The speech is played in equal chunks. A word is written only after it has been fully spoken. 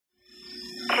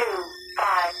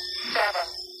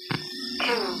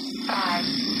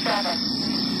7.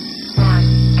 1,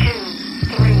 2,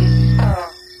 3,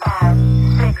 4, 5,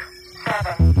 6,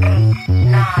 7, 8,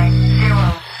 9,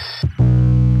 0.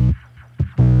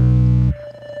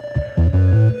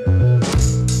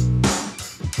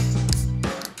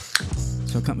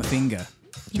 So I cut my finger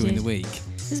during the week.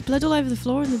 There's blood all over the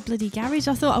floor in the bloody garage.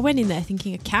 I went in there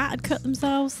thinking a cat had cut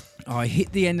themselves. I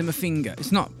hit the end of my finger.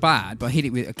 It's not bad, but I hit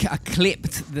it with. I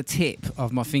clipped the tip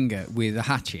of my finger with a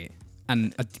hatchet,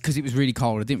 and because it was really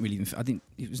cold, I didn't.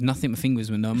 It was nothing. My fingers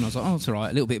were numb, and I was like, "Oh, it's all right."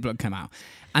 A little bit of blood came out,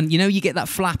 and you get that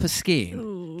flap of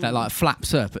skin that like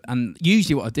flaps up, and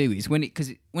usually what I do is when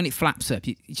it flaps up,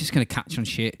 you're just going to catch on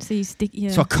shit. So you stick.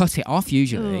 Yeah. So I cut it off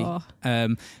usually, but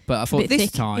I thought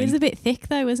this time it was a bit thick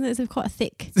though, wasn't it? It was quite a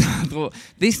thick. I thought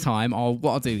this time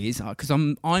what I'll do is because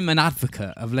I'm an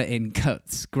advocate of letting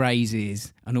cuts,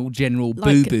 grazes, and all general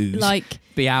boo boos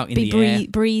be out in the air,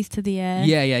 breathe to the air.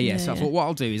 Yeah. So I thought what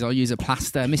I'll do is I'll use a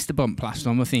plaster, Mr. Bump plaster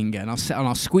on my finger, and I'll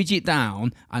squidge it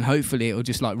down, and hopefully it'll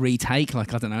just like retake,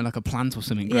 like I don't know, like a plant or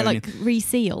something. Yeah, like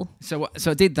reseal. So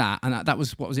I did that, and that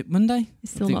was what was it, Monday?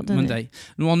 It's still not done. Monday.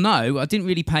 Well, no, I didn't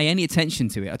really pay any attention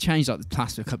to it. I changed like the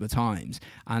plaster a couple of times,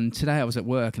 and today I was at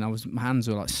work and my hands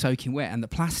were like soaking wet, and the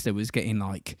plaster was getting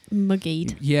like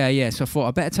muggied. Yeah. So I thought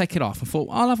I better take it off. I thought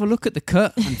I'll have a look at the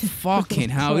cut, and fucking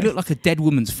hell, it looked like a dead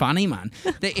woman's fanny, man.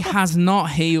 It has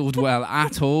not healed well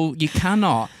at all. You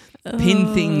cannot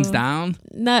pin things down.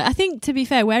 No, I think to be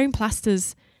fair, wearing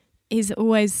plasters is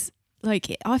always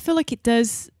like, I feel like it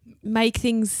does make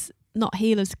things not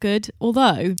heal as good.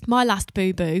 Although my last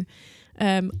boo-boo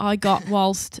I got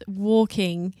whilst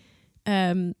walking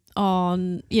on,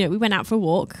 we went out for a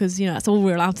walk because that's all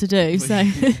we're allowed to do. So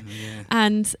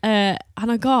and I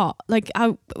got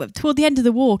toward the end of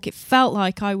the walk, it felt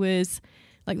like I was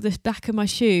like the back of my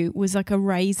shoe was like a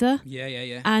razor.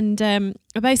 Yeah. And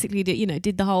I basically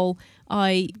did the whole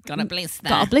got a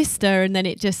blister, and then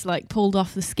it just like pulled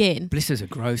off the skin. Blisters are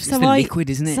gross. So it's the liquid,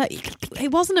 isn't it? So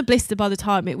it wasn't a blister by the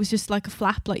time. It was just like a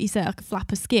flap, like you said, like a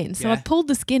flap of skin. So I pulled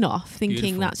the skin off,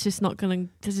 thinking that's just not gonna.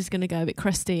 This is gonna go a bit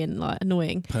crusty and like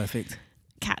annoying. Perfect.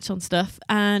 Catch on stuff,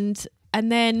 and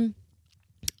then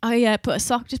I put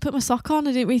my sock on.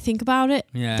 I didn't really think about it.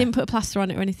 Yeah. Didn't put a plaster on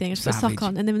it or anything. I just put a sock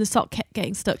on, and then when the sock kept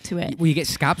getting stuck to it. Well, you get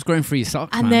scabs growing through your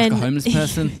socks, and man, then, like a homeless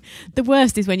person. The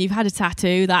worst is when you've had a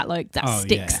tattoo that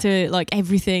sticks to like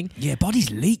everything. Yeah, bodies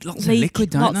leak lots of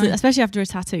liquid, don't they? Especially after a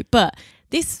tattoo. But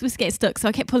this was getting stuck, so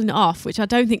I kept pulling it off, which I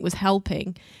don't think was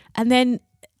helping. And then,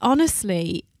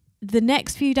 honestly, the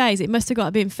next few days it must have got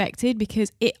a bit infected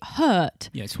because it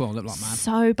hurt. Yeah, it swelled up like mad.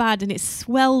 So bad, and it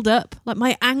swelled up. Like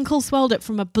my ankle swelled up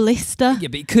from a blister. Yeah,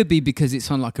 but it could be because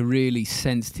it's on like a really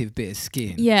sensitive bit of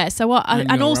skin. Yeah, so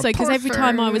and also because every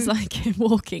time I was like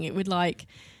walking, it would like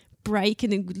break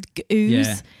and it would ooze.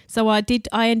 Yeah. So I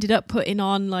ended up putting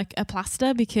on like a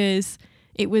plaster because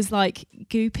it was like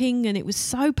gooping and it was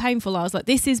so painful. I was like,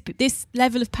 this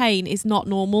level of pain is not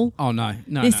normal. Oh no.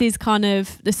 This is kind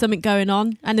of, there's something going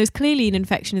on, and there was clearly an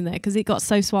infection in there because it got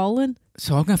so swollen.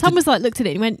 So I'm gonna Tom was like, looked at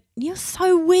it and went, "You're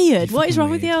so weird. What is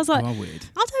wrong with you?" I was like, weird.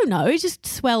 I don't know. It just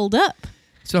swelled up.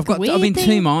 So I'm in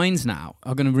two minds now.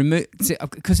 I'm going to remove,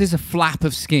 because there's a flap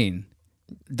of skin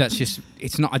that's just,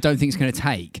 it's not, I don't think it's going to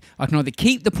take. I can either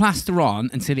keep the plaster on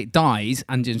until it dies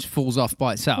and just falls off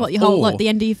by itself. What, your whole, like the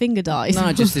end of your finger dies?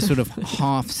 No, just this sort of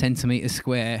half centimetre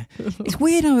square. It's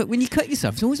weird how when you cut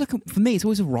yourself, it's always like, for me, it's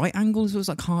always a right angle. It's always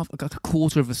like a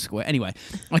quarter of a square. Anyway,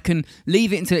 I can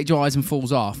leave it until it dries and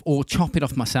falls off, or chop it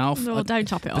off myself. No, don't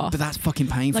chop it off. But that's fucking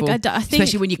painful. Like, I think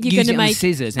especially when you use it on the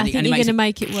scissors. I think you're going to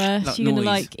make it worse. Like you're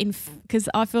going to because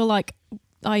I feel like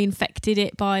I infected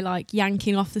it by like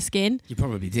yanking off the skin. You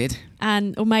probably did.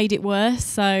 Or made it worse.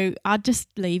 So I'd just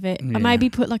leave it. Yeah. I maybe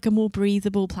put like a more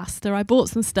breathable plaster. I bought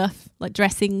some stuff like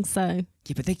dressings. So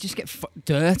yeah, but they just get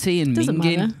dirty and doesn't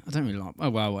minging. matter. I don't really like.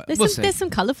 Oh well, there's some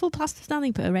colourful plasters down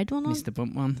there. Put a red one on. Mr.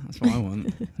 Bump one. That's what I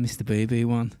want. Mr. Boo Boo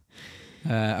one.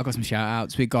 I've got some shout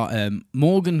outs. We got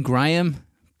Morgan Graham.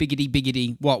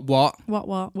 Biggity, what?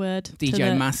 Word.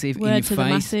 DJ Massive in your face.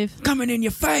 Massive. Coming in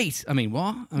your face. I mean,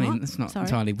 what? I mean, that's not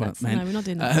entirely what I meant. No, we're not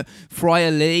doing that.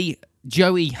 Friar Lee,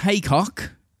 Joey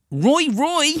Haycock, Roy.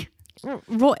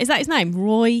 Is that his name?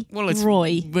 Roy? Well, it's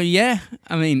Roy. Well, yeah.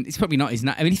 I mean, it's probably not his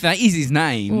name. I mean, if that is his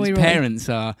name, Roy, his parents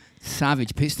are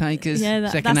savage piss takers. Yeah,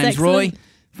 Second that's name's Roy. excellent.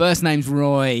 First name's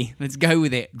Roy. Let's go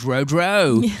with it. Dro.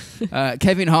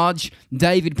 Kevin Hodge,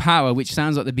 David Power, which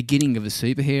sounds like the beginning of a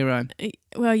superhero.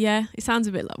 Well, yeah, it sounds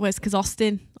a bit like, because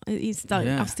Austin. He's like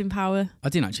Austin Power. I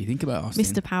didn't actually think about Austin.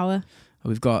 Mr. Power.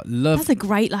 We've got Love. That's a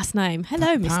great last name.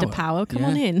 Hello, Mr. Power. Come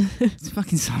on in. It's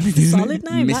fucking solid, isn't Solid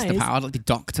it? name, that Mr. is. Power. I'd like to be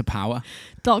Dr. Power.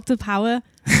 Dr. Power.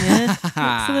 Yeah.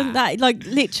 Excellent. That, like,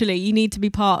 literally, you need to be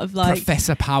part of like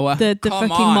Professor Power. the Come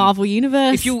fucking on. Marvel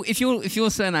universe. If your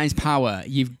surname's Power,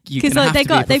 you Because have like, to be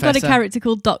a they've got a professor. character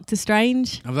called Doctor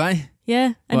Strange. Have they?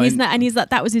 Yeah, and Well, he's like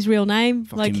that was his real name.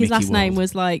 Fucking Like his Mickey last name World.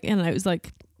 was like, you know, it was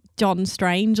like John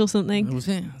Strange or something. Was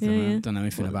it? I Yeah. don't know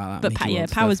anything about that. But Mickey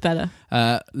World Power's stuff.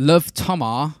 better. Love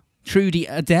Tomar. Trudy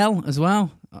Adele as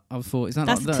well. I thought, is that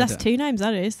That's like that's two names.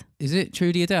 That is. Is it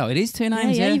Trudy Adele? It is two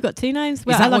names. Yeah, you've got two names. Is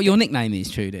Well, that I what like your nickname is,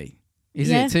 Trudy? Is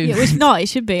yeah, it two? Yeah, which not. It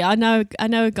should be. I know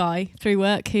a guy through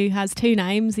work who has two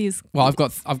names. He's Well, I've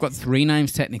got three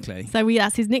names technically. so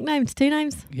that's his nickname. It's two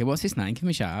names. Yeah, what's his name? Give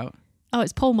me a shout out. Oh,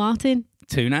 it's Paul Martin.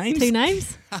 Two names. Two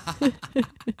names.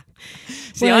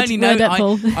 See, I Word up,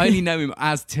 Paul. I only know him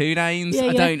as two names. Yeah,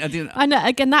 I yeah. didn't. I know.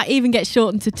 Again, that even gets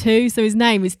shortened to two, so his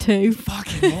name is Two.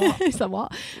 Fucking what? It's like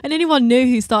what? And anyone knew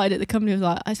who started at the company was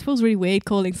like, I suppose really weird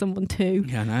calling someone Two.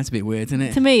 Yeah, no, it's a bit weird, isn't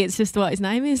it? To me, it's just what his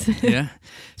name is. Yeah.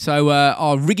 So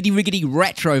our Riggedy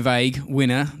Retro Vague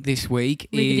winner this week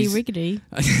is Riggedy.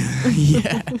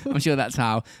 yeah, I'm sure that's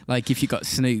how. Like if you got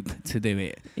Snoop to do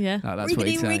it, Yeah. like, that's what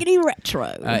it's. Riggedy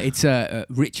Retro. It's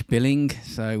Rich Billing.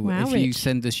 So Wow, if you Rich.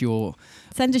 send us your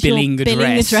Send us billing your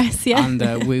billing address, yeah.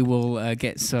 and we will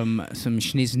get some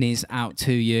schnizniz out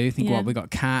to you. I think Yeah. what we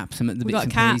got caps, some of the We've bits got a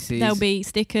and cap. pieces. There'll be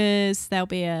stickers. There'll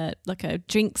be a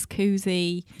drinks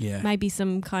koozie. yeah. Maybe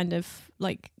some kind of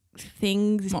like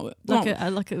things. What- like what- a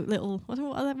little. What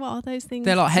are those things?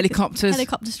 They're like helicopters.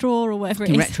 Helicopter straw or whatever it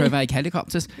Fucking is. retro vague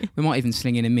helicopters. We might even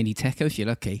sling in a mini Teco if you're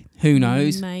lucky. Who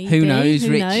knows? Maybe. Who knows,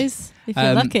 Who Rich? knows? If you're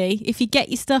Um, lucky, if you get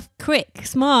your stuff quick,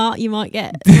 smart, you might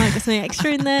get something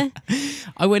extra in there.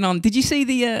 I went on. Did you see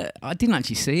the? I didn't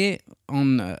actually see it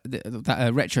on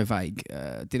that retro vague.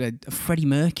 Did a Freddie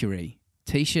Mercury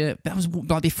T-shirt. That was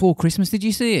like before Christmas. Did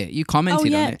you see it? You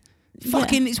commented yeah. on it.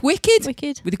 Fucking, it's wicked.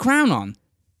 Wicked. With the crown on.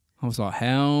 I was like,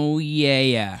 hell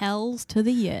yeah. Hells to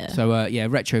the year. So yeah,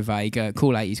 retro vague,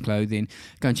 cool 80s clothing.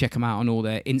 Go and check them out on all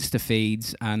their Insta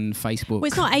feeds and Facebook. Well,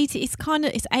 it's not 80s.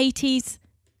 It's 80s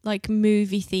like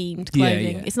movie themed Yeah,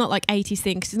 clothing. yeah. It's not like 80s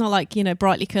things. It's not like, you know,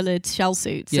 brightly coloured shell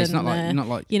suits. Yeah, and, it's not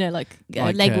like you know, like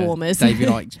leg warmers. David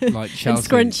Icke, like and shell suits.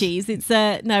 scrunchies. It's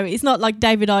no, it's not like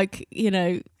David Icke, you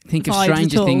know. Think of vibes at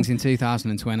Stranger all. Things in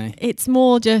 2020. It's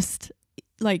more just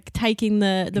like taking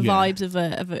the Yeah. vibes of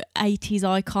a 80s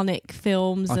iconic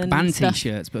films Like and band stuff.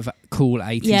 T-shirts, but of cool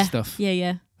 80s Yeah, stuff.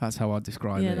 yeah. That's how I'd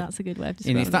describe Yeah, it. that's a good way of And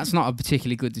describing if that's not a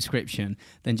particularly good description,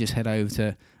 then just head over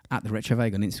to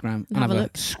 @theretrovag on Instagram and have a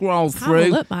look. scroll it. Have a through.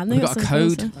 look, man. We've They got a some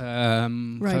code. cool stuff.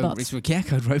 Robots.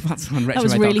 Code robots on retrovag.com. That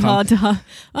was really hard to.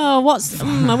 I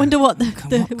wonder what What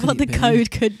could what the it be? code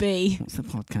could be. What's the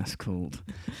podcast called?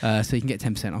 So you can get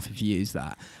 10% off if you use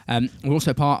that. We're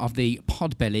also part of the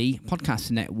Podbelly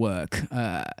podcast network.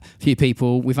 A few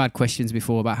people, we've had questions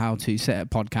before about how to set up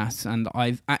podcasts, and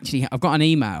I've got an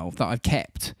email that I've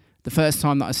kept. The first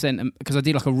time that I sent them, because I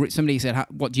did somebody said,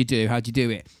 "What do you do? How do you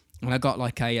do it?" And I got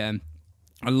like a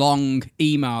long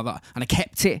email and I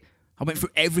kept it. I went through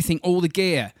everything, all the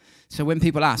gear. So when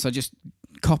people ask, I just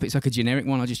copy it's like a generic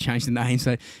one. I just changed the name,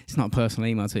 so it's not a personal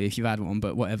email to you if you've had one,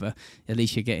 but whatever. At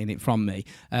least you're getting it from me.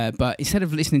 But instead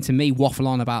of listening to me waffle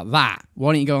on about that,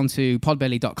 why don't you go on to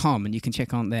podbelly.com and you can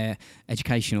check on their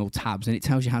educational tabs, and it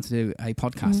tells you how to do a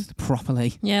podcast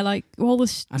properly. Yeah, like all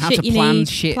the And how shit to you plan need,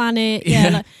 shit. plan it.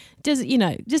 Yeah. Yeah,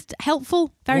 like, just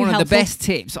helpful, very One helpful. of the best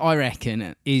tips I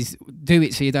reckon is do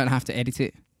it so you don't have to edit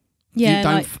it. Yeah, you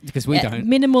don't, like, because we don't.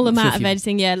 minimal I'm sure amount if of you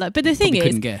editing. Yeah, like, but the thing Probably is,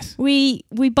 couldn't guess. we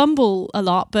bumble a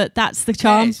lot, but that's the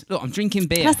charm. Yes. Look, I'm drinking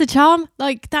beer. That's the charm.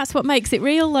 Like that's what makes it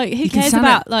real. Like who You can cares san-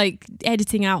 about like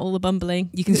editing out all the bumbling?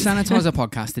 You can sanitize a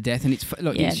podcast to death, and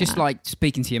Yeah, it's just nah. like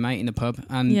speaking to your mate in the pub.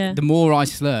 And Yeah. the more I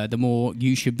slur, the more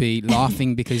you should be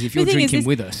laughing, because if The you're thing is, drinking is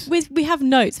with us, We have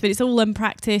notes, but it's all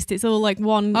unpracticed. It's all like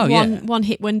one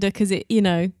hit wonder because it, you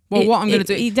know. Well, what I'm gonna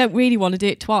do- You don't really want to do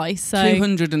it twice. So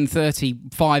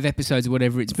 235 episodes or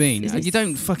whatever it's been, It's- you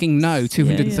don't fucking know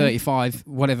 235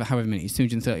 however many it's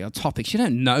 230 odd topics. You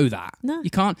don't know that. No. You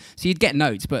can't. So you'd get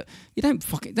notes, but you don't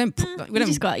fucking don't. Like, we you don't.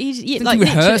 just got you don't like do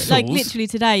literally, rehearsals.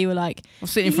 today. You were like, I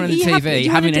was sitting in front of You the have- TV do you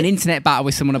wanna having an do- internet battle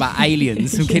with someone about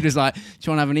aliens. Some kid was like, "Do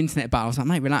you want to have an internet battle?" I was like,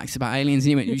 "Mate, relax, it's about aliens." And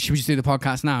he went, "Should we just do the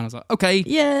podcast now?" And I was like, "Okay."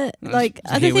 yeah, like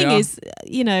so the here we thing are. is,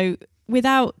 you know,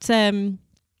 without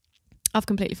I've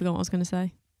completely forgotten what I was going to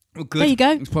say. Well, good. There you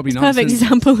go. It's probably Perfect nonsense.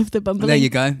 example of the bumbling. There you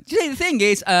go. Do you see, the thing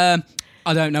is,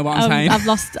 I don't know what I'm saying.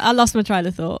 I lost my train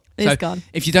of thought. It's So, gone.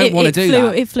 If you don't want to do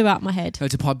that, It flew out my head. go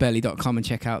to podbelly.com and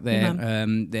check out their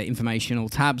informational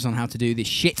tabs on how to do this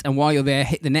shit. And while you're there,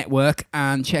 hit the network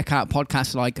and check out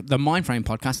podcasts like the Mindframe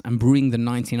podcast and Bring the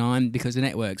 99, because the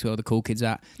network's where all the cool kids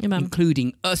are, Yeah, man.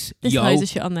 including us. There's yo. loads of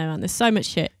shit on there, man. There's so much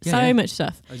shit. Yeah, so yeah. much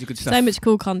stuff. Loads of good stuff. So much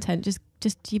cool content. Just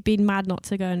you've been mad not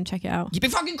to go and check it out. You've been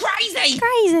fucking crazy.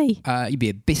 Crazy. You'd be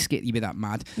a biscuit. You'd be that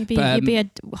mad. You'd be But, a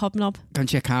hobnob. Go and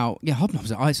check out. Yeah,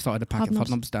 Hobnobs. I started a pack Hobnobs. of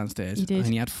Hobnobs downstairs. You did. I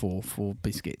only had four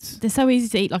biscuits. They're so easy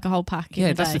to eat like a whole pack. in Yeah,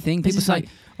 a that's day. the thing. It's People just say, like,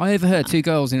 I overheard two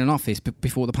girls in an office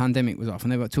before the pandemic was off,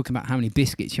 and they were talking about how many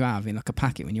biscuits you have in like a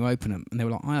packet when you open them, and they were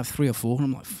like, I have 3 or 4, and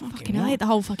I'm like, fucking I what? ate the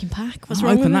whole fucking pack. What's I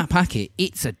wrong open with that packet,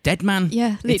 it's a dead man. it?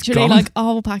 Yeah, It's literally gone. like a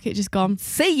whole packet just gone.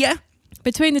 See ya.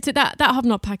 Between the two, that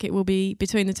hobnob packet will be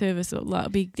between the two of us.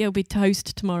 It'll be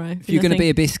toast tomorrow. If you're going to be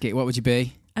a biscuit, what would you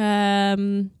be?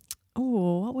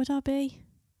 What would I be?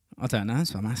 I don't know.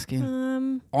 That's what I'm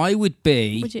asking. I would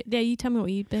be. You tell me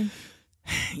what you'd be.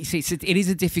 You see, it is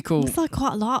a difficult. It's like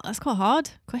quite a lot. That's quite a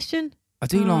hard question. I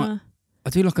do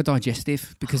like a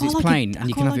digestive because I it's quite like plain and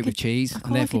you can have it with cheese, I and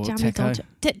quite like a therefore jammy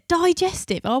Teco.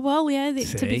 digestive. Oh well, yeah. To be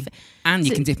See? And you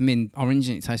so- can dip them in orange,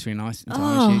 and it tastes really nice. Into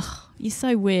orange juice. you're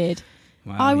so weird.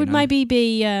 Well, I you would know. maybe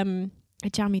be a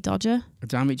jammy dodger. A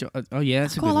jammy. Oh yeah,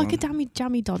 that's a Quite good like one. a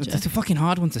jammy dodger. That's a fucking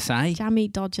hard one to say. Jammy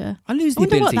dodger. I lose I the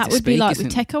wonder what ability that to would speak. be like with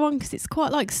isn't- Teco one because it's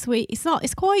quite like sweet.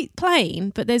 It's quite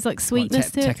plain, but there's like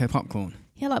sweetness to it. Teco popcorn.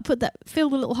 Yeah, like fill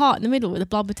the little heart in the middle with a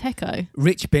blob of Teco.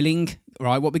 Rich Billing.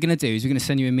 Right, what we're going to do is we're going to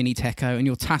send you a mini Teco, and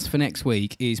your task for next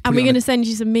week is. And we're going to send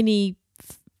you some mini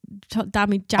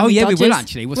jammy Oh yeah, dodgers. we will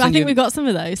actually. We'll Well, I send think you. we've got some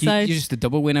of those. So You're just a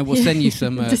double winner. We'll send you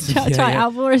some. just try it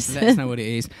out for us. Let us know what it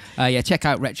is. Check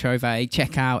out Retrovade.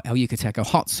 Check out El Yucateco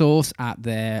Hot Sauce at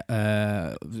their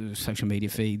social media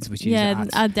feeds, which is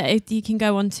You can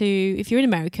go on to, if you're in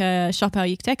America, shop El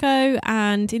Yucateco,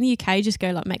 and in the UK, just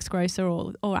go like Mex Grocer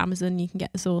or Amazon. You can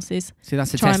get the sauces. See,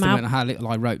 that's a Try 'em testament out. of how little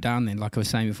I wrote down then, like I was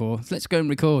saying before. So let's go and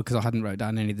record because I hadn't wrote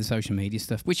down any of the social media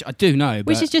stuff, which I do know.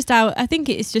 Which but is just I think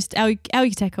it's just El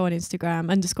Yucateco on Instagram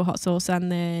 _hot sauce,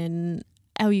 and then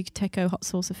El Yucateco Hot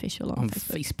Sauce Official on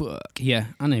Facebook. Yeah,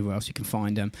 and anywhere else you can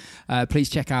find them. Please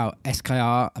check out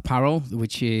SKR Apparel,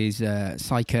 which is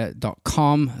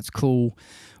psycha.com. That's cool.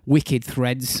 Wicked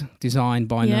threads designed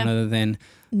by none other than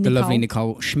the lovely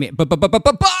Nicole Schmidt.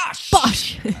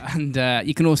 Bosh! And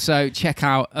you can also check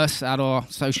out us at our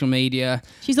social media.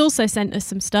 She's also sent us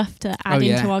some stuff to add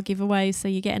yeah. into our giveaways, so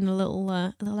you're getting a little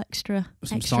extra.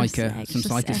 Some extra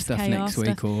Psycha stuff SKR next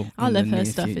week. Or I in love the her near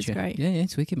stuff, it's future. great. Yeah,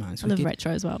 it's wicked, man. It's I love wicked.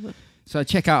 retro as well. But So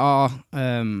check out our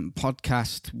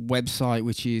podcast website,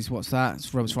 which is, what's that?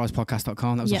 It's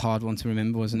robertsricepodcast.com. That was a hard one to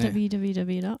remember, wasn't it?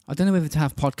 www. I don't know whether to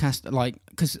have podcast,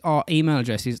 because our email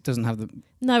address doesn't have the...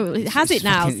 No, it has It's it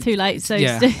now. fucking- It's too late. So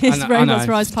yeah, it's I know. Just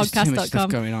too much stuff robotsrisepodcast.com.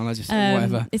 going on. I just,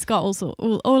 whatever. It's got also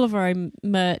all of our own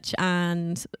merch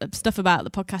and stuff about the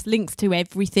podcast, links to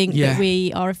everything Yeah. that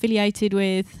we are affiliated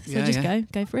with. So Yeah, just yeah.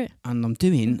 go for it. And I'm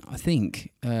doing, I think,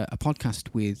 a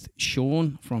podcast with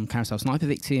Sean from Carousel Sniper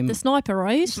Victim. The Sniper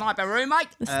Rose. Sniper Room, mate.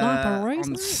 The Sniper Rose,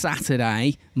 on mate.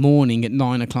 Saturday morning at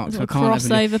 9 o'clock. So I Little can't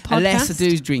have any, crossover podcast. unless I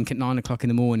do drink at 9 o'clock in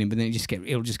the morning, but then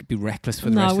it'll just be reckless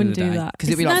for the No, rest I wouldn't of the do day. that. Because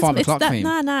it'll be like 5 o'clock for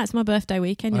him. No, it's my birthday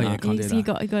weekend. Oh, You're yeah, like, can't do so that.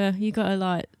 you got to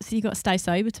like, so you got to stay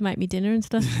sober to make me dinner and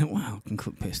stuff. Wow, I can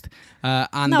cook pissed. And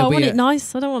No, I there'll want be it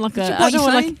nice. I don't want like What a. are I you don't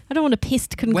want saying? I don't want a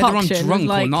pissed whether concoction. I'm drunk with,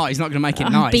 like, or not, he's not going to make it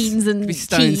nice. beans and Be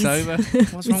stone cheese sober. What's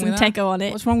with wrong some with that? Teco on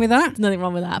it. What's wrong with that? There's nothing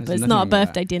wrong with that, but There's it's not a nothing wrong with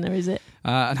birthday dinner, is it?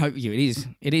 And hope it is.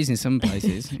 It is in some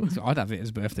places. So I'd have it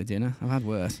as birthday dinner. I've had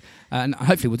worse. And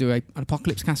hopefully we'll do an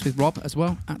apocalypse cast with Rob as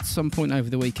well at some point over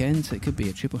the weekend. So it could be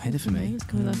a triple header for me. It's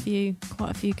got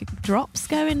quite a few drops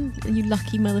going. You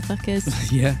lucky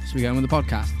motherfuckers. Yeah. Should we go on with the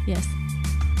podcast? Yes.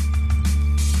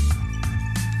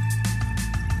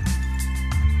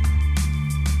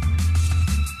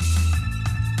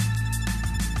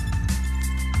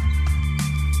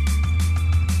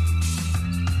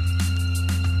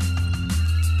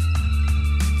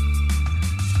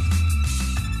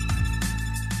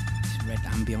 This red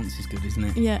ambience is good, isn't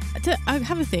it? Yeah. I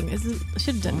have a thing. I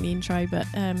should have done the intro, but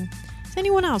does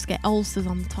anyone else get ulcers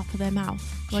on the top of their mouth?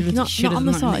 Like not on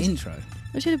the side. Intro.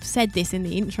 I should have said this in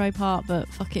the intro part, but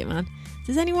fuck it, man.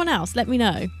 Does anyone else let me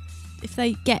know if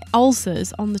they get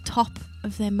ulcers on the top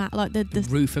of their mouth, like the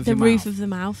roof of the your roof mouth. of the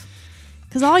mouth?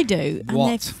 Because I do, and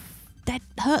What? they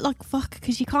hurt like fuck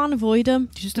because you can't avoid them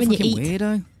You're just a when you fucking eat.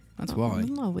 weirdo. That's why.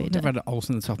 I'm not a I've never weirdo. had an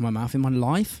ulcer on the top of my mouth in my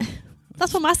life.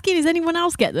 That's what I'm asking. Does anyone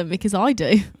else get them? Because I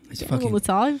do. It's Get them all fucking the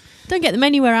time. Don't get them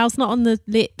anywhere else, not on the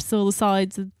lips or the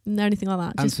sides or anything like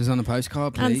that. Just answers on a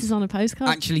postcard, please. answers on a postcard.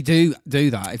 Actually, do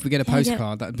that. If we get a Yeah, yeah.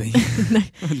 postcard, that'd be. No.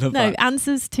 I'd love No, that.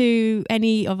 answers to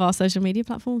any of our social media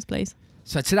platforms, please.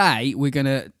 So today we're going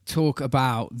to talk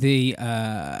about the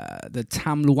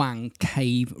Tam Luang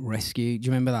cave rescue. Do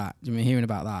you remember that? Do you remember hearing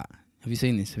about that? Have you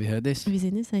seen this? Have you heard this? Have you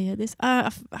seen this? Have you heard this? I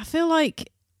feel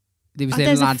like There was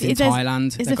there's them a lads f- in there's-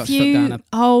 Thailand there's that a got few. stuck down a.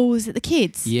 Oh, is it the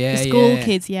kids? Yeah, the school yeah.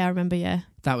 kids. Yeah, I remember. Yeah,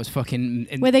 That was fucking.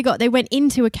 where they went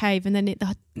into a cave and then the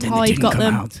then they tide didn't got come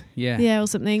them. out. Yeah. Yeah, or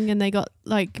something, and they got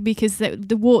like because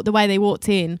the way they walked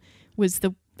in was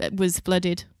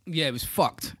flooded. Yeah, it was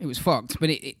fucked. It was fucked. But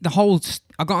the whole.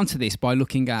 I got onto this by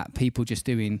looking at people just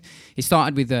doing. It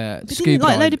started with But scuba didn't like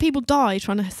a load diving. of people die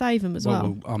trying to save them as well?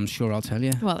 Well, I'm sure I'll tell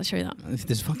you. Well, I'll show you that. If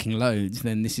there's fucking loads,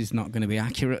 then this is not going to be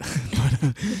accurate. But,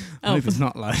 I Oh. hope it's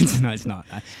not loads. No, it's not.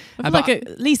 I but- feel like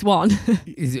at least one.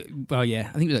 Is it? Well, yeah.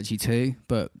 I think it was actually 2,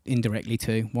 but indirectly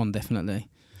 2. 1 definitely.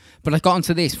 But I got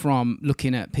onto this from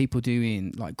looking at people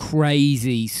doing like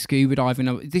crazy scuba diving.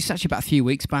 This is actually about a few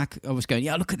weeks back. I was going,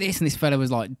 yeah, look at this. And this fella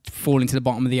was like falling to the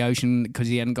bottom of the ocean because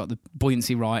he hadn't got the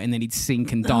buoyancy right, and then he'd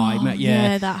sink and die. Oh,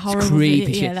 Yeah. that horrible creepy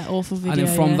video. shit. Yeah, that awful video. And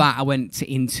then from yeah. that, I went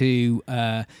into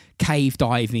cave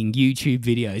diving YouTube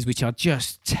videos, which are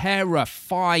just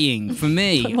terrifying for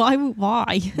me. Why?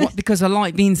 Why? What? Because I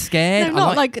like being scared. No,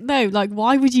 I not like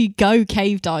why would you go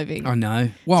cave diving? I know.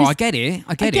 Well, Just- I get it.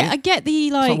 I get I it. get the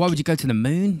It's like. why would you go to the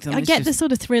moon? I get the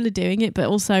sort of thrill of doing it, but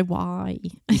also why?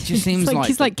 It just seems it's like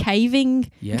it's like caving,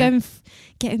 Yeah.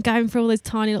 going through all those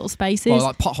tiny little spaces. Well,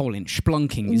 like potholing,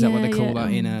 splunking. Is that what they call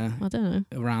that in I don't know.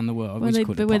 around the world? Where We they, just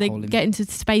call it where they potholing. get into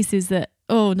spaces that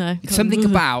no, It's something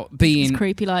God, about it's being.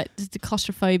 creepy, like just a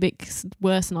claustrophobic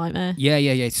worst nightmare.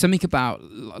 Yeah. Something about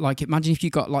like imagine if you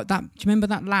got like that. Do you remember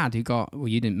that lad who got? Well,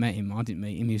 you didn't meet him. I didn't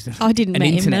meet him. He was I didn't an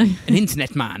meet internet, him. an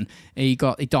internet man. He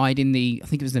died in the. I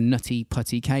think it was the Nutty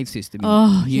Putty cave system in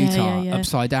Oh, yeah, Utah, yeah.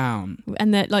 upside down. No.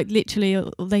 And that like literally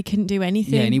they couldn't do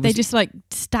anything. Yeah, and he they was- just like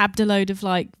stabbed a load of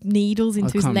like needles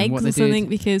into his can't remember legs what or they did. something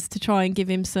because to try and give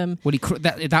him some Well,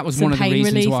 that was Some one of the pain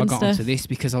reasons relief why I and got stuff. onto this,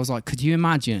 because I was like, could you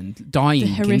imagine dying?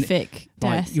 horrific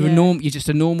Like, death. you're yeah. you're just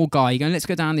a normal guy. You're going, let's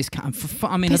go down this cat.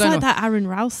 I mean, It's I don't like know. that Aaron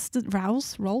Ralston.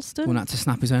 Well, not to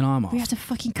snap his own arm off. We had to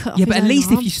fucking cut off Yeah, his but at own least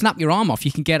arm. if you snap your arm off,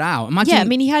 you can get out. Imagine. Yeah, I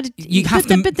mean, he had. you have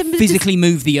but to physically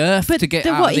move the earth to get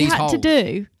out what of he these had holes. to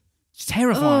do It's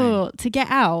terrifying. to get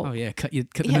out. Oh yeah, cut the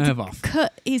he had nerve to off.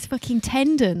 cut his fucking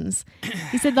tendons.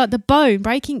 He said like the bone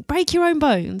break your own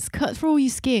bones, cut through all your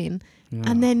skin, Yeah.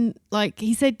 and then like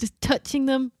he said, just touching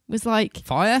them was like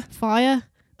Fire. fire.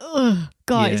 Ugh,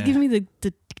 God, it's Yeah. giving me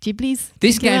the giblies.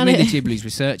 This thinking gave about me it. the Ghiblies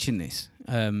researching this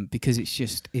because it's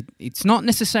just it's not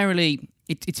necessarily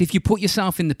it's if you put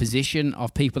yourself in the position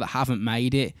of people that haven't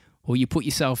made it, or you put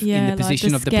yourself in Yeah, the like position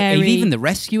the of scary- even the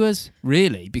rescuers,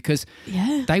 really, because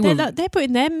Yeah, They were- they're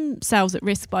putting themselves at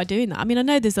risk by doing that. I mean, I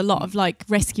know there's a lot of like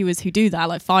rescuers who do that,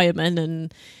 like firemen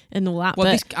and all that. well,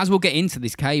 but this, as we'll get into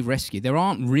this cave rescue, there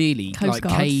aren't really Coast like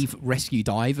Guards. cave rescue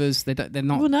divers. They're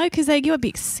not. well, no, because they got to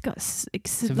be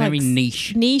it's a very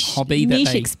niche hobby that niche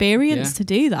they- experience yeah. to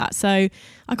do that. So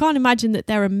I can't imagine that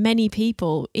there are many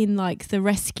people in like the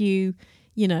rescue,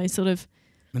 sort of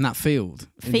in that field.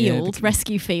 field,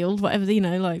 rescue field, whatever,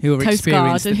 like who are Coast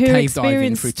Guard experienced and at who are cave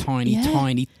diving through experienced. tiny, Yeah.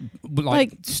 tiny,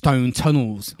 Like- stone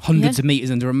tunnels, hundreds Yeah. of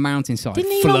meters under a mountainside,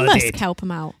 Didn't Elon flooded. Musk help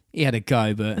him out? He had a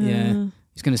go, but yeah, Uh,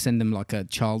 he's going to send them like a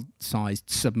child-sized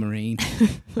submarine.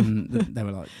 And they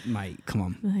were like, "Mate, come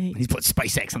on." like- He's put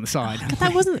SpaceX on the side. but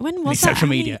that wasn't when And was his that? social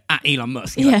I mean, media at Elon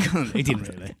Musk. You're like, Yeah. he didn't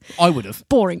really. I would have.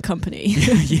 boring company.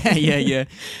 yeah.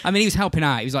 I mean, he was helping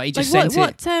out. He was like, he just like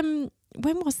sent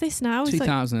when was this now? it. It's like,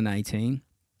 2018.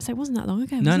 so it wasn't that long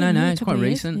ago. No, was no, it? no, Only a it's couple quite of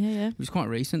years. recent. Yeah. It was quite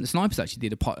recent. The Snipers actually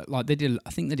did I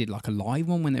think they did like a live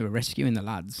one when they were rescuing the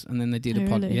lads, and then they did Oh, a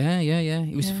pod. really? Yeah.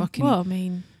 It was Yeah. fucking. Well, I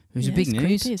mean, it was a yeah, big it's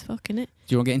news. creepy as fuck, innit?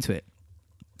 Do you want to get into it?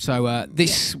 So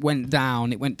this went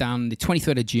down. It went down the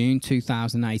 23rd of June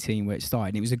 2018, where it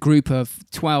started. It was a group of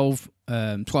 12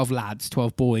 lads,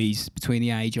 12 boys between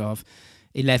the age of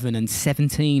 11 and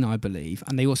 17, I believe.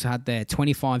 And they also had their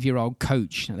 25-year-old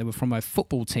coach. They were from a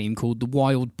football team called the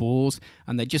Wild Boars,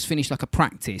 and they just finished like a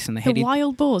practice. And they The headed.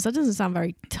 Wild Boars. That doesn't sound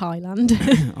very Thailand.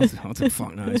 I don't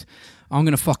fuck knows. I'm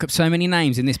going to fuck up so many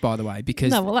names in this, by the way,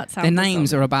 because no, well, that sounds. their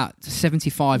names are about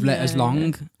 75 letters Yeah,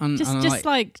 long. And just I'm just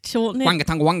like shorten it. wanga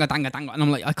tanga wanga tanga tanga, and I'm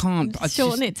like, I can't. I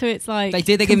Shorten just, it to its like. They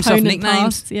give themselves component nicknames.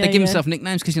 parts. Yeah, they give yeah. themselves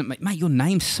nicknames because, mate, your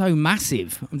name's so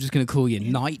massive. I'm just going to call you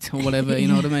Knight or whatever. You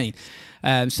know what I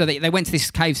mean? So they went to this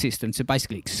cave system to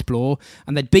basically explore,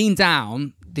 and they'd been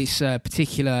down this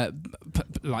particular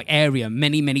like area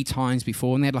many times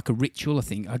before, and they had like a ritual. I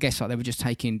think, I guess, like they were just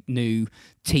taking new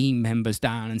team members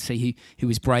down and see who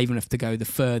was brave enough to go the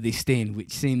furthest in.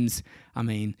 Which seems, I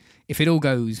mean, if it all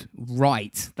goes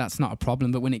right, that's not a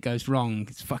problem. But when it goes wrong,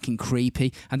 it's fucking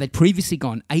creepy. And they'd previously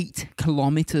gone 8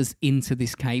 kilometers into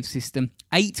this cave system.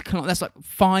 8 kilometers. That's like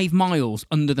 5 miles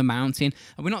under the mountain,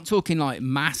 and we're not talking like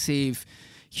massive,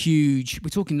 huge. We're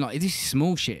talking like this is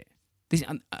small shit. This,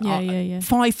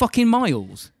 5 fucking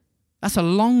miles. That's a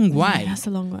long way. Yeah, that's a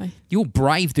long way. You're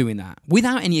brave doing that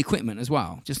without any equipment as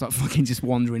well. Just like fucking just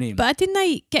wandering in. But didn't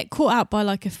they get caught out by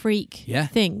like a freak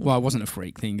thing? Well, it wasn't a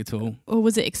freak thing at all. Or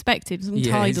was it expected? Some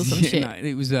tides or some shit? No,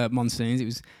 it was monsoons. It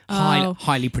was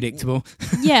highly predictable.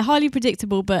 Yeah, highly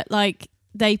predictable, but like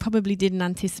they probably didn't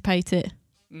anticipate it.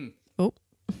 Oh.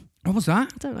 What was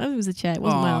that? I don't know. It was a chair. It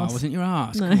wasn't my ass. It wasn't your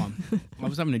ass. No. Come on. I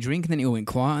was having a drink and then it all went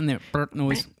quiet and there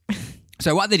noise.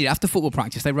 So what they did after football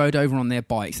practice, they rode over on their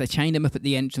bikes. They chained them up at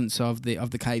the entrance of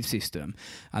the cave system,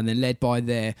 and then led by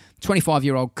their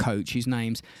 25-year-old coach, whose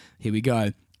name's, here we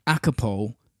go,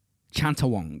 Akapol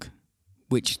Chantawong,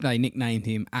 which they nicknamed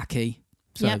him Aki.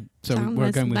 So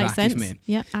we're going with Aki from him.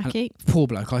 Yeah, Aki. Poor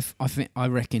bloke. I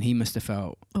reckon he must have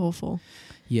felt awful.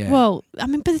 Yeah. Well, I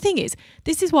mean, but the thing is,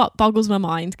 this is what boggles my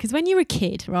mind, because when you're a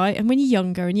kid, right, and when you're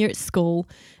younger and you're at school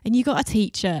and you got a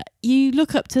teacher, you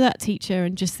look up to that teacher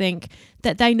and just think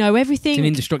that they know everything. It's an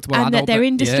indestructible and adult, that they're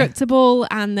indestructible,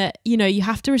 and that, you know, you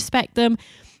have to respect them.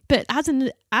 But as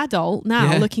an adult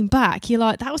now, looking back, you're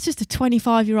like, that was just a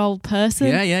 25-year-old person.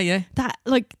 Yeah.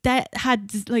 That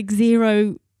had like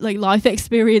zero like life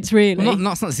experience, really. Well,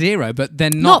 not zero, but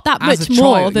then not that much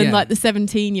more than yeah. like the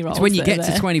 17-year-olds. So when you get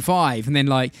to 25 and then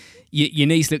like your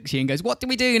niece looks at you and goes, "What do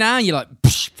we do now?" And you're like,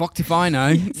 "Fucked if I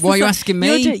know." Why are you asking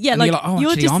me? And you're like, "Oh,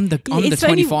 actually, I'm the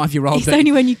 25-year-old." It's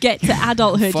only when you get to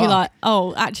adulthood you're like,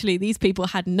 "Oh, actually, these people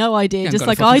had no idea, just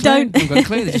like I don't." I've got a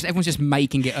clue. Everyone's just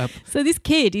making it up. So this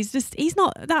kid, he's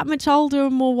not that much older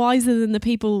and more wiser than the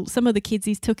people. Some of the kids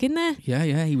he's took in there.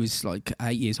 Yeah. He was like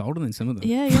 8 years older than some of them.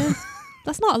 Yeah.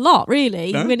 That's not a lot,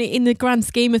 really. No? In the grand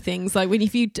scheme of things, like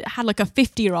if you had like a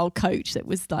 50-year-old coach that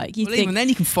was like, you think, even then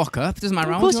you can fuck up. It doesn't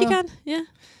matter. Of course you can. Yeah.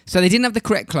 So they didn't have the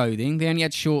correct clothing. They only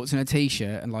had shorts and a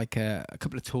t-shirt and like a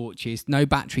couple of torches. No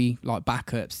battery like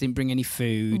backups. Didn't bring any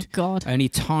food. Oh God. Only a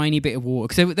tiny bit of water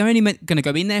because they're only going to go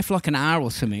in there for like an hour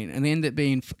or something, and they ended up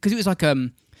being because it was like a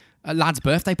lad's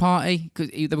birthday party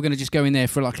because they were going to just go in there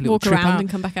for like a little walk trip around out. and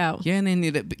come back out. Yeah, and then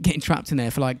ended up getting trapped in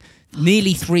there for like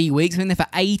nearly 3 weeks. They're in there for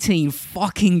 18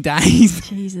 fucking days.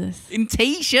 Jesus. In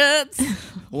t-shirts.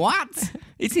 What?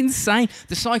 It's insane.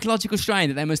 The psychological strain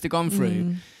that they must have gone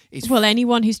through. Well,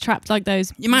 anyone who's trapped like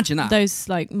those. Imagine that. Those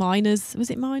like miners.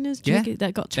 Was it miners? Yeah.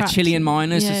 That got The trapped. Chilean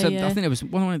miners. Yeah, I think there was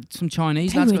some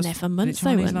Chinese They lads. were in there for months,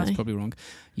 though, weren't That's they? probably wrong.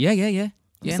 Yeah.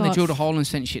 Yeah, and they drilled a hole and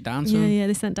sent shit down to them. Yeah.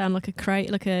 They sent down like a crate,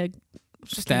 like a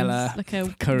Stella, like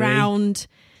a Curry. round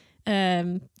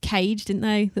cage, didn't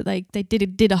they? That they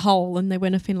did a hole and they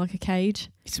went up in like a cage.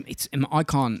 It's I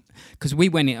can't because we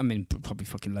went in. I mean, probably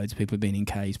fucking loads of people have been in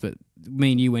caves, but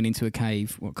me and you went into a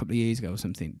cave a couple of years ago or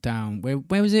something. Down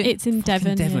where was it? It's in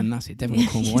fucking Devon. Devon, Yeah. That's it. Devon or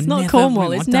Cornwall. It's not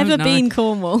Cornwall. It's never been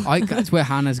Cornwall. That's where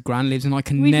Hannah's gran lives, and I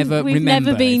can We've never never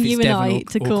remember. been, if it's you and Devon I, or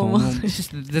to Cornwall. It's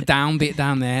just the down bit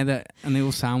down there and they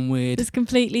all sound weird. It's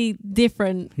completely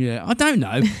different. Yeah, I don't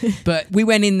know, but we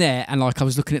went in there and like I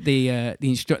was looking at the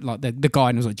instructor, like the guide,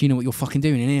 and I was like, "Do you know what you're fucking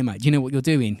doing in here, mate? Do you know what you're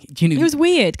doing? Do you know?" It was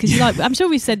weird because like I'm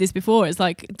sure we've said this before. It's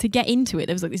like to get into it,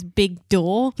 there was like this big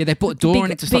door. Yeah, they put a door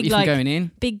in it to stop you from like, going in.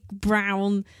 Big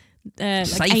brown, like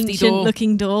Safety ancient door.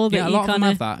 looking door that Yeah, a you lot of them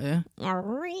kind have of that.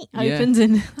 Yeah. opens,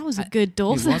 and that was a good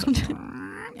door It was. sound.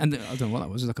 And I don't know what that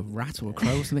was. It was like a rat or a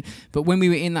crow or something. But when we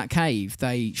were in that cave,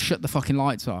 they shut the fucking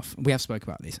lights off. We have spoke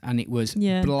about this, and it was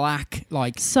black.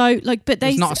 Like So, like, but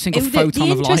there's they not a single the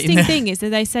photon of light in interesting there. thing is that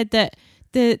they said that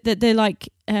they're like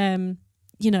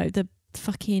you know, the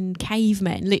fucking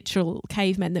cavemen, literal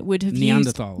cavemen that would have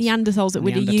Neanderthals that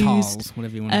would have used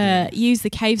whatever you want to do. use the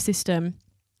cave system.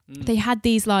 They had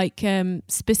these like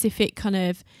specific kind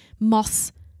of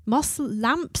moss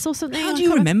lamps or something. How do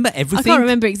you remember everything? I can't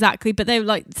remember exactly, but they were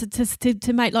like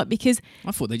to make like because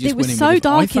I thought they just it was went in so with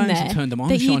dark in iPhones there and turned them on,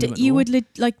 that shined them at the you wall. would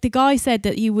like the guy said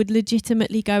that you would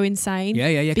legitimately go insane.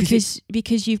 Yeah.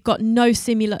 Because you've got no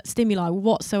stimuli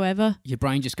whatsoever. Your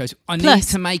brain just goes, I Plus-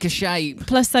 need to make a shape.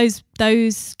 Plus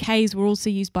those caves were also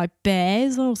used by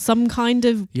bears or some kind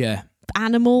of Yeah.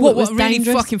 animal What that was really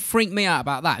dangerous. fucking freaked me out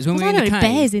about that is when we I were in don't the know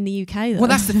cave. bears in the UK though. Well,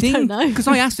 that's the I thing. don't know. Because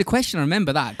I asked the question, I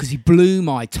remember that, because he blew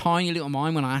my tiny little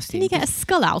mind when I asked Didn't him. he get a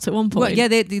skull out at one point? Well, yeah,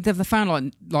 they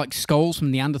found like skulls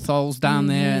from Neanderthals down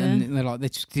there, yeah. and they're like,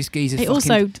 this geezer's It fucking...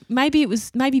 also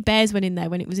maybe bears went in there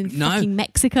when it was in No. fucking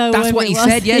Mexico. That's or what he wherever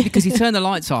it said, was. yeah, because he turned the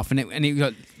lights off, and it was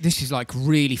like, this is like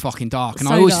really fucking dark. And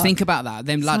I So always dark. think about that.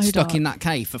 Them lads So stuck dark. in that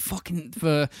cave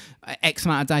for X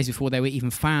amount of days before they were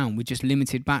even found with just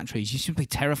limited batteries. You should be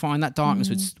terrifying. That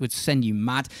darkness would send you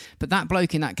mad. But that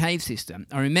bloke in that cave system,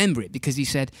 I remember it because he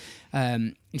said,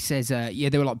 yeah,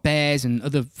 there were like bears and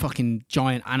other fucking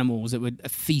giant animals that were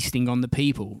feasting on the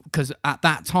people. Because at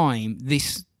that time,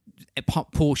 this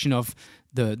portion of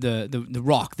the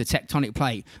rock, the tectonic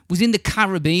plate, was in the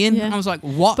Caribbean. Yeah. I was like,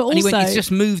 what? But and he went, also- it's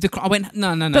just moved across. I went,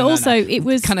 no. But also, it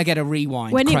was Can I get a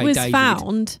rewind? when it Craig was David?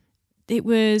 found.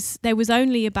 There was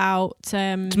only about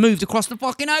It's moved across the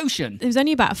fucking ocean. there was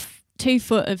only about 2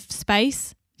 foot of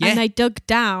space, Yeah. and they dug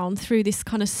down through this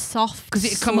kind of soft Because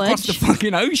it had come across the sludge,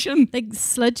 fucking ocean. like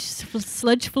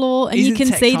sludge floor, and Isn't you can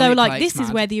see they were tectonic like, plates this is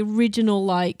mad? where the original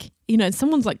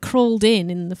someone's like crawled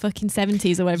in the fucking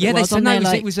 70s or whatever Yeah, it they was said on no,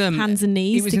 their it was hands and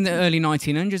knees. It was in the early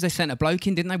 1900s. They sent a bloke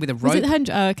in, didn't they, with a was rope? it the 100?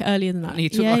 Oh, okay, earlier than that. And he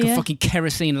took yeah, like yeah. a fucking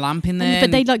kerosene lamp in there. And-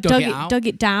 but they and like out. dug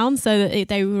it down so that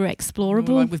they were And explorable.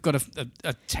 we're like, we've got a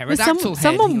But pterodactyl head.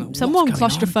 someone You're like, someone what's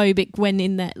going on? claustrophobic went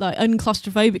in there, like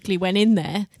unclaustrophobically went in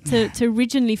there to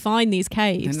originally find these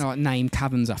caves. And like named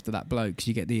caverns after that bloke, because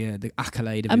you get the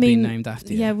accolade of I it being mean, named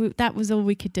after you. yeah, that was all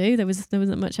we could do. There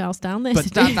wasn't much else down there. But to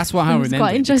do. that's why I It was remember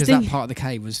quite it, because interesting. that part of the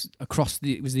cave was across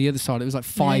it was the other side. It was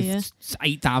like Yeah,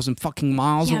 8,000 fucking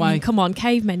miles Yeah, I away. mean, come on,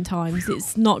 cavemen times.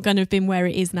 It's not going to have been where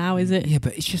it is now, is it? Yeah,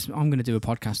 but it's just I'm going to do a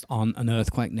podcast on an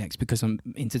earthquake next because I'm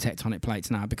into tectonic plates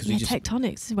now. Because Yeah, we just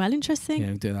tectonics is well interesting.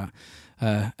 we'll do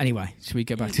that. Anyway, should we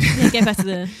get back to? Yeah, get back to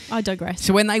the. I digress.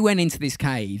 So when they went into this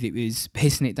cave, it was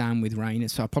pissing it down with rain.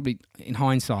 So I probably, in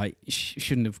hindsight,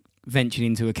 shouldn't have ventured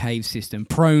into a cave system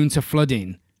prone to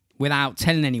flooding without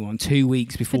telling anyone 2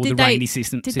 weeks before the did they- rainy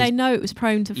system. Did they know it was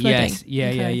prone to flooding? Yes, yeah.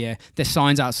 Okay. There's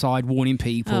signs outside warning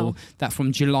people Oh. that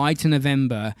from July to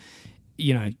November,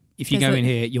 if you There's go a- in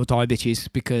here, you'll die, bitches,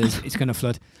 because it's going to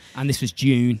flood. And this was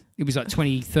June. It was like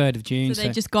 23rd of June. So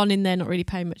they'd just gone in there, not really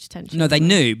paying much attention. No, they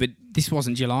knew, but this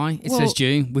wasn't July. It Well- says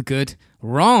June. We're good.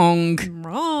 Wrong.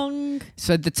 Wrong.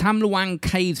 So the Tamlawang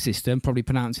cave system, probably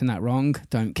pronouncing that wrong,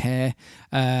 don't care.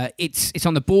 It's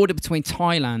on the border between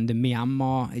Thailand and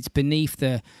Myanmar. It's beneath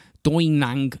the Doi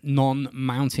Nang Non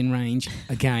mountain range.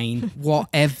 Again,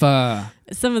 whatever.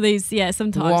 Some of these, yeah,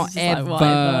 sometimes it's just like, Whatever.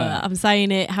 whatever. I'm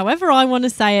saying it however I want to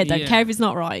say it. Don't Yeah. care if it's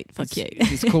not right. Fuck you.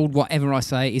 It's called Whatever I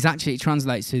Say. It's actually, it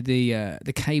translates to the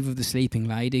cave of the sleeping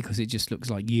lady, because it just looks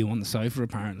like you on the sofa,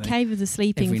 apparently. Cave of the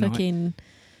Sleeping Every night. fucking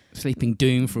Sleeping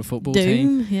doom for a football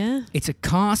team. Doom, yeah. It's a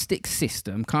karstic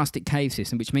cave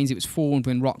system, which means it was formed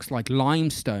when rocks like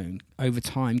limestone over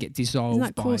time get dissolved Isn't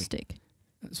that by... caustic?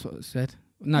 That's what it said.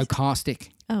 No, caustic.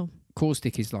 Oh,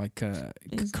 Caustic is like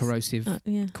It's- corrosive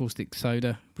yeah. caustic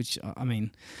soda, which, I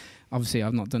mean, obviously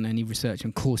I've not done any research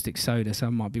on caustic soda, so I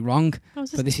might be wrong, I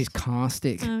was but just, this is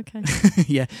karstic. oh, okay.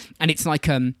 Yeah, and it's like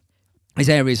there's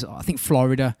areas, I think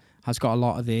Florida has got a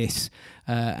lot of this,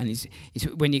 and it's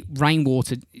when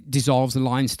rainwater dissolves the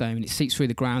limestone and it seeps through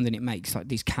the ground and it makes like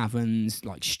these caverns,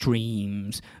 like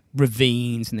streams,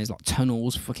 ravines, and there's like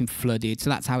tunnels fucking flooded. So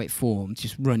that's how it formed,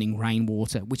 just running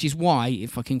rainwater, which is why it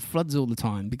fucking floods all the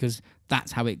time, because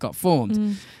that's how it got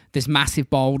formed. There's massive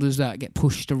boulders that get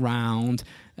pushed around,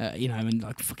 and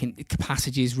like fucking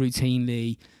passages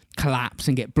routinely collapse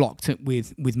and get blocked up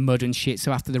with mud and shit.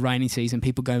 So after the rainy season,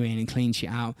 people go in and clean shit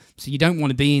out. So you don't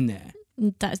want to be in there.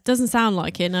 That doesn't sound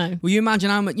like it, no. Well, you imagine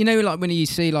how much, like when you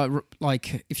see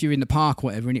like if you're in the park or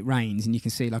whatever and it rains and you can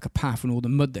see like a path and all the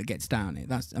mud that gets down it.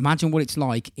 Imagine what it's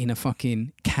like in a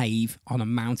fucking cave on a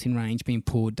mountain range being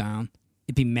poured down.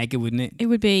 It'd be mega, wouldn't it? It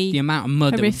would be The amount of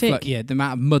mud horrific. the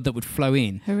amount of mud that would flow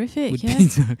in. horrific, Would yeah.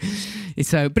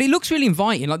 be but it looks really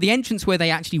inviting. Like the entrance where they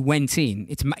actually went in,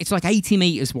 it's like 80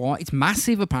 meters wide. It's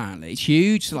massive, apparently. It's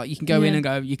huge. So like you can go in Yeah. and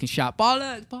go, you can shout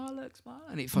bollocks, bollocks,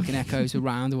 bollocks, and it fucking echoes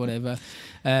around or whatever.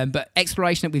 But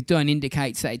exploration that we've done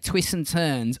indicates that it twists and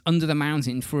turns under the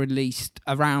mountain for at least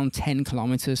around 10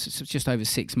 kilometers. So it's just over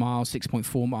 6 miles,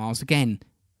 6.4 miles. Again,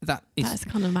 That's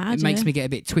kind of mad. it makes yeah. me get a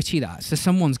bit twitchy. That so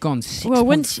someone's gone 6.4 Well,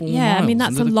 once, yeah, I mean miles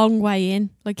that's a under the- long way in.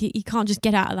 Like you can't just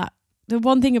get out of that. The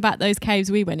one thing about those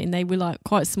caves we went in, they were like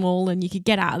quite small, and you could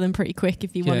get out of them pretty quick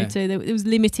if you wanted to. It was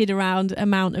limited amount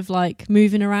of like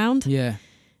moving around. Yeah.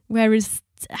 Whereas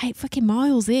 8 fucking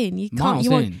miles in, you can't. Miles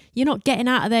in. You're not getting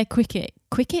out of there quick.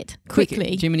 Cricket?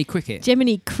 Quickly. Jiminy Cricket.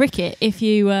 Jiminy Cricket, if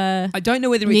you I don't know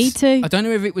whether need it's. to. I don't know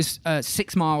whether it was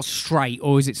 6 miles straight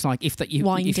or is it's like if that you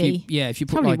Windy. If you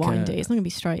put Probably like windy. It's not going to be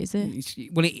straight, is it?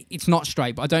 it's not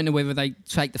straight, but I don't know whether they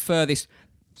take the furthest.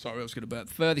 Sorry, I was going to burp.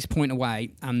 Furthest point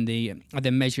away and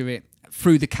then measure it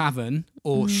through the cavern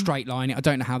or straight line it. I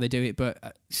don't know how they do it,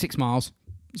 but 6 miles.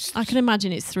 I can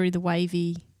imagine it's through the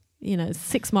wavy,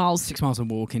 6 miles 6 miles of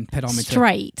walking pedometer.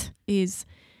 straight is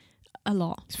a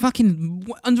lot. It's fucking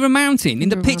under a mountain in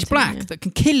the Under a pitch mountain, black yeah. that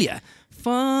can kill you.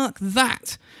 Fuck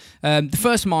that. The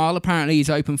first mile apparently is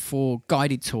open for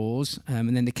guided tours,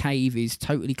 and then the cave is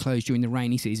totally closed during the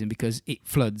rainy season because it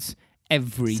floods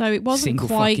every So it wasn't single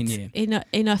quite fucking year.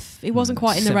 enough. It wasn't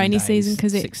quite in the 7 rainy days, season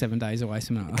because 6-7 days away,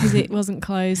 something like that. because it wasn't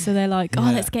closed. So they're like,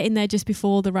 Yeah. let's get in there just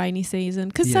before the rainy season.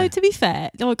 Because Yeah. so to be fair,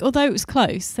 like although it was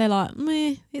close, they're like,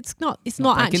 meh, it's not breaking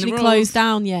the actually rules. closed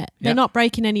down yet. Yeah. They're not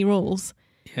breaking any rules.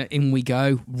 Yeah, in we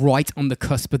go, right on the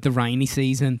cusp of the rainy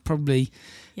season. Probably.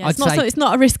 Yeah, I'd it's not say- it's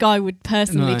not a risk I would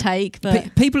personally No. take,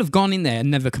 but People have gone in there and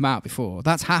never come out before.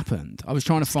 That's happened. I was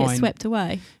trying to just get find. swept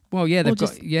away. Well, yeah, they've Or got.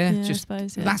 just- Yeah, I just.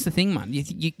 suppose. Yeah. That's the thing, man.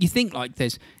 You think like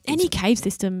there's. Any cave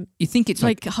system, You think it's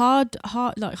like. hard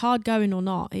going or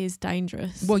not, is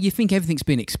dangerous. Well, you think everything's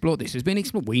been explored. This has been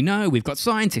explored. We know. We've got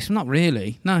scientists. Not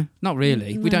really. No, not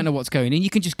really. We No. don't know what's going in. You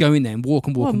can just go in there and walk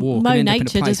and walk Well, and walk. Mo and end up in a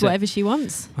Nature place does that- whatever she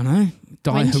wants. I know.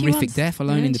 Die When a she horrific wants. death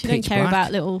alone in the She pitch don't care black.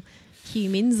 about little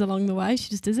humans along the way. She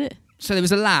just does it. So there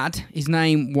was a lad. His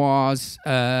name was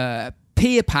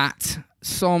Pierpat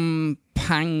Som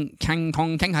Pang Kang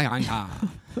Kong Kang Kang Kang.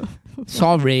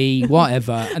 Sorry,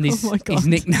 whatever. And his, Oh my God.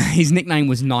 his nickname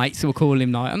was Knight, so we'll call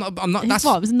him Knight. I'm not. That's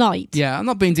What, it was night. yeah. I'm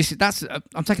not being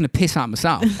I'm taking a piss out of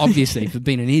myself, obviously, for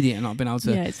being an idiot and not being able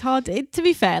to. Yeah, it's hard. To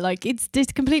be fair, like it's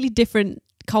just completely different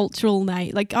cultural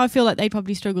name. Like I feel like they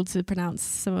probably struggled to pronounce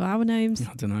some of our names.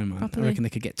 I don't know, man. Properly. I reckon they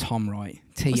could get Tom right.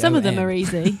 Well, some of them T-O-M. are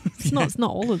easy. It's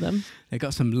not all of them. They've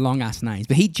got some long ass names.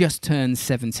 But he just turned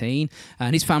 17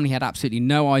 and his family had absolutely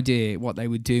no idea what they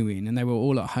were doing. And they were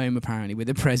all at home apparently with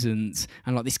the presents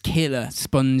and like this killer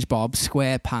SpongeBob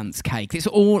SquarePants cake. It's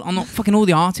all, I'm not fucking all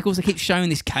the articles. They keep showing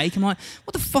this cake. I'm like,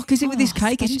 what the fuck is it with this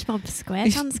cake? It's, SpongeBob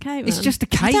SquarePants cake. it's man. just a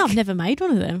I cake. doubt I've never made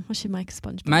one of them. I should make a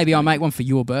SpongeBob. Maybe I'll cake. make one for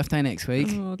your birthday next week.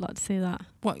 Oh, I'd like to see that.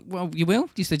 What? Well, you will?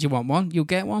 You said you want one. You'll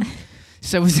get one.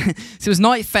 So as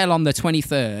night fell on the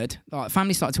 23rd, like,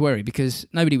 family started to worry because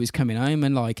nobody was coming home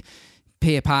and like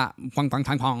Pierre Pat, Wang Bang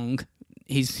Tang Pong,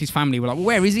 his family were like, well,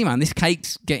 where is he, man? This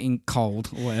cake's getting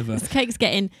cold or whatever.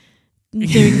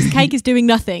 This cake is doing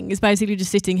nothing. It's basically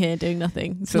just sitting here doing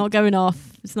nothing. It's So- not going off.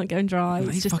 It's not going dry. Like,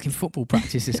 It's these just fucking football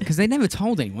practices because they never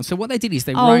told anyone. So what they did is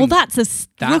they oh rang, well, that's a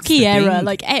rookie the error. thing.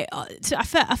 Like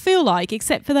I feel like,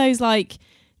 except for those like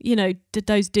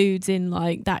those dudes in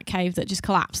like that cave that just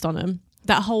collapsed on them.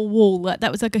 That whole wall.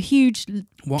 That was like a huge.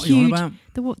 what are you on huge-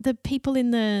 about? The people in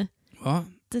the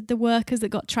workers that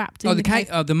got trapped. In The cake,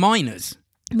 the miners.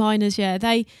 Miners, yeah,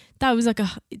 they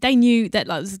knew that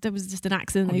like, there was just an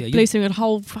accident. Oh, They yeah, blew through a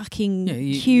whole fucking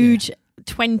huge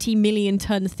 20 million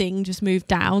ton thing just moved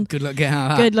down. Good luck getting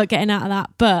out of that. Good luck getting out of that.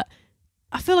 But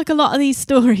I feel like a lot of these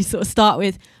stories sort of start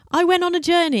with, I went on a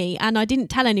journey and I didn't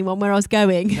tell anyone where I was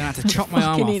going. Then I had to chop my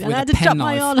arm off And with I had a to chop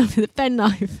my penknife. arm off with a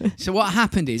penknife. So what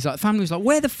happened is, like, the family was like,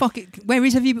 "Where the fuck?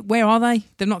 Where are they?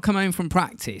 They've not come home from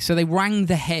practice." So they rang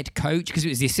the head coach because it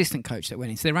was the assistant coach that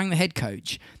went in. So they rang the head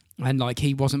coach, and like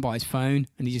he wasn't by his phone,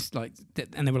 and he just like,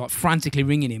 and they were like frantically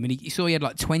ringing him, and he saw he had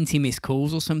like 20 missed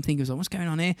calls or something. He was like, "What's going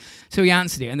on here?" So he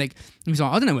answered it, and he was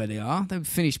like, "I don't know where they are. They've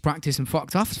finished practice and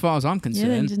fucked off, as far as I'm Yeah, they're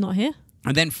concerned." just not here.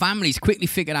 And then families quickly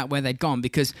figured out where they'd gone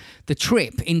because the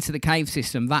trip into the cave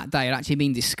system that day had actually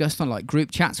been discussed on like group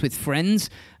chats with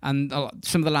friends. And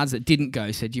some of the lads that didn't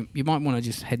go said you might want to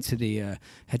just head to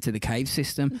the cave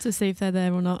system, To see if they're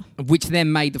there or not. which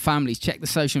then made the families check the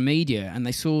social media, and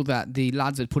they saw that the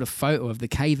lads had put a photo of the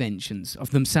cave entrance of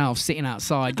themselves sitting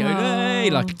outside going, "Hey!"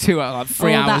 like 3 hours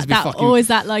before Always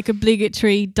that like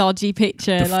obligatory dodgy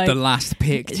picture. the, like the last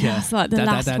picture. Yeah, it's like the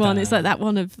last one. It's like that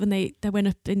one of when they went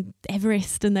up in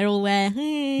Everest and they're all there.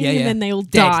 Yeah. And then they all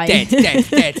die.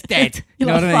 dead. You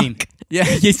know You're what I like, mean? Yeah,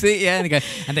 you see, yeah, and they go,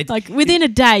 and they Like within a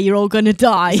day, you're all gonna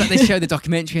die. It's like they show the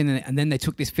documentary and then they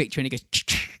took this picture and it goes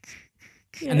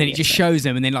and then it just shows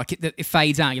them, and then like it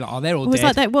fades out. You're like, oh, they're all It was dead.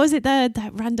 like that. What was it? That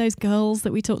Rando's girls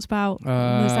that we talked about.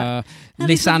 Was that-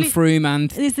 Lisanne Froome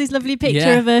and There's this lovely picture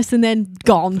Yeah. of us, and then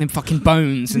gone. then fucking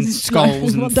bones and It's skulls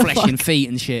like, and what the flesh and fuck? feet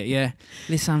and shit. Yeah,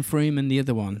 Lisanne Froome and the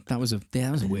other one. That was a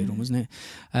weird one, wasn't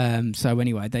it? So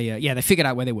anyway, they figured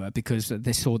out where they were because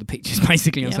they saw the pictures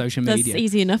basically on Yeah, social that's media.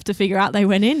 easy enough to figure out they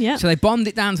went in. Yeah, So they bombed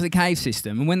it down to the cave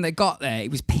system, and when they got there,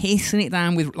 it was pissing it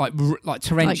down with like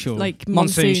torrential, like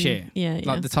monsoon shit. Yeah, yeah.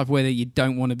 Like the type of weather you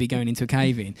don't want to be going into a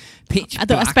cave in. Pitch I thought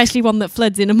black. especially one that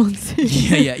floods in a monsoon.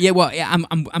 yeah. Well,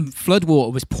 flood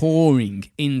water was pouring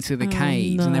into the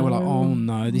caves, and they were like, "Oh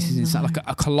no, this is insane!"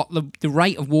 Like the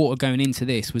rate of water going into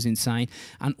this was insane,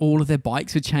 and all of their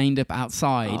bikes were chained up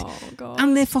outside, Oh god.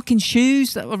 and their fucking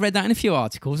shoes. I read that in a few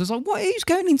articles. I was like, "What? Who's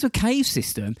going into a cave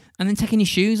system and then taking your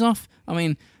shoes off?" I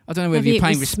mean, I don't know whether Maybe you're it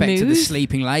paying was respect to the smooth.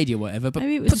 sleeping lady or whatever, but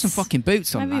Maybe it put was- some fucking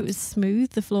boots on. Maybe it That. was smooth,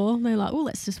 the floor. They're like, oh,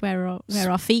 let's just wear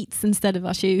our feet instead of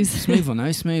our shoes. Smooth or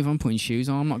no smooth, I'm putting shoes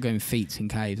on. I'm not going feet in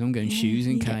caves. I'm going shoes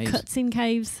in You get caves. cuts in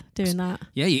caves doing that.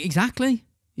 Yeah, exactly.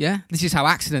 Yeah, this is how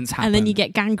accidents happen. And then you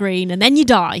get gangrene and then you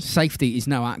die. Safety is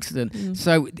no accident. Mm.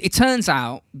 So it turns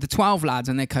out the 12 lads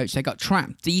and their coach, they got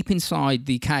trapped deep inside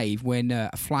the cave when a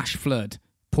flash flood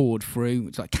poured through.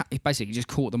 It's like it basically just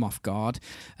caught them off guard.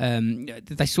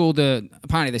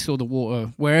 Apparently they saw the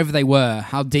water wherever they were,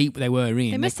 how deep they were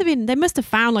in. They must have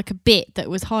found like a bit that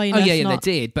was high Oh enough. yeah, not,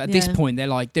 they did. But at this yeah. point,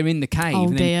 they're in the cave, Oh,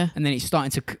 and, dear. and then it's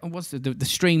starting to. What's the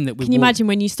stream that we? Can you imagine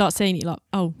when you start seeing it like,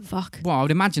 oh fuck. Well, I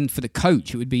would imagine for the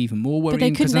coach it would be even more But they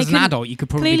worrying because couldn't- as they an couldn't- adult you could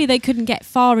probably Clearly they couldn't get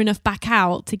far enough back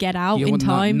out to get out Yeah, in well,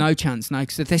 time. No chance, no.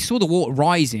 Because they saw the water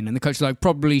rising, and the coach was like,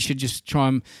 probably should just try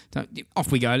and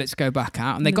off we go. Let's go back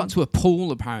out. And they got to a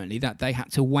pool apparently that they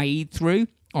had to wade through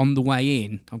on the way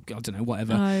in. I don't know,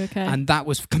 whatever. Oh, okay. And that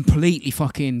was completely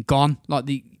fucking gone. Like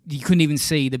you couldn't even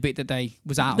see the bit that they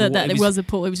was out of the water. That there was a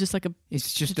pool. It was just like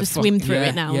It's just to a swim through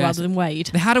it now yeah. rather than wade.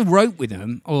 They had a rope with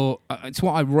them, or it's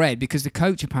what I read, because the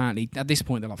coach apparently at this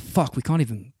point they're like, "Fuck, we can't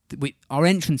even. Our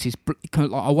entrance is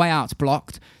like our way out's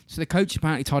blocked." So the coach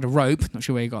apparently tied a rope. Not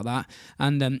sure where he got that,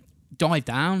 and dived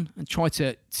down and tried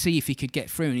to see if he could get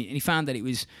through, and he found that it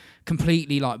was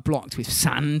completely like blocked with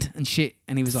sand and shit.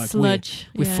 And he was like, Sludge,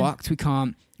 "We're yeah. fucked. We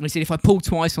can't." And he said, "If I pull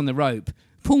twice on the rope,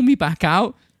 pull me back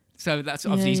out." So that's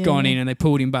obviously he's gone in, and they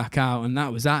pulled him back out, and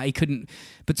that was that. He couldn't.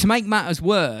 But to make matters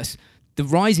worse, the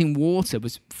rising water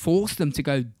was forced them to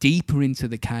go deeper into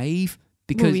the cave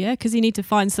because because you need to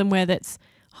find somewhere that's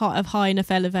of high enough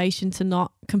elevation to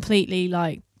not completely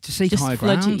like to seek just higher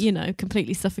flood ground, you,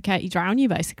 completely suffocate you, drown you,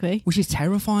 basically. which is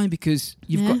terrifying because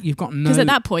Yeah. you've got no. Because at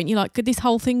that point you're like, could this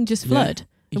whole thing just flood?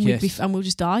 And Yes. we'll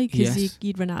just die because Yes.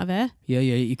 you'd run out of air. Yeah,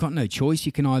 you've got no choice.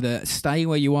 You can either stay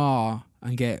where you are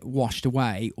and get washed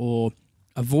away, or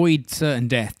avoid certain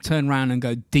death, turn around and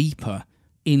go deeper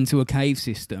into a cave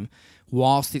system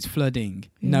whilst it's flooding,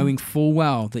 knowing full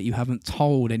well that you haven't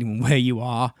told anyone where you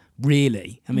are,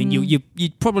 really. I mean,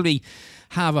 you'd probably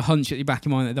have a hunch at the back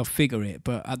of your mind that they'll figure it,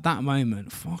 but at that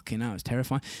moment, fucking hell, it's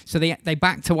terrifying. So they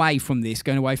backed away from this,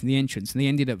 going away from the entrance, and they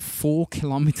ended up 4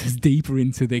 kilometres deeper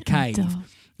into the cave. Duh.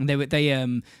 And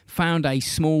they found a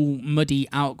small muddy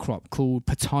outcrop called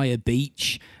Pattaya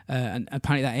Beach, and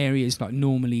apparently that area is like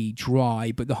normally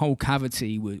dry, but the whole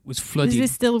cavity was flooded. Is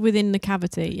this still within the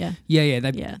cavity? Yeah. Yeah.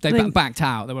 Yeah. They backed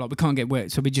out. They were like, we can't get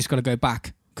wet, so we just got to go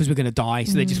back because we're going to die.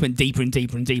 So they just went deeper and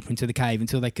deeper and deeper into the cave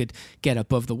until they could get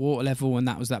above the water level, and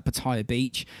that was that Pattaya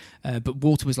Beach. But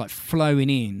water was like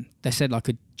flowing in. They said like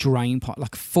a drain pipe,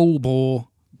 like a full bore.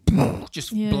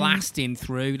 Just blasting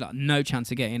through, like no chance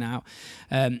of getting out.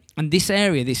 And this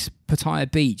area, this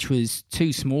Pattaya Beach, was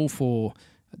too small for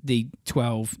the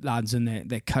 12 lads and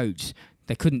their coach.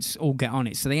 They couldn't all get on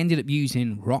it, so they ended up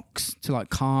using rocks to like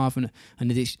carve an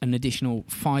additional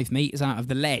 5 meters out of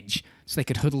the ledge, so they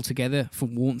could huddle together for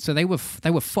warmth. So they were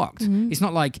fucked. It's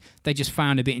not like they just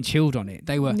found a bit and chilled on it.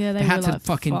 They had were, to like,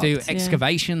 fucking do fucked, yeah.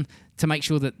 excavation to make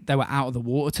sure that they were out of the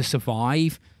water to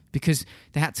survive, because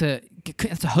they had to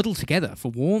huddle together for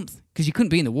warmth because you couldn't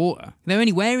be in the water. They were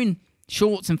only wearing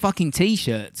shorts and fucking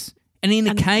t-shirts and in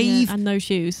a cave. And no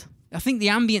shoes. I think the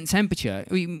ambient temperature,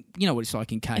 you know what it's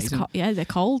like in caves. They're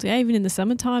cold. Yeah, even in the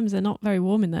summer times, they're not very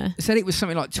warm in there. They said it was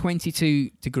something like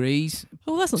 22 degrees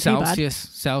Oh, that's not too bad.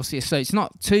 Celsius. So it's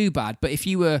not too bad. But if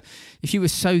you were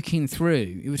soaking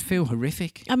through, it would feel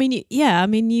horrific. I mean,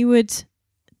 you would.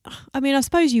 I mean, I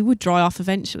suppose you would dry off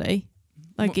eventually.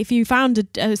 Like if you found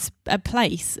a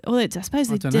place, I suppose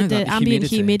the ambient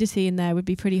humidity in there would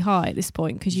be pretty high at this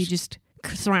point because you're just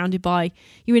surrounded by,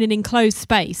 you're in an enclosed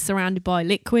space surrounded by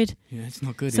liquid. Yeah, it's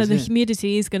not good. So the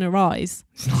humidity is going to rise.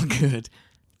 It's not good.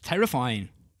 Terrifying.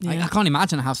 Yeah. I can't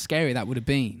imagine how scary that would have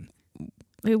been.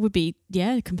 it would be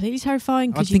completely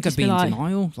terrifying. I Because think you'd I'd just be be in like,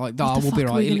 denial. Like, what the we'll be fuck are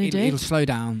right. we gonna do? It'll slow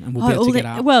down and we'll be able to get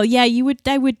out. well, yeah,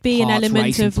 there would be an Hearts element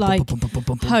racing. of like Bum, bum, bum,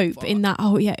 bum, bum, hope fuck. in that.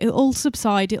 Oh yeah, it'll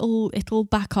subside. It'll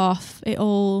back off.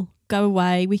 It'll go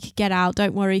away. We could get out.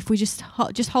 Don't worry. If we just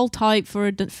hold tight for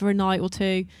a night or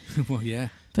two. Well, yeah.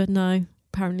 But no,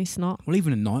 apparently it's not. Well,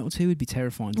 even a night or two would be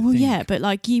terrifying to Well, think. yeah, but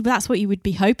like that's what you would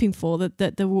be hoping for, that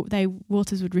the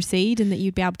waters would recede and that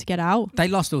you'd be able to get out. They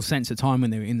lost all sense of time when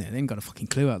they were in there. They ain't got a fucking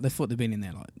clue out. They thought they'd been in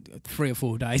there like 3 or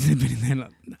 4 days. They've been in there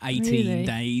like 18 Really?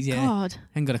 days. Yeah. God.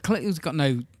 Ain't got a clue. It's got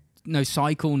no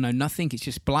cycle, no nothing. It's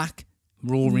just black,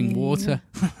 roaring Yeah. water.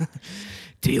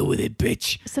 Deal with it,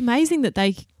 bitch. It's amazing that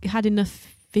they had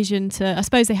enough vision to. I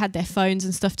suppose they had their phones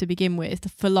and stuff to begin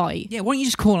with for light. Yeah, why don't you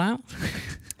just call out?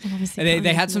 Well, obviously They can't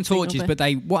had use some nothing, torches, will but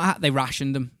they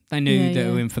rationed them. They knew Yeah, they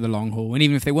were yeah. in for the long haul. And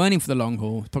even if they weren't in for the long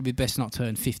haul, it's probably best not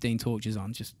turn 15 torches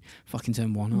on. Just fucking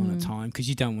turn one on at a time, because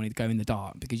you don't want it to go in the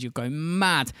dark because you're going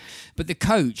mad. But the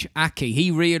coach, Aki, he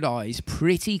realised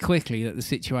pretty quickly that the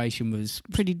situation was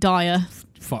pretty dire.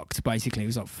 fucked, basically. He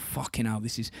was like, fucking hell,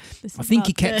 this is... This I is think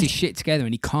he not kept good. his shit together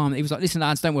and he calmed... He was like, listen,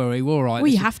 lads, don't worry, we're all right. Well,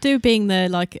 you This is- have to, being the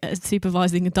like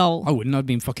supervising adult. I wouldn't. I'd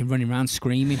been fucking running around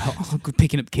screaming,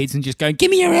 picking up kids and just going, "Give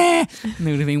me your hair!" And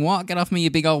they would have been, "What? Get off me,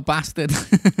 you big old bastard!"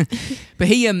 But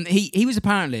he was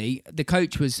apparently, the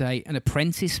coach was an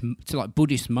apprentice to like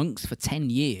Buddhist monks for 10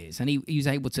 years, and he was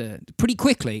able to pretty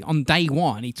quickly on day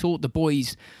one. He taught the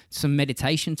boys some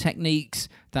meditation techniques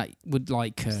that would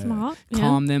like Smart.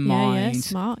 calm their Yeah, minds,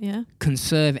 smart. Yeah.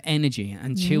 conserve energy,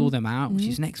 and chill them out, which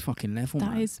is next fucking level.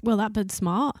 That man. is but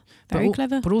smart. Very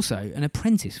clever. But also an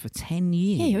apprentice for 10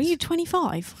 years. Yeah, you're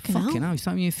 25. Fucking hell. Fucking hell, it's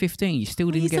like when you're 15, you still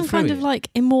Are you didn't get some through kind it. of like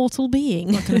immortal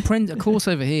being? Like an apprentice, a course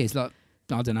over here is like,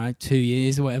 I don't know, 2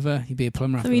 years or whatever. You'd be a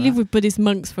plumber after So we that. lived with Buddhist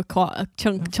monks for quite a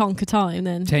chunk of time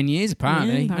then. 10 years apparently,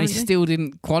 Yeah, and he apparently. still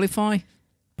didn't qualify,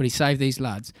 but he saved these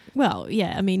lads. Well,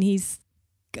 yeah, I mean,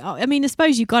 I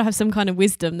suppose you've got to have some kind of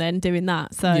wisdom then doing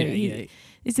that. So yeah.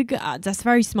 it's a good, that's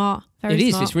very smart. Very It is,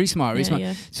 smart. it's really smart, really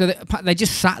Yeah, smart. yeah. So they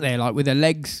just sat there like with their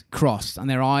legs crossed and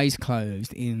their eyes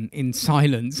closed in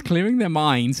silence, clearing their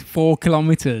minds 4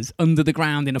 kilometres under the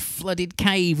ground in a flooded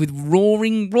cave with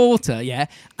roaring water, yeah?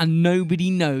 And nobody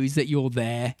knows that you're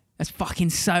there. That's fucking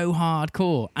so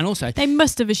hardcore. And also, They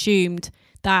must have assumed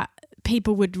that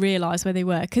people would realise where they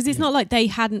were, because it's not like they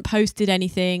hadn't posted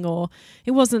anything, or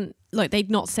it wasn't like they'd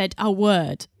not said a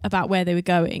word about where they were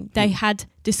going. They had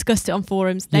discussed it on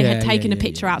forums. They had taken a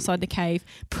picture outside the cave,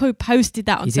 posted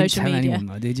that on you didn't social tell media. anyone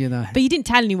though, did you though? But you didn't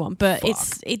tell anyone. But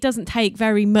Fuck. it doesn't take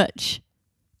very much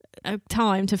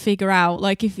time to figure out.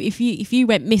 Like if you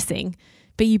went missing,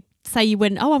 but you say you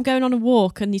went, oh, I'm going on a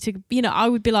walk, and you took, I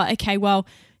would be like, okay, well,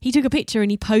 he took a picture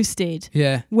and he posted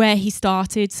Yeah. where he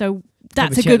started, so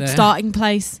that's a check good there. starting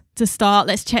place to start.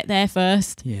 Let's check there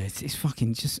first. Yeah, it's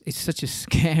fucking just, it's such a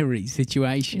scary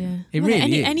situation. It Well,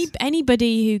 really is.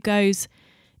 Anybody who goes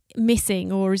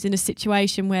missing or is in a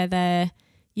situation where they're,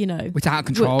 It's out of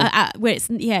control. where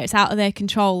it's out of their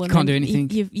control, and can't then do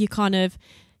anything. You're kind of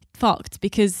fucked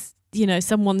because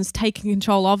someone's taking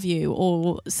control of you,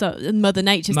 or Mother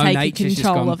Nature's taking Nature's just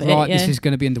control gone, of it. right, yeah. this is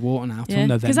going to be underwater now till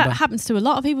November. Because that happens to a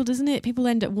lot of people, doesn't it? People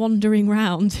end up wandering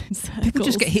round in circles. People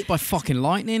just get hit by fucking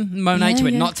lightning. Mo Yeah, Nature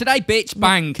went, yeah. not today, bitch,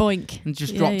 bang. Boink. And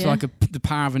just Yeah, dropped yeah. like the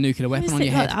power of a nuclear weapon on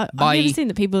your head. I've Bye. never seen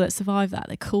the people that survive that.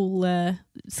 The cool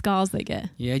scars they get.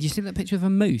 Yeah, did you see that picture of a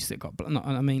moose that got,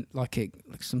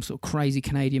 like some sort of crazy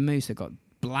Canadian moose that got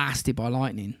blasted by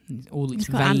lightning? And all its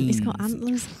veins. It's got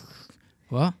antlers.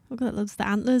 What? Look at those. The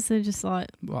antlers. They're just like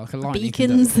Well, like a lightning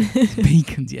beacons. conductor.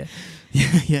 Beacons, yeah.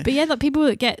 Yeah. But yeah, like people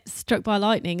that get struck by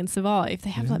lightning and survive, they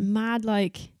have Yeah. like mad,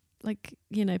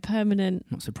 permanent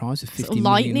Not surprised if 50 sort of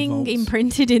million lightning volts.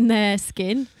 imprinted in their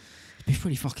skin. It'd be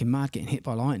pretty fucking mad getting hit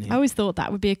by lightning. I always thought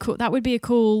that would be a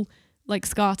cool like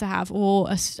scar to have, or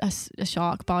a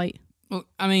shark bite. Well,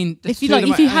 I mean, If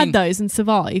you had those and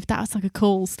survived, that's like a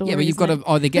cool story. yeah, but you've isn't got to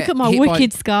either it? get Look at my hit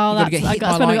wicked scar. you've gotta That's get hit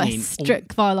that's by when I got lightning or-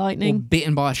 struck by or lightning.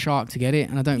 bitten by a shark to get it,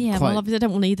 and I don't Yeah, quite. well, obviously I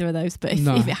don't want either of those. But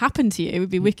No. if it happened to you, it would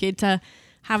be wicked to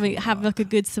have like a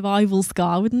good survival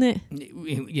scar, wouldn't it?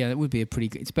 Yeah, that would be a pretty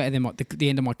good. It's better than the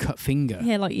end of my cut finger.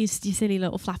 Yeah, like your silly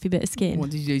little flappy bit of skin.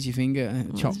 What did you do to your finger?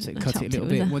 Chopped it, I cut it a chopped little it with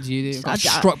bit. a- What did you do? I- Got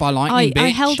struck by lightning, bitch. I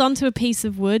held onto a piece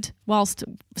of wood whilst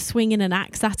swinging an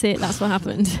axe at it. That's what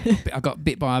happened. I got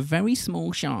bit by a very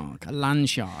small shark, a land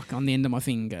shark, on the end of my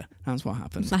finger. That's what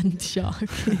happened. Land shark.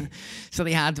 So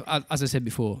they had, as I said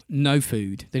before, no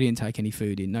food. They didn't take any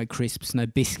food in. No crisps, no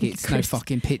biscuits, no Crisps.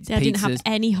 fucking I didn't have pizzas.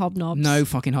 any hobnobs. No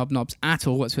fucking hobnobs at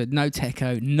all whatsoever. No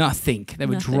techo, nothing. They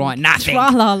were Nothing. dry, nothing.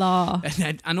 Tra-la-la.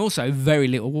 And also very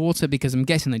little water, because I'm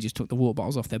guessing they just took the water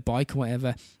bottles off their bike or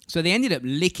whatever. So they ended up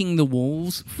licking the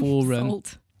walls for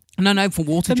Salt. for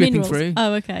water For dripping minerals. through,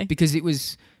 Oh, okay. because it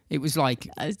was like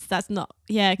That's not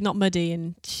muddy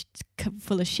and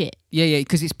full of shit. yeah,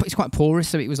 because it's quite porous,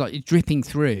 so it was like dripping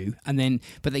through, and then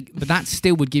but that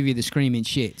still would give you the screaming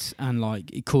shits, and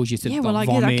like it caused you to I vomit,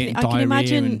 can diarrhea,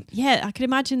 imagine. and Yeah, I can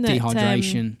imagine that.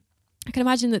 dehydration. I can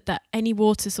imagine that any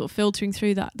water sort of filtering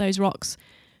through those rocks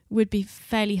would be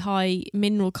fairly high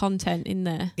mineral content in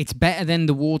there. It's better than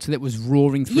the water that was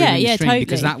roaring through Yeah, in the yeah, stream, totally.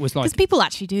 because that was like Because people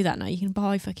actually do that now. You can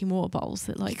buy fucking water bottles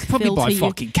that like you could probably filter buy you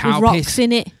fucking cow with rocks piss.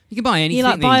 in it. You can buy anything. You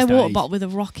like buy a these water days. bottle with a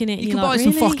rock in it. And You you're can buy like,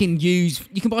 some really? fucking used.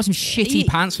 You can buy some shitty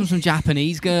pants from some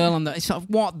Japanese girl, and it's like,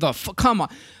 what the fuck? Come on,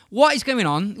 what is going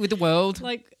on with the world?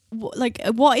 Like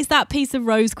what is that piece of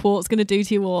rose quartz going to do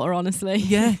to your water? Honestly,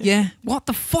 Yeah. What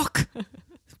the fuck?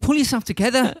 Pull yourself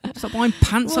together. Stop buying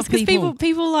pants off because people.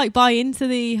 people like buy into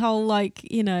the whole like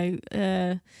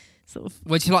sort of.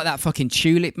 Well, it's like that fucking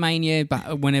tulip mania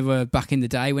back in the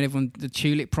day, when the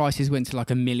tulip prices went to like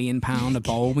 £1 million a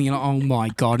bowl, and you're like, oh my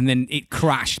god, and then it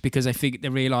crashed because they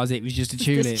realised it was just a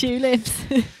tulip. Just tulips.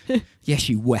 Yes,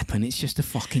 you weapon. It's just a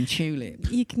fucking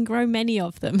tulip. You can grow many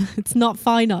of them. It's not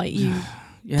finite. You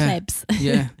Yeah, plebs.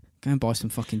 yeah. Go and buy some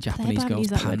fucking Pleb, Japanese I haven't girls'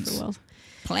 used that word pants. for a while.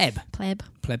 Pleb. Pleb.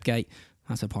 Plebgate.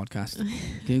 That's a podcast.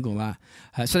 Google that.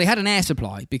 So they had an air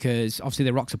supply, because obviously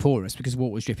the rocks are porous because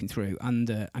water was dripping through, and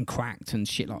cracked and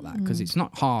shit like that, because it's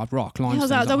not hard rock. Yeah, Limestone's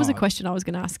that not was a hard. question I was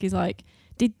going to ask. Is like,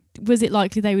 was it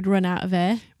likely they would run out of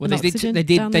air? Well, and oxygen they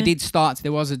down there? did start.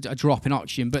 There was a drop in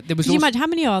oxygen, but there was Could you also imagine how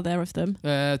many are there of them?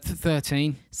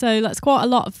 13. So that's quite a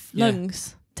lot of Yeah.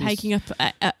 lungs taking up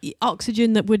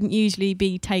oxygen that wouldn't usually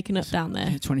be taken up down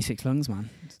there. 26 lungs, man.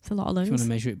 It's a lot of If you want lungs. to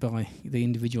measure it by the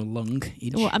individual lung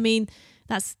each. Well, I mean,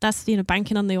 that's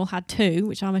banking on they all had two,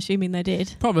 which I'm assuming they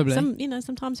did. Probably.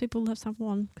 Sometimes people have to have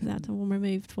one because they had to have one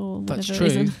removed for That's whatever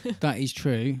true. reason. That is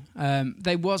true.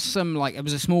 There was it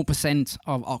was a small percent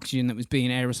of oxygen that was being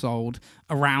aerosoled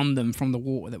around them from the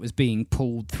water that was being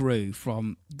pulled through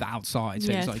from the outside.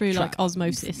 So it Yeah, was through like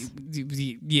osmosis.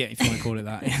 Yeah, if you want to call it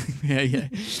that. yeah.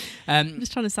 I'm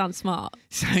just trying to sound smart.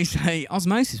 So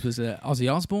Osmosis was a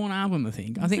Ozzy Osbourne album, I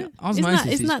think. I think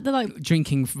Osmosis Isn't that the like?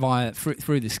 drinking via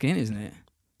through the skin, isn't it?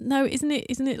 No, isn't it?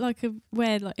 Isn't it like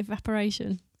like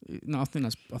evaporation? No, I think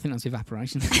that's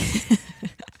evaporation.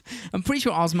 I'm pretty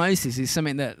sure osmosis is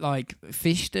something that like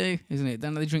fish do, isn't it?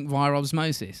 Don't they drink via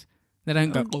osmosis? They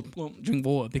don't go drink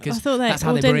water, because I thought that's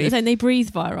how they breathe. Don't they breathe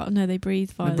via? No, they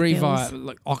breathe via. They breathe the gills. via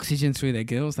like oxygen through their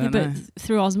gills, don't but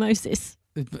through osmosis.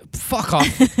 they? Fuck off.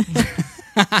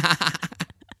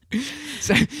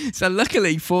 So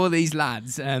luckily for these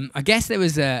lads, I guess there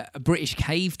was a British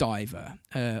cave diver.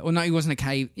 Or no, he wasn't a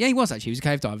cave. Yeah, he was actually. He was a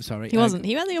cave diver. Sorry, He wasn't.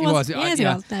 He was. was. Yes, he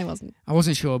Yeah. was. No, he wasn't. I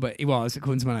wasn't sure, but he was,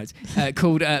 according to my notes.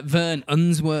 Called Vern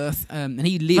Unsworth, and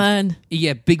he lived. Vern.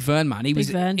 Yeah, big Vern man. He Big was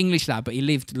an Vern. English lad, but he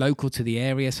lived local to the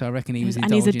area, so I reckon he was. And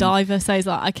he's a indulging- diver, so he's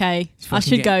like, okay, He's I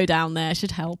fucking should go down there. I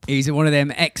should help. He's one of them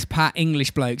expat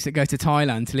English blokes that go to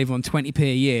Thailand to live on 20p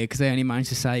a year because they only manage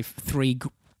to save 3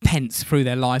 pence through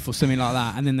their life or something like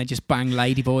that, and then they just bang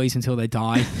ladyboys until they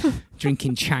die,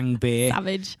 drinking Chang beer.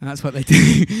 Savage. And that's what they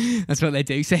do. That's what they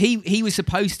do. So he was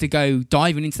supposed to go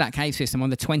diving into that cave system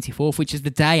on the 24th, which is the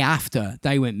day after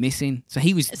they went missing. So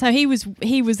he was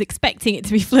expecting it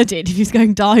to be flooded if he was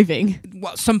going diving.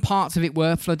 well, some parts of it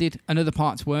were flooded and other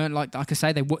parts weren't. Like I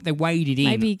say, they waded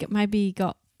in. Maybe he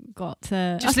got.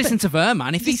 Just listen to Ver,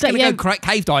 man. If he's Just, going to go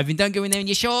cave diving, don't go in there in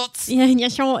your shorts. Yeah, and yeah,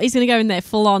 sure. He's going to go in there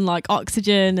full on like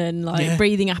oxygen and like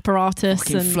breathing apparatus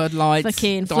Fucking and floodlights.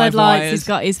 fucking dive floodlights. wires. He's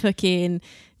got his fucking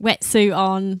wetsuit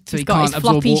on. So he's he got can't his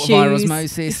absorb floppy water via shoes.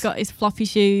 osmosis. He's got his floppy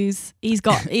shoes. He's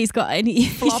got any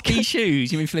floppy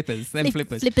shoes. You mean flippers? Them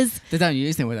flippers. Flippers. They don't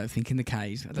use them, I don't think, in the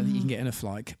caves. I don't think you can get enough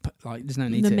there's no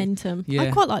need to. Momentum. Yeah.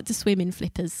 I quite like to swim in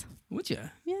flippers. Would you?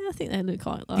 Yeah, I think they look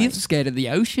quite like. You're scared of the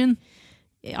ocean?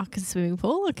 I can swimming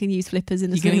pool. I can use flippers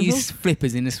in the You're going swimming to pool. use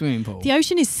flippers in the swimming pool? The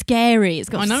ocean is scary. It's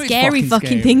I got know it's scary fucking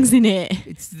scary. things in it.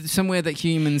 It's somewhere that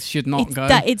humans should not go.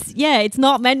 It's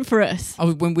not meant for us.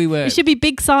 When we were There should be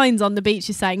big signs on the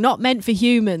beaches saying "not meant for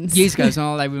humans." years ago, I was on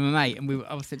holiday with my mate, and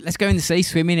I said, "Let's go in the sea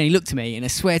swimming." And he looked at me, and I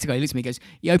swear to God, he looked at me. He goes,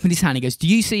 he opened his hand. He goes, "Do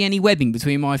you see any webbing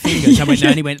between my fingers?" I went, "No."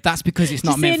 And he went, "That's because it's Do you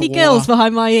not see meant any for girls water.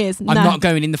 behind my ears? I'm No. not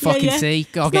going in the fucking Yeah. sea.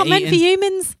 I'll It's get not meant eaten." for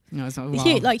humans. No, it's not,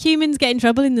 Like humans get in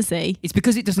trouble in the sea. it's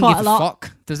because it doesn't Quite give a a lot.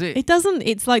 fuck, does it? It doesn't.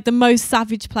 It's like the most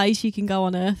savage place you can go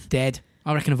on Earth. Dead.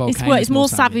 I reckon a It's volcano. it's more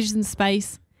savage than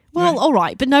space. Well, Right. all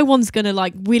right, but no one's gonna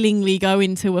like willingly go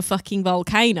into a fucking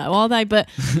volcano, are they? But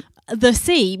the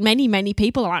sea, many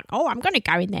people are like, oh, I'm going to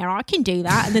go in there, I can do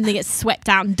that, and then they get swept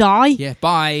out and die. Yeah,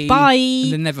 bye. Bye.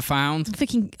 And they're never found.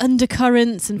 Fucking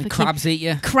undercurrents and The fucking crabs eat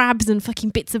you. crabs and fucking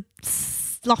bits of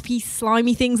sloppy,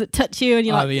 slimy things that touch you, and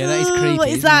you're Oh, like, yeah, that is "Ugh, creepy, what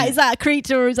is isn't that? it?" Is that a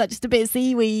creature or is that just a bit of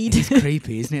seaweed? It's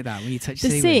creepy, isn't it, that, when you touch The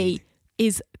seaweed? sea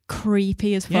is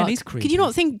creepy as fuck. Yeah, it is Do creepy. you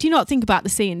not think about the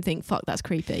sea and think, fuck, that's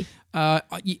creepy? I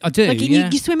do, Like yeah.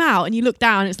 you swim out and you look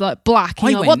down, it's like black. And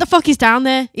I you're like, what went- the fuck is down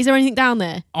there? Is there anything down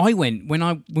there? I went when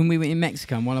we were in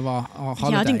Mexico on one of our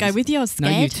holidays. Yeah, I didn't go with you. I was No,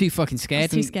 scared. you were too fucking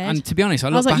scared. too and, scared. and to be honest, I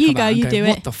was look like, back you on that go, and you go, do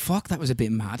what it. the fuck? That was a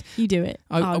bit mad. You do it.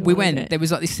 I We wouldn't went. do it. There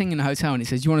was like this thing in the hotel, and it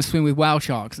says, "You want to swim with whale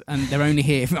sharks?" And they're only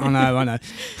here. I know.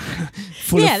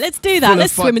 Yeah, let's do full that. of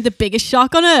Let's swim with the biggest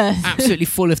shark on earth. absolutely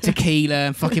full of tequila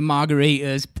and fucking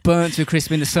margaritas, burnt to a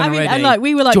crisp in the sun I mean, already. and like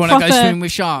we were like Do you want to go proper. swim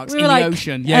with sharks We in were the like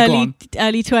ocean? Yeah, go on.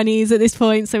 early 20s at this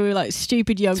point, so we were like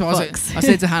stupid young So I, was fucks. like, I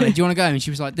said to Hannah, "Do you want to go?" And she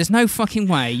was like, "There's no fucking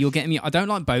way you're getting me. I don't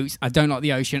like boats. I don't like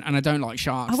the ocean, and I don't like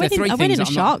sharks. I went They're three in, I went things in a that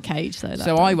I'm not- shark cage though. that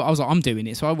So time. I was like, I'm doing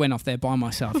it. So I went off there by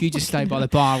myself. You just stay by the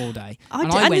bar all day.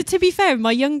 And to be fair,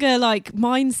 my younger like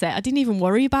mindset, I didn't even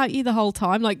worry about you the whole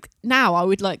time. Like now, I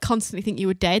would like constantly think you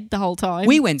were dead the whole time.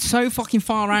 We went so fucking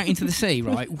far out into the sea,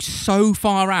 right? So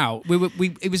far out.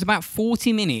 It was about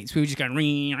 40 minutes. We were just going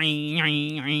ring, ring,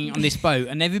 ring, ring on this boat,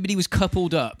 and everybody was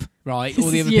coupled up, right? All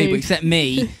the This other is people you. except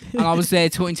me, and I was there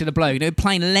talking to the bloke. They were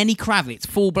playing Lenny Kravitz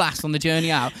full blast on the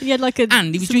journey out, you had like and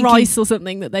he was some drinking- rice or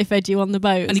something that they fed you on the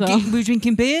boat. and as well. we were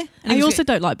drinking beer. And he you was also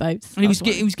don't like boats. And he was, That's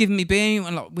why. he was giving me beer,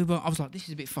 and like I was like, this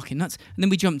is a bit fucking nuts. And then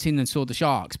we jumped in and saw the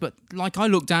sharks, but like I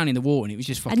looked down in the water and it was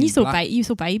just fucking. And you saw black. you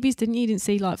saw babies, didn't you? You didn't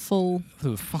see like full They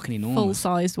were fucking enormous.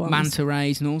 sized ones. Manta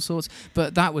rays and all sorts.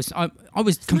 But that was I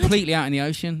was completely out in the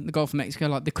ocean, the Gulf of Mexico.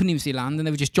 Like they couldn't even see land, and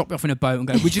they would just drop you off in a boat and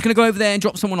go, "We're just going to go over there and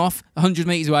drop someone off 100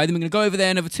 meters away. Then we're going to go over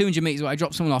there another 200 meters away,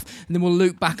 drop someone off, and then we'll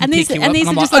loop back and, these pick you and up." these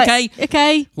And I'm are like, just okay,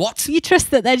 okay. what? You trust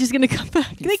that they're just going to come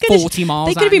back? They could 40 miles.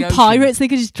 They out could have in been the ocean. pirates. They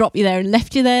could just drop you there and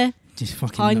left you there. Just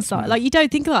fucking Hindsight, like you don't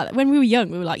think like that. When we were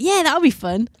young, we were like, yeah, that'll be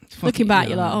fun. Looking back,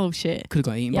 you're like, oh shit. could have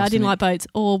got eaten. Yeah, by I didn't something. like boats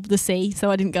or the sea, so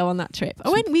I didn't go on that trip. I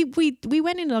went. We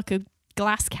went in like a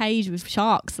glass cage with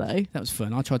sharks though. That was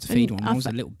fun. I tried to feed And one. I was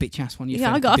a little bitch ass one. You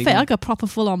Yeah, fed I the big one. got a proper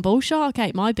full on bull shark.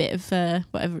 Ate my bit of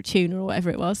whatever tuna or whatever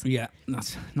it was, Yeah,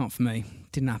 that's not for me.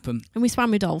 Didn't happen. and we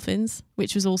swam with dolphins,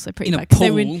 which was also pretty In a bad. 'cause pool.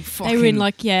 They were in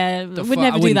like the we'd fuck?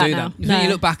 never I do wouldn't that do now. that. No. You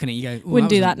look back on it, you go, Wouldn't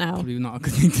do was that now. Probably not a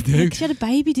good thing to do. She had a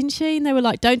baby, didn't she? And they were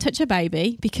like, "Don't touch her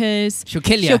baby because She'll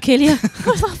kill you. she'll kill you." I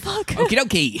was like, "Fuck." Okie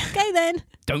dokie. Okay then.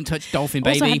 Don't touch dolphin,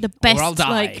 baby, Also had the or I'll best die.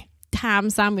 like ham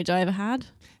sandwich I ever had.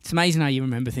 It's amazing how you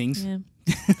remember things. Yeah.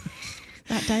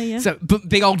 That day, yeah. So, but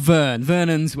big old Vern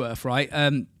Unsworth, right?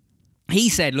 He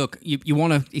said, "Look, you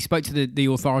want to." He spoke to the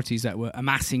authorities that were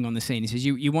amassing on the scene. He says,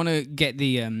 "You want to get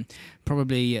the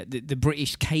probably the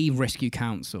British Cave Rescue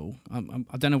Council.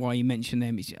 I don't know why you mentioned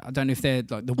them. I don't know if they're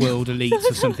like the world elites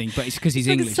or something, but it's because he's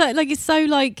English. It's so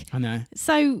I know.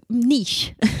 so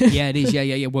niche. Yeah, it is.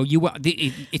 Yeah. Well,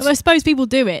 it's. Well, I suppose people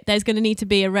do it. There's going to need to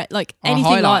be anything like that.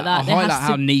 I'll there highlight has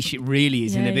how to, niche it really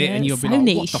is in a Yeah, bit, yeah, and you'll it's be so like,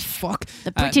 niche. "What the fuck?"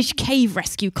 the British Cave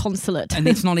Rescue Consulate. And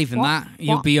it's not even What? that.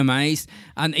 You'll What? be amazed.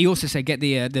 And he also said, get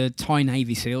the Thai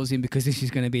Navy SEALs in because this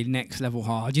is going to be next level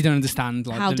hard. You don't understand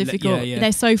like How difficult. Yeah.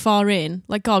 They're so far in.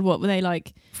 Like, God, what were they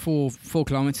like? 4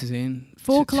 kilometers in.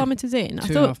 4 kilometres in? I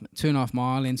Two thought. and a half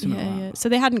mile in. Something Yeah, like yeah. that. So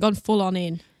they hadn't gone full on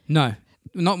in. No,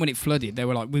 not when it flooded. They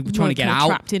were like, we were trying to get Kind of out.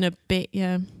 Trapped in a bit,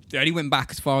 yeah. They only went back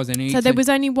as far as they needed. So there to. was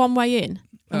only one way in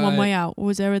and one Uh, way out, or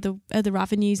was there other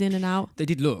avenues in and out? They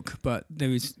did look, but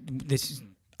this is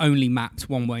only mapped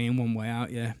one way in, one way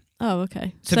out. Yeah. Oh,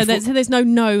 okay. So So, before- there's no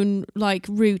known like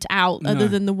route out other No.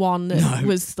 than the one that No.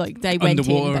 was like they went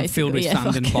Underwater in and filled with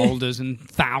basically. sand and boulders and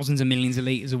thousands of millions of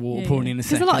litres of water pouring in a Because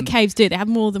second. a lot of caves do. They have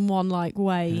more than one like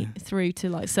way through to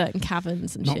like certain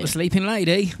caverns and Not shit. the sleeping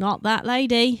lady. Not that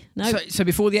lady. No. So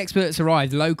before the experts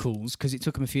arrived, locals, because it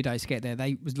took them a few days to get there,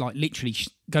 they was like literally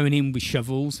going in with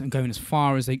shovels and going as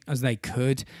far as they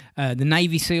could. The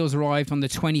Navy SEALs arrived on the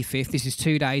 25th. This is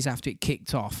 2 days after it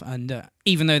kicked off, and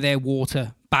even though they're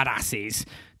water badasses,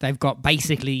 they've got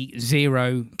basically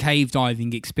zero cave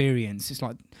diving experience. It's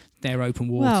like they're open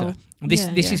water. Well, And this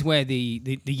yeah. is where the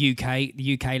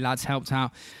UK lads helped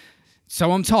out.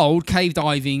 So I'm told cave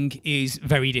diving is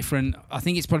very different. I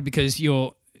think it's probably because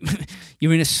you're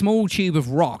in a small tube of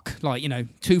rock, like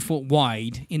 2 foot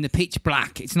wide, in the pitch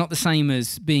black. It's not the same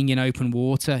as being in open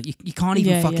water. You can't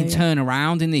even Yeah, fucking yeah. turn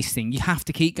around in this thing. You have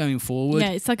to keep going forward.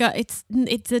 Yeah, it's like it's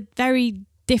a very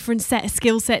different set of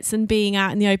skill sets than being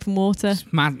out in the open water. It's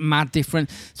mad different.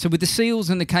 So with the SEALs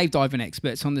and the cave diving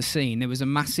experts on the scene, there was a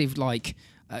massive,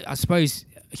 I suppose,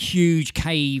 huge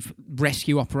cave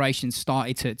rescue operations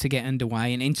started to get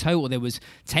underway, and in total there was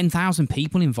 10,000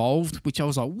 people involved, which I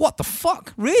was like, what the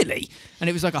fuck, really? And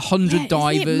it was like 100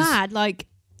 divers. Isn't it mad? Like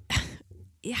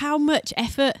how much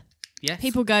effort Yes.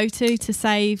 people go to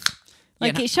save.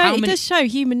 Like Yeah, it does show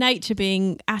human nature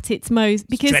being at its most,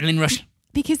 because Adrenaline rush.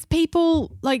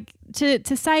 people like to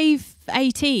save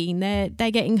 18, they're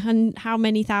getting how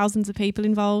many thousands of people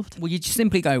involved. Well, you just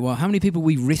simply go, well, how many people are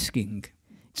we risking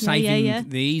saving yeah.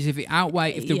 these? If it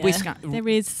outweigh, if the whisk, there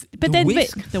is, but the then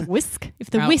whisk? the whisk, if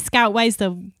the Out- whisk outweighs the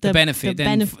benefit, the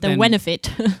then- benefit.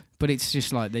 but it's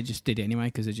just like they just did it anyway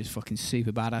because they're just fucking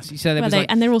super badass. So there Well, was like,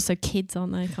 and they're also kids,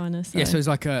 aren't they? Kind of. So. yeah, so it was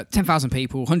like 10,000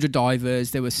 people, 100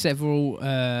 divers. There were several.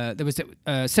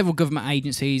 Several government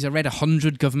agencies. I read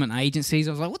 100 government agencies.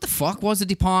 I was like, what the fuck? Why's the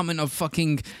Department of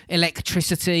fucking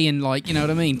Electricity and like, you know what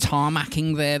I mean,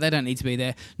 tarmacking there? They don't need to be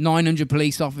there. 900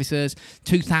 police officers,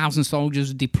 2,000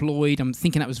 soldiers deployed. I'm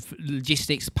thinking that was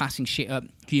logistics, passing shit up,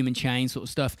 human chain sort of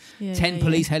stuff. 10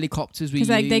 police helicopters. Because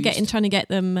they're trying to get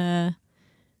them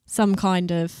some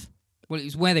kind of. Well, it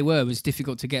was where they were. It was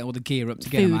difficult to get all the gear up to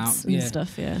get them out. Foods and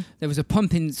stuff, yeah. There was a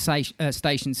pumping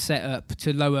station set up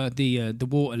to lower the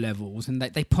water levels, and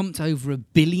they pumped over 1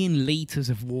 billion litres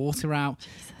of water out.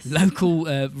 Jesus. Local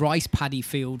rice paddy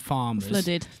field farmers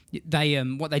Flooded. They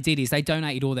what they did is they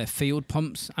donated all their field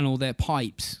pumps and all their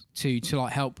pipes to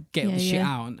like help get all the shit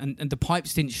out, and the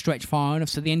pipes didn't stretch far enough,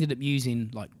 so they ended up using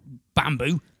like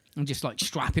bamboo and just like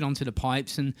strapping onto the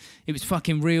pipes, and it was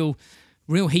fucking real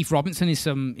Heath Robinson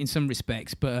in some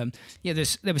respects, but there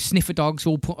were sniffer dogs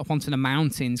all put up onto the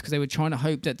mountains because they were trying to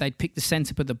hope that they'd pick the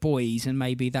centre of the buoys and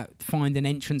maybe that find an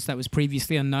entrance that was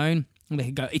previously unknown, and they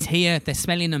could go, it's here, they're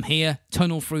smelling them here,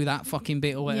 tunnel through that fucking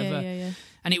bit or whatever. Yeah.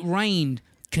 And it rained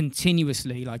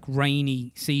continuously, like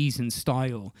rainy season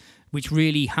style, which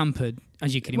really hampered,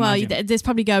 as you can imagine. Well, there's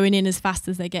probably going in as fast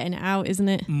as they're getting it out, isn't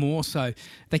it? More so.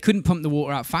 They couldn't pump the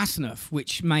water out fast enough,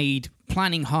 which made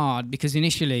planning hard because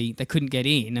initially they couldn't get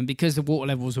in, and because the water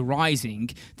levels were rising,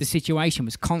 the situation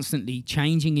was constantly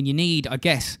changing, and you need, I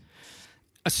guess,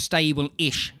 a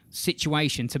stable-ish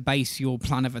situation to base your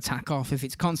plan of attack off. If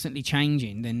it's constantly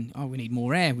changing, then, we need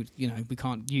more air. We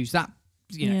can't use that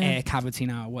air cavity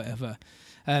now or whatever.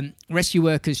 Rescue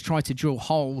workers tried to drill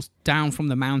holes down from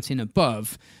the mountain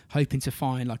above, hoping to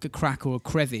find like a crack or a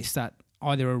crevice that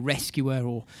either a rescuer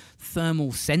or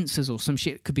thermal sensors or some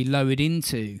shit could be lowered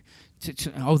into.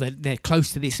 They're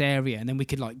close to this area, and then we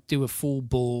could like do a full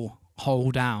bore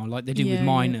hole down like they do with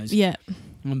miners. Yeah.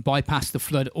 And bypass the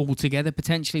flood altogether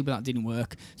potentially, but that didn't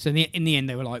work. So in the end,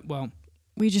 they were like, well,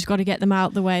 We just got to get them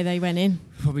out the way they went in.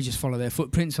 probably just follow their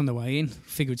footprints on the way in,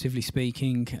 figuratively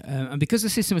speaking. And because the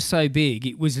system was so big,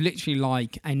 it was literally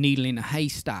like a needle in a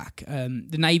haystack.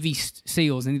 The Navy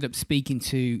SEALs ended up speaking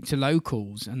to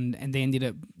locals, and they ended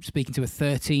up speaking to a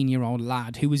 13-year-old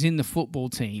lad who was in the football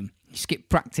team. He skipped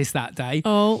practice that day.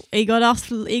 Oh, he got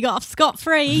off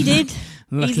scot-free, he did. He's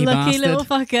a lucky bastard. little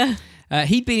fucker.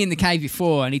 He'd been in the cave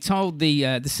before, and he told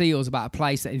the SEALs about a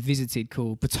place that he visited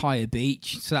called Pattaya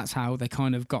Beach. So that's how they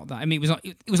kind of got that. I mean,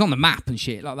 it was on the map and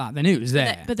shit like that. They knew it was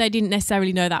there. But they didn't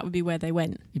necessarily know that would be where they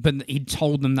went. But he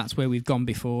told them that's where we've gone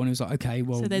before, and it was like, okay,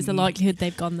 well, So there's a likelihood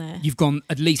they've gone there. you've gone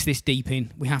at least this deep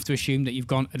in. We have to assume that you've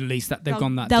gone at least that they've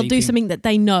gone that. They'll deep do in. something that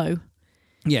they know.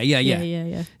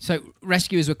 Yeah. So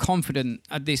rescuers were confident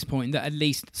at this point that at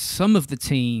least some of the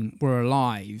team were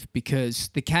alive, because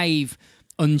the cave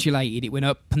undulated. It went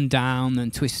up and down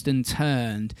and twisted and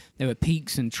turned. There were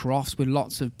peaks and troughs with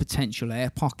lots of potential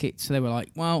air pockets. So they were like,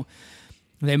 well,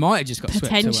 they might have just got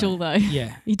Potential, swept away. though.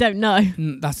 Yeah. You don't know.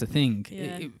 That's the thing.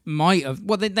 Yeah. It might have.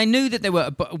 Well, they knew that they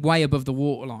were way above the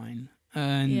waterline,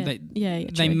 and they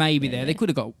true. may be Yeah, there. yeah. They could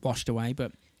have got washed away,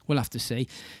 but we'll have to see.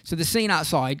 So the scene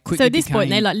outside quickly So at this point,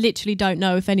 became- they literally don't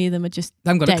know if any of them are just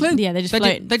They haven't got dead. a clue. Yeah, they're just They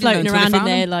didn't know floating until they around in found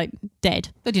there them. like dead.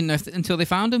 They didn't know until they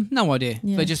found them. No idea.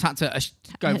 Yeah. They just had to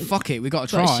go, fuck it, we got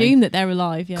to Got to try. assume that they're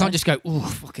alive. Yeah. Can't just go, oh,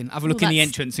 fucking have a look Well, in the that's-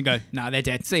 entrance and go, nah, they're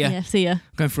dead. See ya. Yeah, see ya.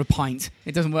 Going for a pint.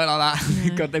 It doesn't work like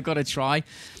that. No. They've got to try.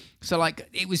 So, like,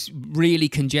 it was really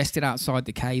congested outside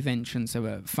the cave entrance. There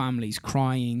were families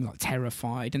crying, like,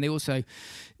 terrified. And they also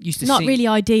used to Not sing. really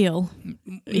ideal.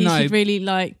 You No. should really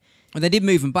like. Well, they did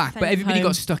move them back, but Send everybody home.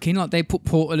 got stuck in. Like, they put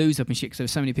portaloos up and shit because there were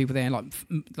so many people there.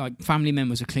 Like family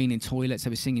members were cleaning toilets. They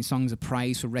were singing songs of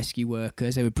praise for rescue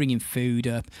workers. They were bringing food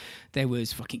up. There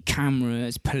was fucking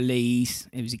cameras, police.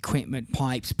 There was equipment,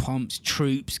 pipes, pumps,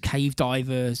 troops, cave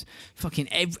divers, fucking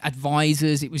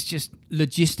advisors. It was just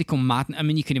logistical madness. I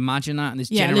mean, you can imagine that. And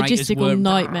there's Yeah, generators, logistical were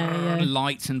nightmare, yeah.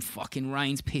 lights and fucking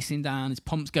rains pissing down. There's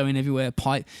pumps going everywhere.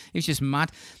 Pipe. It was just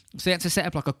mad. So they had to set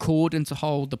up like a cordon to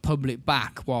hold the public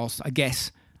back whilst, I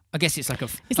guess, I guess it's like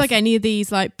It's like any of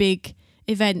these like big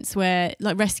events where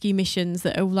like rescue missions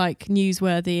that are like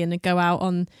newsworthy and go out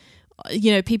on,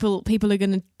 people are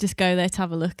going to just go there to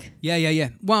have a look. Yeah.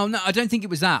 Well, no, I don't think it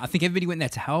was that. I think everybody went there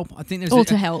to help. I think there's Or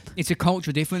to help. It's a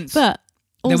cultural difference. But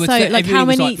There also, was- like everybody how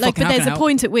was many, like, like, "Fucking but how there's can a I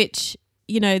point at which,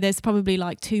 there's probably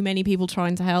like too many people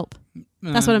trying to help.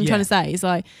 That's what I'm trying to say. Is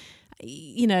like,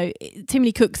 too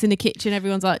many cooks in the kitchen.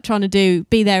 Everyone's like trying to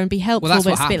be there and be helpful. Well, that's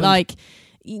but what it's a bit happened. like,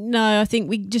 no, I think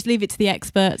we just leave it to the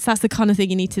experts. That's the kind of thing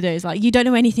you need to do. It's like, you don't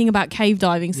know anything about cave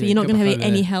diving, so Yeah, you're not go going to back have over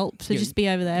any there. help. So Yeah. just be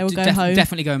over there or go Def- home.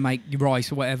 Definitely go and make your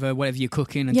rice or whatever you're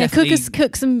cooking. And Yeah, definitely,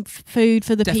 cook some food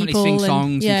for the definitely people. sing and-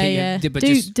 songs and Yeah, keep- yeah. but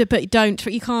just-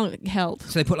 You can't help.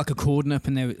 So they put like a cordon up,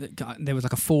 and there was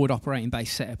like a forward operating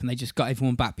base set up, and they just got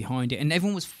everyone back behind it, and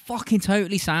everyone was fucking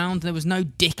totally sound. There was no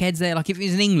dickheads there. Like if it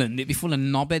was in England, it'd be full of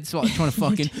knobheads like trying to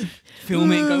fucking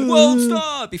film it and go world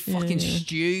star. It'd be fucking Yeah.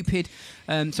 stupid.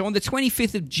 So on the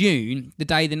 25th of June, the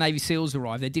day the Navy SEALs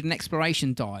arrived, they did an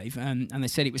exploration dive, and they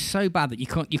said it was so bad that you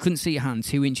couldn't see your hand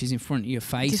 2 inches in front of your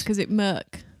face. Just because it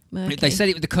murky. They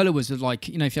said the colour was of like,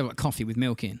 if you have like coffee with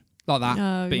milk in, like that.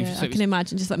 Oh, But yeah. so I it was can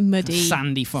imagine just like muddy,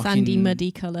 sandy fucking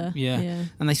muddy colour. Yeah.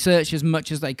 And they searched as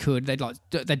much as they could.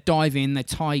 They'd dive in. They'd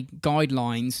tie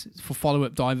guidelines for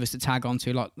follow-up divers to tag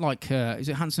onto, like is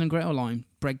it Hansel and Gretel line?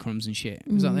 Breadcrumbs and shit.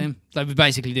 Was that them? They were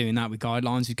basically doing that with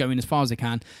guidelines. You go in as far as they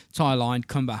can, tie a line,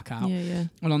 come back out. Yeah.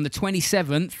 And on the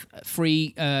 27th,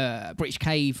 3 British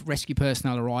cave rescue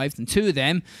personnel arrived, and 2 of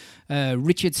them,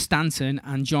 Richard Stanton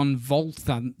and John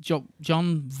Volathan.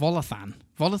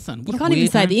 Volathan. You can't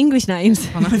even say the English names.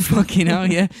 I know, fucking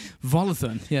hell, yeah.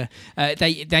 Volathan, yeah.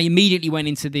 They immediately went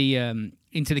into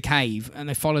the cave, and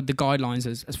they followed the guidelines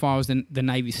as far as the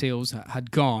Navy SEALs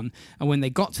had gone. And when they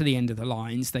got to the end of the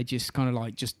lines, they just kind of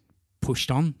like just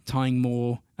pushed on, tying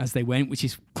more as they went, which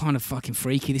is kind of fucking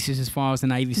freaky. This is as far as the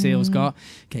Navy SEALs got.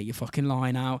 Get your fucking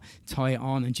line out, tie it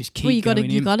on, and just keep going.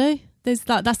 You got to.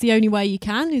 That's the only way you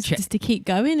can is just to keep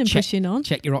going and pushing on.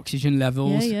 Check your oxygen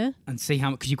levels and see how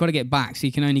much, because you've got to get back, so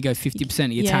you can only go 50%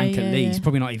 of your tank at least.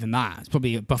 Probably not even that. It's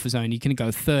probably a buffer zone. You can go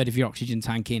a third of your oxygen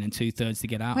tank in and 2/3 to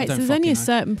get out. Wait, so there's only a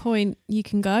certain point you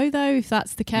can go though, if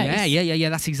that's the case. Yeah.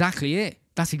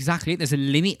 That's exactly it. There's a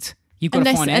limit. You've got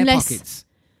to find air pockets.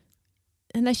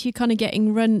 Unless you're kind of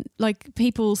getting run like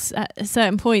people at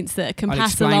certain points that can I'll pass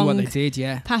explain along what they did,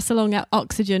 yeah. Pass along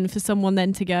oxygen for someone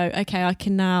then to go, okay, I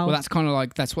can now. Well, that's kind of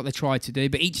like, that's what they tried to do.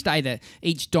 But each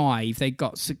dive, they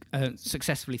got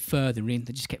successfully further in.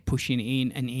 They just kept pushing it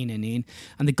in and in and in.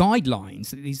 And the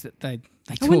guidelines, these that they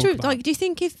I talk wonder, about. like, do you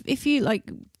think if you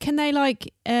like, can they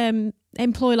like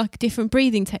employ like different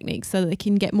breathing techniques so that they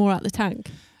can get more out of the tank?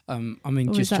 I mean,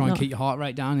 Or just is that try and not- keep your heart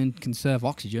rate down and conserve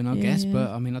oxygen, I guess. But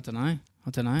I mean, I don't know.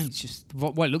 It's just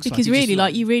what it looks like. Because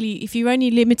really, if you're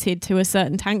only limited to a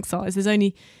certain tank size, there'll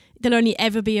only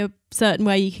ever be a certain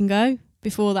way you can go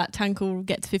before that tank will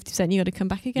get to 50%. You got to come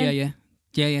back again.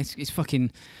 Yeah. It's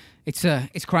fucking.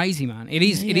 It's crazy, man. It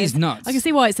is nuts. I can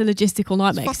see why it's a logistical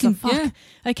nightmare. 'cause I'm fucking- fuck.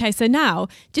 Okay, so now,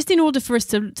 just in order for us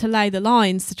to lay the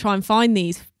lines to try and find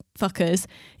these fuckers,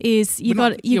 is you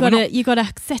got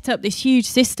to set up this huge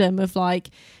system of like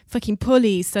fucking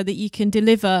pulleys so that you can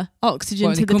deliver oxygen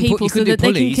Well, to you the couldn't people you so couldn't do that they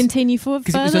can pulleys continue forward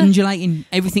because it was further. undulating.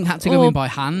 Everything had to go Or- in by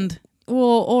hand.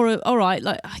 Or all right,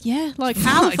 like like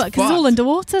how the It's fuck? Because it's all fucked.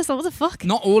 underwater. So what the fuck?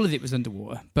 Not all of it was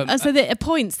underwater, but So that at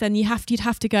points, then you'd have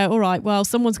to go. All right, well,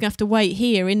 someone's gonna have to wait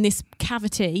here in this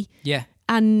cavity, yeah.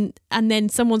 and then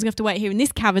someone's gonna have to wait here in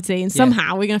this cavity, and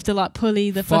somehow we're gonna have to like pulley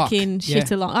the Fuck, fucking shit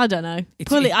yeah. along. I don't know.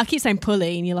 It's- I keep saying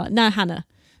pulley, and you're like, no, Hannah,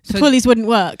 the So- pulleys wouldn't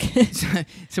work.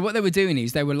 So what they were doing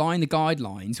is they were lying the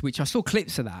guidelines, which I saw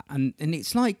clips of that, and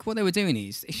it's like what they were doing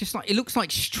is it's just like it looks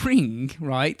like string,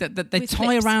 right? That they With tie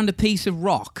clips. around a piece of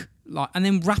rock, like, and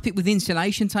then wrap it with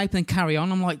insulation tape and then carry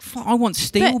on. I'm like, fuck, I want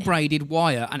steel braided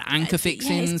wire and anchor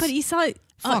fixings. But it's like,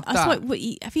 Fuck it's that.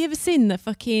 like, have you ever seen the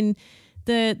fucking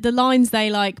the lines they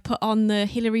like put on the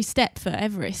Hillary step for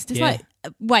Everest? It's Yeah. like,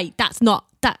 wait, that's not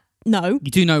that. No, You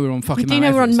do know we're on fucking we do Mount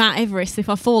know we're on Everest. Mount Everest. If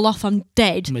I fall off, I'm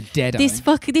dead. I'm a dead These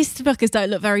fuckers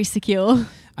don't look very secure.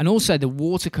 And also the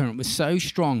water current was so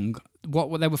strong.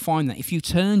 What they were finding that if you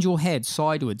turned your head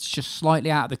sideways, just slightly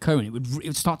out of the current, it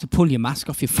would start to pull your mask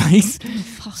off your face.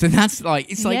 So that's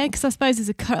like it's like. Yeah, because I suppose there's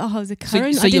a current. So I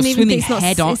you're didn't even swimming think it's not,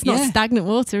 head on- it's not yeah. stagnant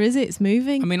water, is it? It's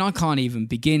moving. I mean, I can't even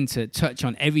begin to touch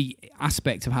on every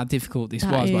aspect of how difficult this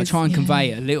That was, but I is, try and yeah.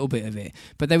 convey a little bit of it.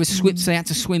 But they were so they had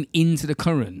to swim into the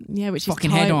current, Yeah, which fucking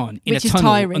is head on in a which is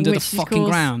tunnel tiring, under the which is, of fucking course-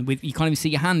 ground. With you can't even see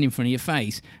your hand in front of your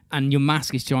face, and your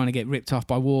mask is trying to get ripped off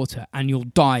by water, and you'll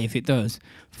die if it does.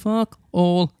 Fuck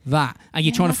all that, and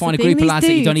you're Yeah, trying to that's find a the group thing, of these lads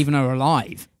that you don't dudes- even know are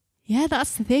alive. Yeah,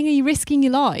 that's the thing. Are you risking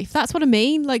your life? That's what I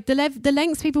mean. Like the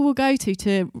lengths people will go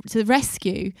to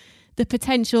rescue the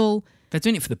potential. They're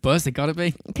doing it for the buzz. They got to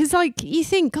be. Because like you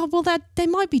think, God, well, they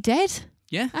might be dead.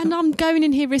 Yeah. And I'm going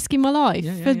in here risking my life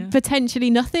for potentially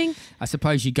nothing. I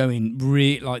suppose you go in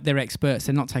like they're experts.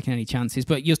 They're not taking any chances.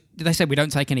 But they said we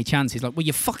don't take any chances. Like, well,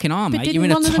 you fucking are, mate. You're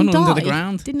in a tunnel under the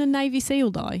ground. Didn't a Navy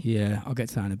SEAL die? Yeah, I'll get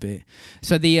to that in a bit.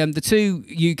 So the 2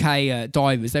 UK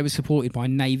divers, they were supported by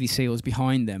Navy SEALs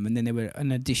behind them, and then there were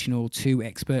an additional 2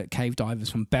 expert cave divers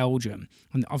from Belgium.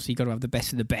 And obviously, you've got to have the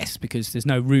best of the best because there's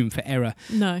no room for error.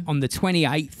 No. On the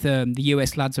 28th, the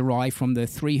US lads arrived from the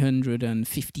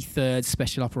 353rd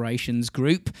Special Operations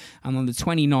Group, and on the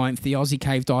 29th, the Aussie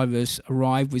cave divers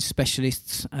arrived with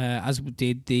specialists, as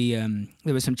did there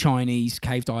were some Chinese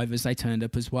cave divers. They turned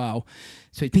up as well.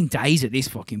 So it's been days at this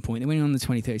fucking point. They went in on the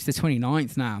 23rd. It's the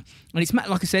 29th now, and it's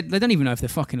like I said, they don't even know if they're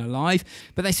fucking alive,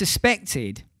 but they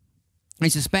suspected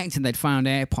they'd found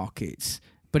air pockets.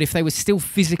 But if they were still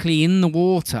physically in the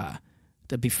water,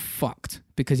 they'd be fucked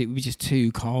because it would be just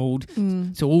too cold.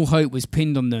 So all hope was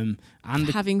pinned on them and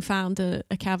having found a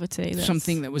cavity,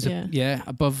 something that was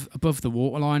above the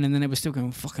waterline, and then they were still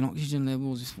going fucking oxygen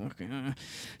levels. Is fucking.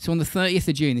 So on the 30th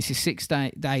of June, this is 6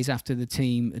 days after the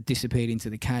team had disappeared into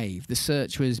the cave. The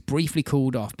search was briefly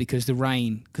called off because the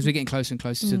rain, because we're getting closer and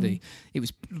closer to it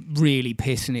was really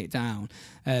pissing it down,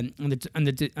 and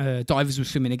the divers were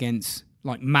swimming against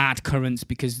like mad currents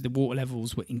because the water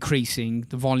levels were increasing,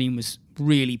 the volume was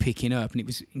really picking up, and it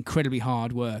was incredibly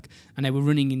hard work, and they were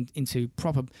running into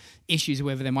proper issues of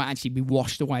whether they might actually be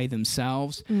washed away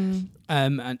themselves.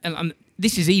 And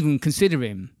this is even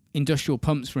considering industrial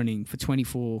pumps running for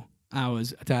 24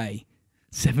 hours a day,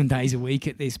 7 days a week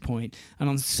at this point. And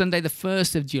on Sunday the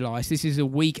 1st of July, so this is a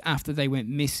week after they went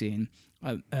missing,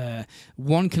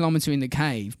 1 kilometre in the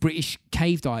cave, British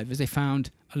cave divers, they found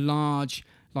a large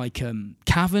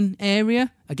cavern area,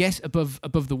 I guess, above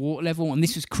the water level, and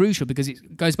this was crucial because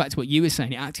it goes back to what you were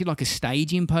saying. It acted like a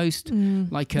staging post,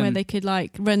 where they could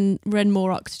run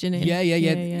more oxygen in. Yeah.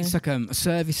 It's like a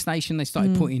service station. They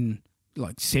started putting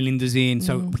like cylinders in,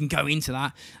 so we can go into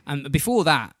that. And before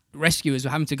that, rescuers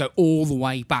were having to go all the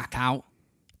way back out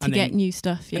to get new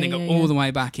stuff, and then go all the way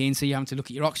back in. So you have to look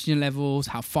at your oxygen levels.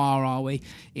 How far are we?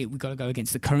 We've got to go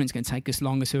against the current. It's going to take us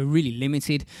longer. So we're really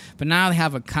limited. But now they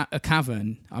have a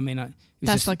cavern. I mean,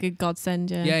 that's like a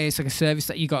godsend. Yeah, it's like a service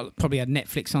that you got. Probably had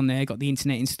Netflix on there. Got the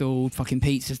internet installed. Fucking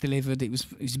pizzas delivered. It was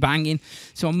banging.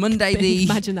 So on Monday,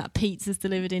 imagine that pizzas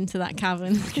delivered into that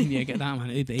cavern. Yeah, get that,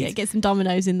 man. Get some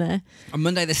Dominoes in there. On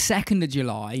Monday, the 2nd of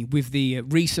July, with the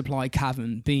resupply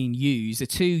cavern being used, the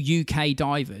 2 UK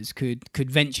divers could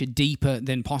venture deeper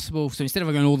than possible. So instead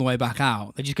of going all the way back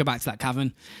out, they just go back to that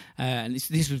cavern. And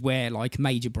this was where like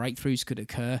major breakthroughs could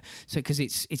occur. So because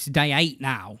it's day 8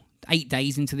 now. 8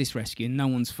 days into this rescue, and no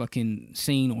one's fucking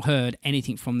seen or heard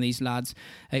anything from these lads.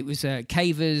 It was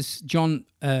cavers John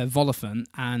Volifant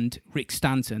and Rick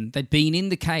Stanton. They'd been in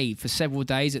the cave for several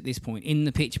days at this point, in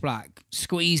the pitch black,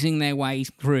 squeezing their way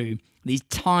through these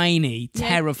tiny,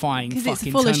 terrifying fucking tunnels.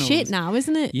 Because it's full of shit now,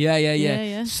 isn't it?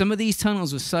 Yeah. Some of these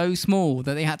tunnels were so small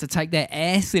that they had to take their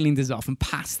air cylinders off and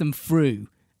pass them through,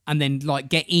 and then like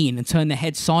get in and turn their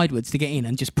head sideways to get in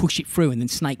and just push it through and then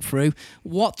snake through.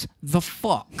 What the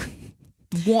fuck?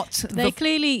 They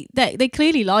clearly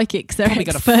like it because they're probably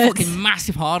experts. Got a fucking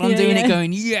massive hard on doing it,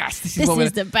 going, yes, this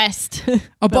is the best.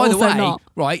 Oh, by the way,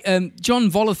 right, John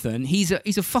Volifant, he's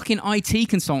a fucking IT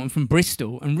consultant from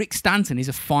Bristol, and Rick Stanton is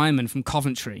a fireman from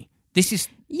Coventry. This is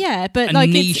but a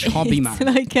like niche hobby,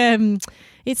 man.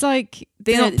 It's like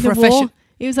they're not professional.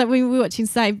 It was like when we were watching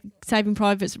Saving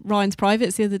Privates, Ryan's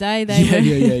Privates the other day.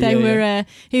 They were.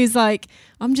 He was like,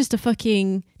 "I'm just a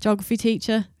fucking geography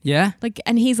teacher." Yeah.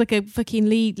 And he's like a fucking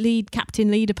lead captain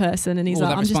leader person, and he's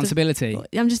like, that responsibility.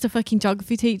 I'm just a fucking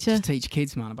geography teacher. Just teach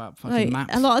kids, man, about fucking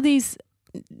maps. A lot of these,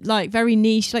 very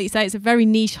niche, like you say, it's a very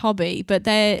niche hobby, but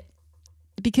they're,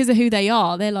 because of who they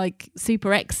are, they're like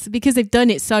super because they've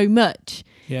done it so much.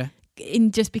 Yeah.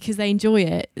 Just because they enjoy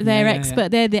it, they're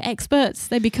they're the experts.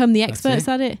 They become the experts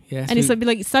at it. Yeah, and it's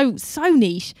like so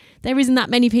niche. There isn't that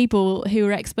many people who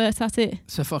are experts at it.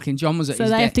 So fucking John was at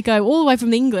his have to go all the way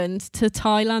from England to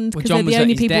Thailand because they're the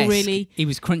only people desk. Really. He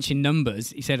was crunching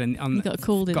numbers. He said, and he got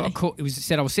a call. He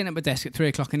said, I was sitting at my desk at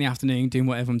 3:00 in the afternoon doing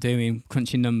whatever I'm doing,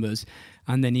 crunching numbers,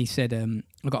 and then he said,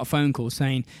 I got a phone call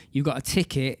saying you've got a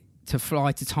ticket to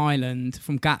fly to Thailand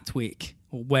from Gatwick,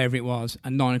 or wherever it was,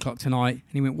 at 9:00 tonight.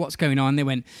 And he went, what's going on? They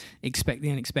went, expect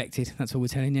the unexpected. That's all we're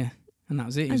telling you. And that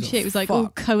was it. It was like all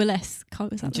coalesce.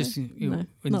 Was that just,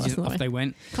 off they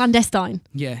went. Clandestine.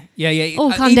 Yeah.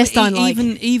 All clandestine.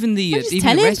 Even the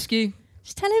rescue.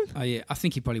 Just tell him. Oh yeah, I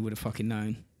think he probably would have fucking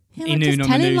known. Yeah, He like, knew just on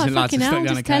tell the him, news like, and lads fucking are stuck hell,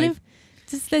 down a just tell cave. him.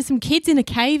 Just, there's some kids in a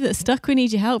cave that are stuck. We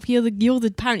need your help.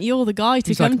 Apparently you're the guy to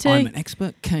He's come like, to. I'm an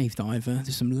expert cave diver.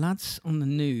 There's some lads on the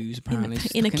news apparently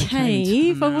in a stuck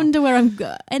cave. I Now- wonder where I'm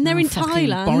and they're now in fucking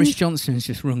Thailand. Boris Johnson's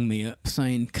just rung me up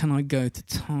saying, "Can I go to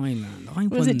Thailand?" I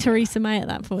Was it wonder. Theresa May at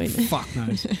that point? Fuck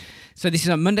knows. So this is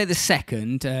on Monday the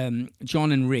 2nd.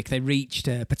 John and Rick, they reached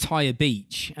Pattaya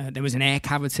Beach. There was an air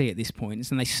cavity at this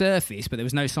point, and they surfaced, but there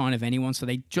was no sign of anyone. So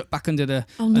they dropped back under the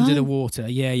under the water.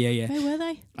 Yeah. Where were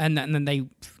they? And then they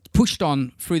pushed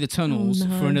on through the tunnels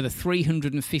no. for another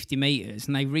 350 meters,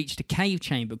 and they reached a cave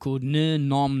chamber called Ner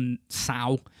Nom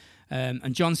Sao.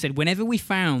 And John said, whenever we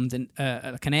found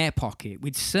like an air pocket,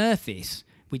 we'd surface,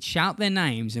 we'd shout their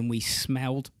names, and we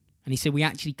smelled. And he said we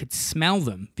actually could smell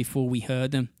them before we heard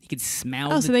them. He could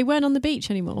smell. Oh, so they weren't on the beach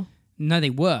anymore. No,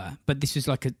 they were, but this was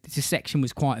this section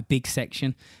was quite a big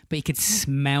section. But he could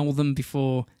smell them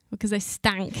before. Because they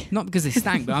stank. Not because they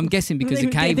stank, but I'm guessing because they,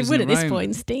 the cave they was would an at this aroma.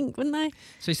 point stink, wouldn't they?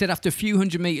 So he said after a few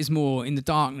hundred meters more in the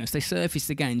darkness, they surfaced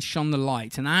again, shone the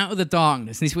light, and out of the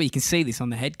darkness, and this is where you can see this on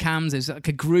the head cams, there's like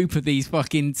a group of these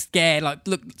fucking scared, like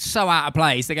look so out of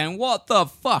place. They're going, what the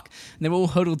fuck? And they're all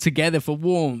huddled together for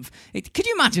warmth. Could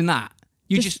you imagine that?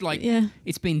 You just like, yeah.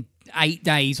 It's been 8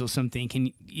 days or something,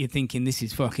 and you're thinking, this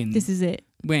is fucking, This is it.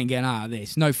 we ain't getting out of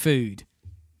this. No food.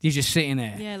 You're just sitting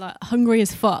there. Yeah, like hungry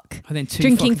as fuck. And then two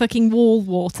Drinking fucking wall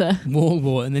water. wall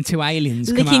water, and then two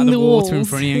aliens come out Licking of the the water in walls.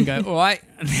 front of you and go, all right.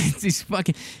 And this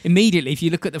fucking immediately, if you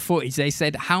look at the footage, they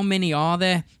said, how many are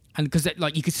there? And because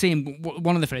like you could see him,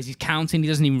 one of the fellas, he's counting, he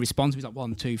doesn't even respond. He's like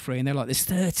 1, 2, 3, and they're like, there's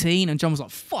 13. And John was like,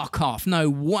 fuck off, no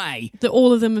way. That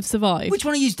all of them have survived. Which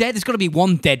one of you's dead? There's got to be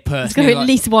one dead person. There's got to be They're at like,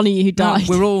 least one of you who "No, died.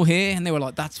 we're all here, and they were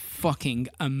like, "That's fucking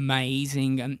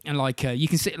amazing," and like you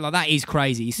can see, like that is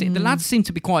crazy. You see, the lads seemed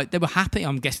to be they were happy.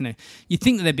 I'm guessing you'd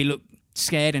think that they'd be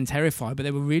scared and terrified, but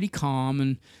they were really calm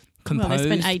and composed. Well, they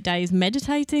spent 8 days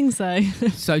meditating, so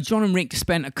So John and Rick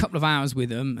spent a couple of hours with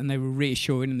them, and they were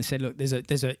reassuring, and they said, "Look, there's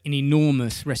an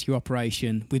enormous rescue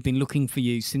operation. We've been looking for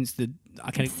you since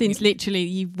literally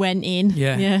you went in.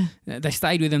 Yeah. They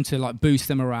stayed with them to like boost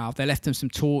their morale. They left them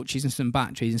some torches and some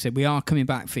batteries and said, "We are coming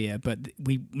back for you, but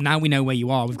we know where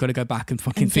you are. We've got to go back and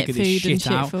fucking And get figure food this and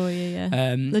shit out." for you, yeah.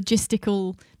 Um,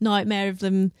 Logistical nightmare of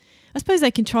them. I suppose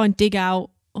they can try and dig out,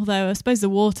 although I suppose the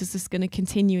water's just going to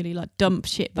continually like dump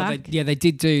shit Well, back. they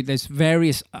did do. There's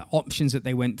various options that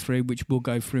they went through, which we'll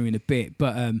go through in a bit.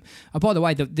 But by the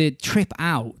way, the trip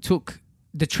out took.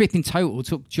 The trip in total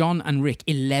took John and Rick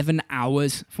 11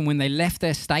 hours from when they left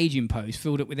their staging post,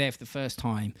 filled up with air for the first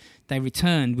time. They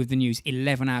returned with the news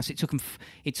 11 hours. It took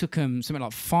them something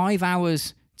like 5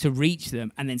 hours to reach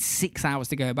them, and then 6 hours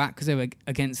to go back because they were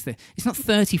against the. It's not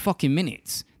 30 fucking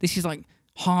minutes. This is like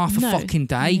half a fucking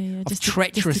day of just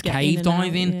treacherous to get cave in and out.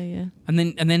 diving. Yeah. And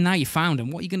then now you found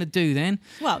them. What are you going to do then?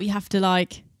 Well, you have to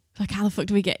like how the fuck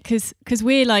do we get? Because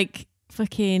we're like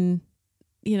fucking,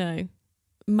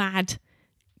 mad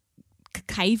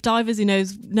cave divers who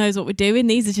knows what we're doing.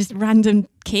 These are just random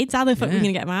kids. How the fuck are we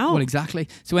going to get them out? Well, exactly.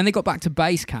 So when they got back to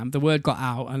base camp, the word got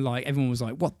out, and like everyone was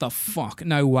like, "What the fuck?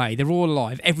 No way! They're all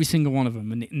alive, every single one of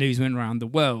them." And the news went around the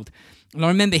world. And I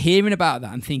remember hearing about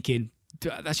that and thinking,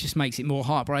 that just makes it more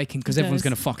heartbreaking because everyone's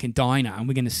going to fucking die now, and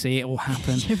we're going to see it all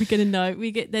happen. Yeah, we're going to know.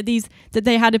 We get that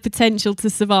they had a potential to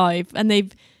survive, and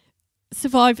they've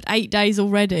survived 8 days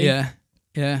already.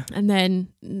 Yeah. And then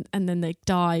they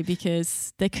die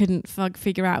because they couldn't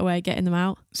figure out a way of getting them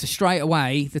out. So straight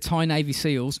away, the Thai Navy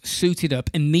SEALs suited up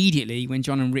immediately when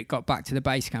John and Rick got back to the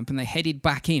base camp, and they headed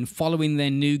back in following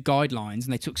their new guidelines,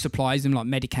 and they took supplies and like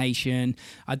medication.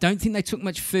 I don't think they took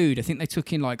much food. I think they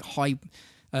took in like high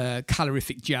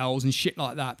calorific gels and shit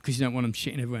like that because you don't want them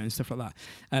shitting everywhere and stuff like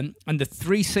that. And the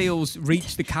 3 SEALs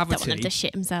reached the cavity. Don't want them to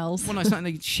shit themselves. Well, no, it's not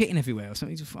like shitting everywhere or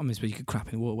something. I mean, I suppose you could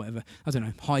crap in the water, whatever. I don't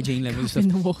know, hygiene levels in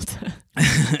and the water. stuff.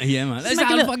 Yeah, man. Let's make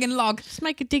have a a fucking log. Just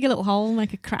dig a little hole,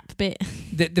 make a crap bit.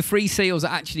 The 3 SEALs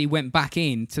that actually went back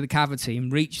in to the cavity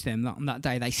and reached them on that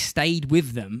day, they stayed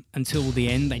with them until the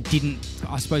end. They didn't,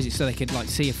 I suppose it's so they could like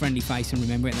see a friendly face and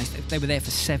remember it. And they were there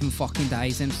for 7 fucking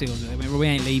days, them SEAls. They went, we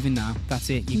ain't leaving now. That's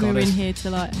it. You got We're us. in here to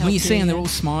like help When you see them, they're yeah. all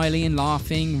smiling and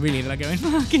laughing. Really, they're going,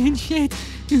 fucking shit.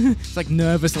 It's like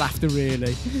nervous laughter,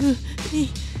 really.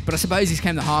 But I suppose this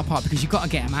came the hard part because you've got to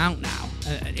get them out now.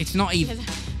 It's not even...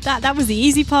 That was the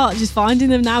easy part, just finding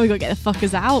them. Now we got to get the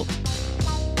fuckers out.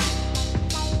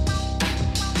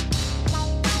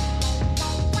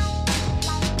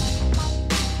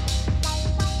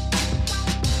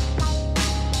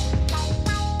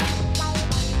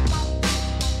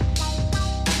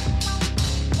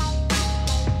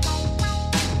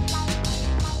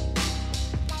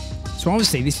 So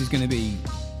obviously this is going to be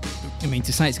I mean,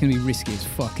 to say it's going to be risky as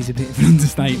fuck is a bit of an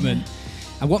understatement.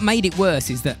 And what made it worse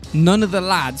is that none of the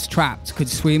lads trapped could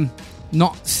swim.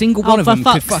 Not single one of them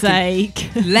could fucking, sake.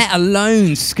 let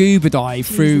alone scuba dive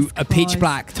through Jesus a pitch Christ.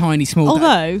 black, tiny, small.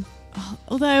 Although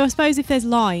I suppose if there's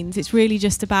lines, it's really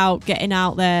just about getting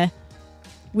out there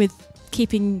with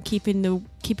keeping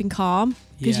calm,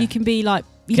 because Yeah. you can be like,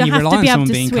 you Can don't you have rely to on be able someone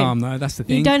to being swim. calm though? That's the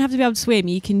thing. You don't have to be able to swim.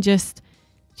 You can just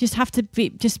have to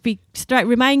be straight,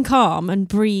 remain calm and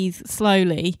breathe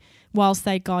slowly whilst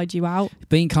they guide you out.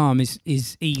 Being calm is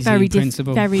easy Very in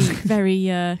principle. very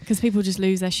because people just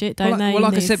lose their shit, don't they? Well, in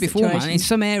like I these said before, man, in situations?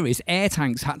 some areas, air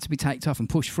tanks had to be taken off and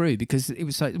pushed through because it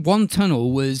was like one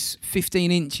tunnel was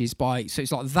 15 inches by, so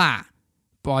it's like that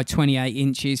by 28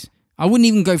 inches. I wouldn't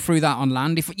even go through that on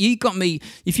land. If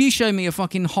you showed me a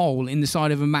fucking hole in the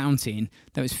side of a mountain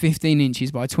that was 15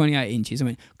 inches by 28 inches, I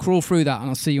mean, crawl through that and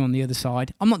I'll see you on the other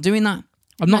side. I'm not doing that.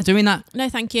 I'm not doing that. No,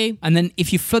 thank you. And then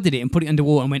if you flooded it and put it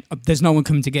underwater and went, oh, there's no one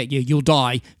coming to get you, you'll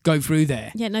die, go through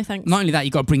there. Yeah, no thanks. Not only that,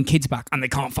 you've got to bring kids back and they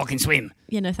can't fucking swim.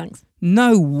 Yeah, no thanks.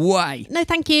 No way. No,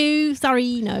 thank you.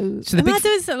 Sorry, no. So the big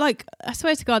Imagine, like, I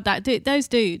swear to God, those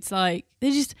dudes, like,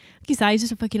 they're just, like you say, he's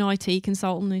just a fucking IT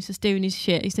consultant. He's just doing his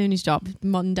shit. He's doing his job,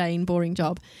 mundane, boring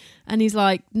job. And he's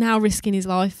like now risking his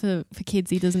life for kids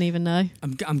he doesn't even know.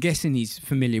 I'm guessing he's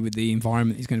familiar with the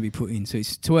environment he's going to be put in. So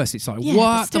to us, it's like, Yeah,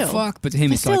 what but still, the fuck? But to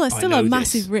him, it's still, like, it's still I a know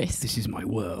massive this. risk. This is my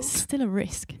world. It's still a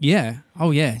risk. Yeah.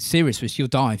 Oh, yeah. Serious risk. You'll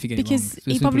die if you get Because it wrong. It's as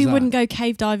he simple probably as that. wouldn't go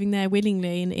cave diving there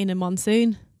willingly in a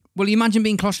monsoon. Well, you imagine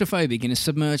being claustrophobic in a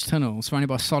submerged tunnel surrounded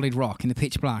by solid rock in the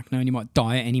pitch black, knowing you might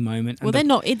die at any moment. Well, they're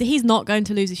not. He's not going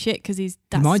to lose his shit because He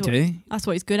might do. That's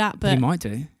what he's good at. He But might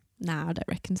do. nah, I don't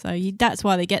reckon so. That's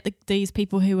why they get these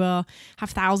people who have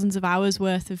thousands of hours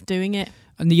worth of doing it.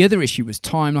 And the other issue was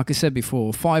time, like I said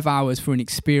before, 5 hours for an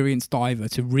experienced diver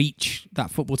to reach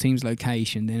that football team's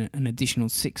location, then an additional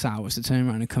 6 hours to turn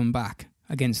around and come back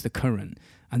against the current.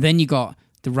 And then you got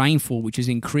the rainfall, which is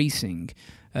increasing.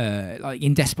 Like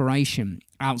in desperation,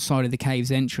 outside of the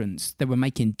cave's entrance, they were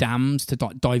making dams to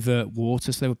divert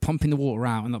water. So they were pumping the water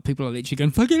out, and like, people are literally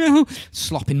going, fucking hell,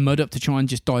 slopping mud up to try and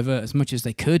just divert as much as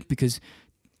they could, because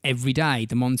every day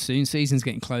the monsoon season's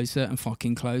getting closer and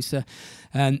fucking closer.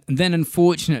 And then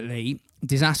unfortunately,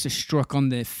 disaster struck on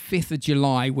the 5th of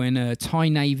July when a Thai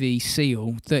Navy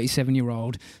SEAL,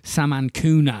 37-year-old Saman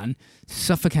Kunan,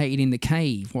 suffocated in the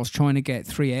cave whilst trying to get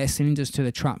 3 air cylinders to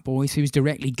the trap boys. He was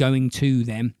directly going to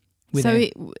them.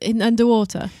 In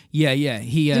underwater? Yeah.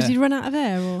 Does he run out of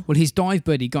air? Or? Well, his dive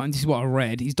buddy got him, this is what I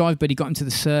read, his dive buddy got him to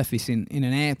the surface in an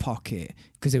air pocket,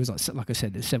 because there was, like I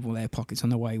said, there's several air pockets on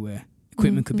the way where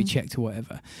equipment could be checked or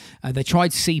whatever. They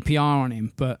tried CPR on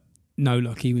him, but no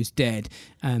luck, he was dead.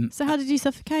 So how did he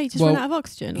suffocate? Just run out of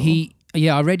oxygen? I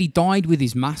already died with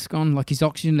his mask on, like his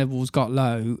oxygen levels got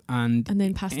low, and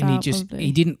then passed out.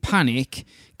 He didn't panic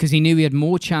because he knew he had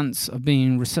more chance of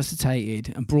being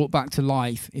resuscitated and brought back to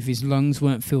life if his lungs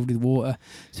weren't filled with water.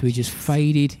 So he just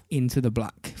faded into the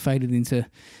black, faded into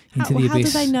the abyss. How did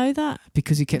they know that?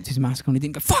 Because he kept his mask on. He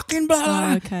didn't go fucking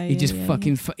blah. Oh, okay. He just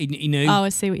he knew. Oh, I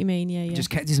see what you mean. Yeah. He just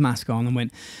kept his mask on and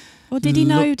went. Well, did he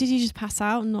know? Did he just pass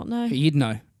out and not know? You'd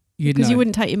know. Because you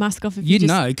wouldn't take your mask off if you You'd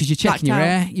just know, because you're checking your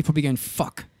blacked air. You're probably going,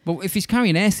 fuck. Well, if he's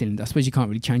carrying air cylinder, I suppose you can't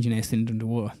really change an air cylinder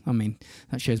underwater. I mean,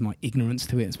 that shows my ignorance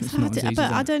to it. It's not as easy as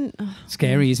But I that. don't.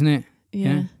 Scary, isn't it?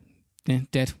 Yeah. Yeah,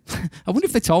 dead. I wonder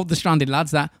if they told the stranded lads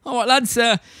that. Oh, what lads?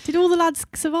 Did all the lads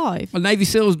survive? Well, Navy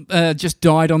SEALs just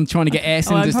died on trying to get air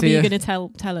cylinders probably to you're you. going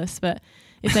to tell us, but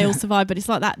if they all survived. But it's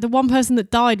like that. The one person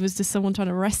that died was just someone trying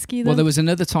to rescue them. Well, there was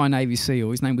another Thai Navy SEAL.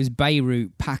 His name was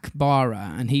Beirut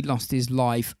Pakbara, and he lost his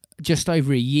life just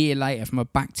over a year later from a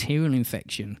bacterial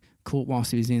infection caught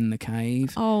whilst he was in the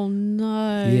cave. Oh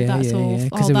no, Yeah, that's yeah, awful. yeah,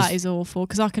 'cause Oh, there that was- is awful.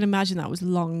 Because I can imagine that was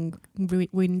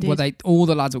long-winded. Well, all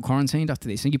the lads were quarantined after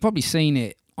this, and you've probably seen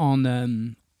it on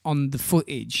the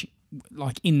footage,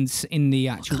 like in the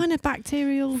actual. What kind of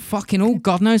bacterial? Fucking all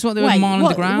God knows what they were Wait, mining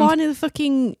underground. why did the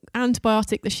fucking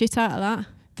antibiotic the shit out of that?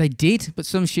 They did, but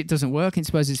some shit doesn't work. And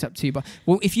suppose it's up to you. But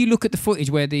well, if you look at the footage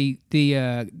where the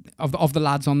of the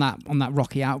lads on that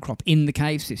rocky outcrop in the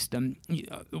cave system,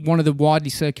 one of the widely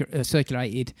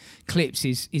circulated clips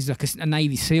is like a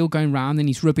Navy SEAL going round, and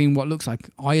he's rubbing what looks like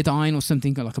iodine or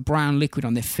something, like a brown liquid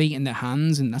on their feet and their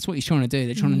hands, and that's what he's trying to do.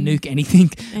 They're trying to nuke anything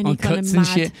Any on kind of cuts and mad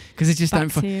shit because they just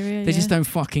bacteria, they just don't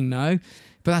fucking know.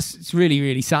 But it's really,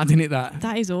 really sad, isn't it?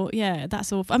 That is all. Yeah,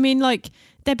 that's awful. I mean, like,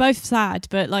 they're both sad,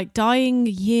 but like dying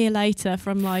a year later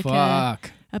from like a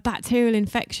bacterial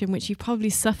infection, which you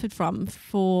probably suffered from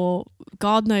for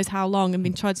God knows how long and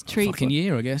been tried to treat. Fucking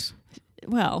year, I guess.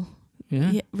 Well,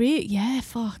 Yeah. Yeah,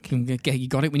 fuck. You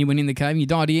got it when you went in the cave. You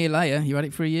died a year later. You had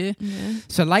it for a year. Yeah.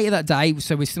 So later that day,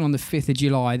 so we're still on the 5th of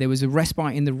July, there was a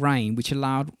respite in the rain which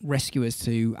allowed rescuers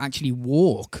to actually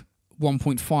walk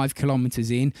 1.5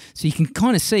 kilometres in. So you can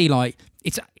kind of see, like,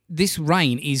 this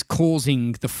rain is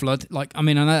causing the flood. Like, I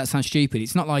mean, I know that sounds stupid.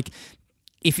 It's not like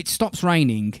if it stops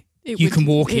raining, you can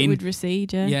walk in. It would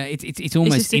recede, yeah. Yeah, it's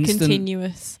almost just a instant.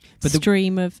 continuous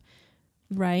stream of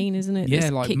rain, isn't it? Yeah,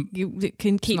 That's like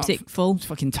it keeps it full. It's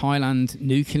fucking Thailand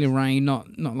nuclear rain, not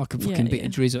like a fucking bit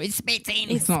of drizzle. It's spitting.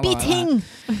 It's not spitting.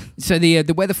 Like so the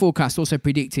weather forecast also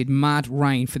predicted mad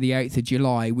rain for the 8th of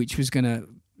July, which was going to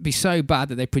be so bad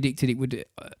that they predicted it would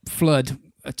flood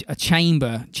a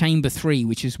chamber 3,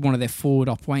 which is one of their forward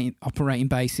operating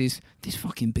bases. This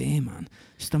fucking beer, man,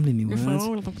 stumbling me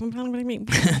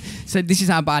words. So this is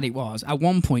how bad it was. At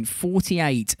one point,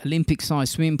 48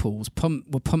 Olympic-sized swimming pools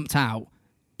were pumped out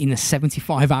in a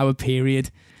 75-hour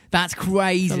period. That's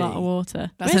crazy. That's a lot of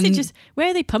water. That's Where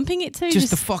are they pumping it to? Just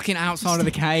the fucking outside of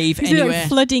the cave, is anywhere. it like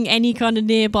flooding any kind of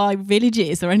nearby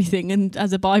villages or anything, and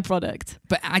as a byproduct?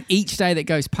 But each day that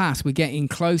goes past, we're getting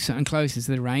closer and closer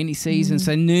to the rainy season.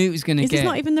 So I knew it was going to get. Is this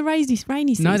not even the rainy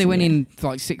season? No, they went yet? in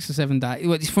like 6 or 7 days.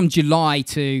 Well, it's from July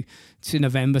to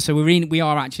November, so we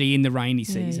are actually in the rainy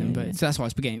season. So that's why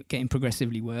it's getting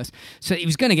progressively worse. So it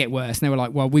was going to get worse, and they were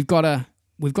like, "Well, we've got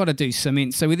to do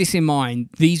something." So with this in mind,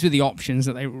 these were the options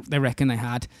that they reckon they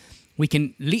had. We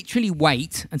can literally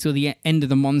wait until the end of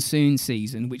the monsoon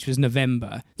season, which was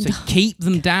November. So keep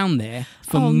them down there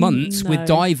for months with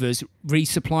divers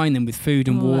resupplying them with food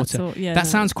and water. That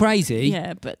sounds crazy.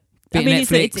 Yeah, but Bit I mean,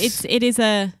 Netflix.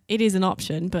 it is an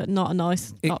option, but not a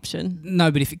nice option.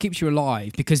 No, but if it keeps you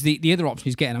alive, because the other option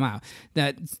is getting them out.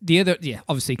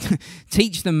 Obviously,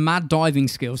 teach them mad diving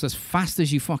skills as fast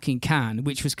as you fucking can,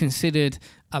 which was considered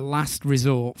a last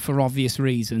resort for obvious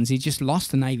reasons. He just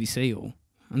lost a Navy SEAL.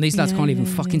 And these lads can't even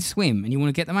fucking swim, and you want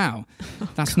to get them out.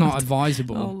 That's not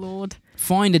advisable. Oh, Lord.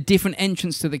 Find a different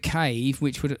entrance to the cave,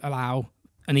 which would allow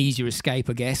an easier escape,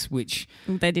 I guess, which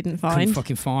they didn't couldn't find.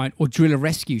 fucking find, or drill a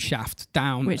rescue shaft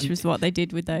down, Which was what they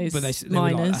did with those they were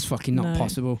miners. like, that's fucking not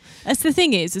possible. That's the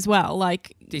thing is as well,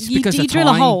 like It's you because of drill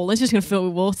a time. hole, it's just going to fill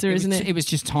with water, isn't it? It was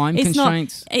just time It's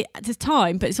constraints. It's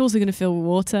time, but it's also going to fill with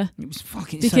water. It was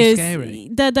fucking Because so scary.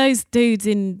 those dudes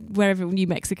in wherever, New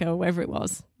Mexico or wherever it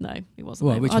was. No, it wasn't.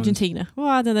 Well, there. which Argentina. Well,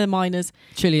 I don't know, miners.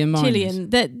 Chilean miners. Chilean.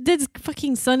 There's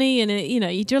fucking sunny and,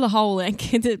 you drill a hole.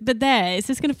 But there, it's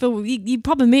just going to fill. The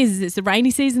problem is it's the rainy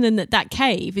season and that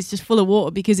cave is just full of water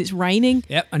because it's raining.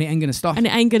 Yep, and it ain't going to stop. And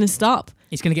it ain't going to stop.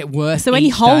 It's going to get worse. So any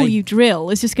each hole day. you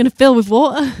drill is just going to fill with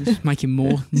water. Just making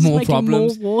more Making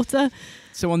problems. more water.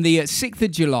 So on the 6th of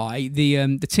July,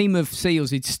 the team of SEALs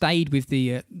who'd stayed with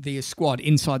the squad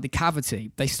inside the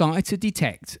cavity, they started to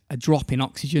detect a drop in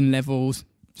oxygen levels.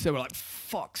 So we're like,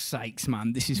 fuck's sakes,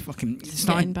 man, this is fucking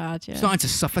Getting bad, yeah. starting to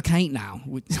suffocate now.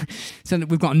 So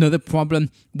we've got another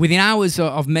problem. Within hours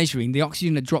of measuring, the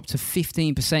oxygen had dropped to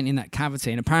 15% in that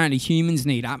cavity, and apparently humans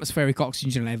need atmospheric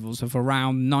oxygen levels of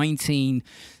around 19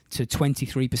 to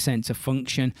 23% to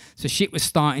function. So shit was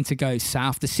starting to go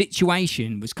south. The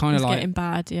situation was kind of like getting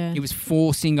bad, yeah. It was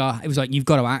forcing it was like, you've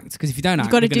got to act, because if you don't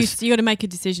act, you got to make a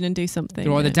decision and do something.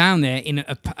 they're either down there in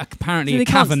apparently a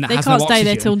cavern that has no oxygen. They can't stay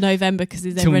there oxygen, till November because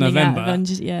they're running out of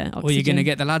oxygen. or you're going to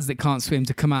get the lads that can't swim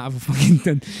to come out of a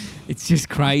fucking. It's just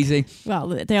crazy. Well,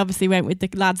 they obviously went with the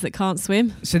lads that can't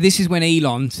swim. So this is when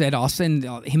Elon said, "I'll send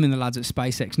him and the lads at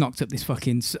SpaceX knocked up this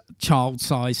fucking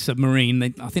child-sized submarine."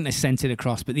 I think they sent it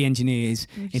across, but the engineers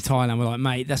in Thailand were like,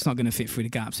 "Mate, that's not going to fit through the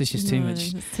gaps. It's just too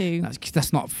much.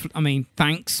 That's not. I mean,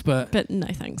 thanks, but no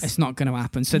thanks. It's not going to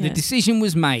happen." So the decision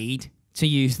was made to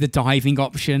use the diving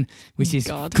option, which is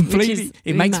completely.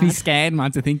 It makes me scared,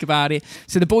 man, to think about it.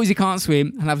 So the boys who can't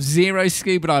swim and have zero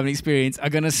scuba diving experience are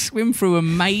going to swim through a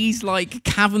maze-like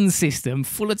cavern system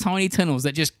full of tiny tunnels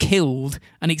that just killed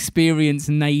an experienced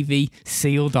Navy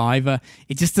SEAL diver.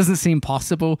 It just doesn't seem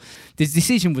possible. This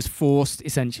decision was forced,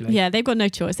 essentially. Yeah, they've got no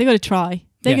choice. They've got to try.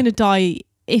 They're going to die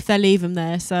if they leave them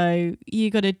there, so you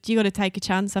got to take a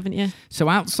chance, haven't you? So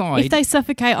outside, if they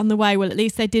suffocate on the way, well, at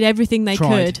least they did everything they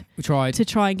could. We tried to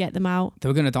try and get them out. They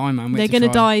were going to die, man. They're going to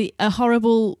die a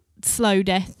horrible, slow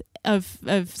death of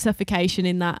suffocation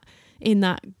in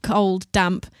that cold,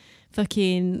 damp,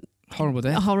 fucking horrible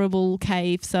death, a horrible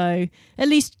cave. So at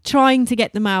least trying to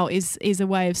get them out is a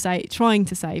way of trying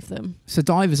to save them. So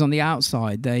divers on the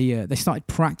outside, they started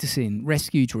practicing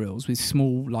rescue drills with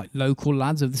small, like, local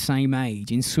lads of the same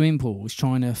age in swimming pools,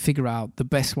 trying to figure out the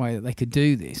best way that they could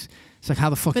do this. It's like, how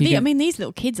the fuck? But I mean, these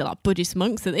little kids are like Buddhist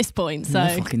monks at this point, so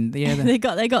they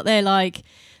got their like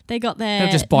They got They'll their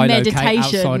just bilocate outside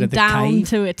meditation of the down cave.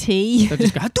 to a T. They'll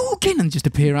just go Hadouken and just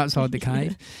appear outside the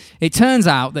cave. It turns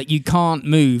out that you can't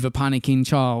move a panicking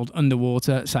child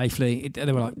underwater safely. They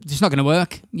were like, it's not going to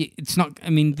work. It's not. I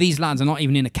mean, these lads are not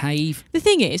even in a cave. The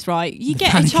thing is, right, you They're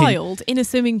get a panicking. child in a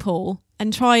swimming pool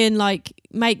and try and like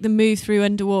make them move through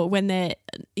underwater when they're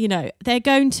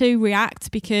going to react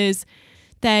because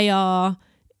they are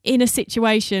in a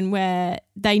situation where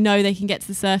they know they can get to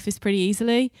the surface pretty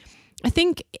easily. I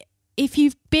think if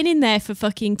you've been in there for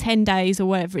fucking 10 days or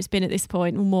whatever it's been at this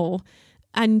point or more,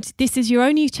 and this is your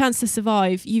only chance to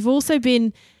survive, you've also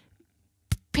been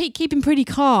keeping pretty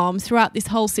calm throughout this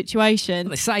whole situation.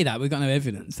 They say that we've got no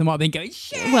evidence. They might have been going,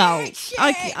 shit. Well, shit.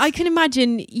 I can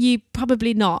imagine you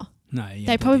probably not. No, yeah,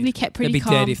 They probably did. kept pretty They'd be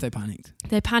calm. dead if they panicked.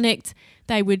 They panicked.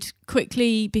 They would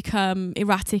quickly become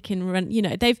erratic and run.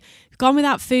 They've gone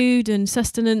without food and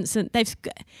sustenance, and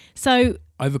so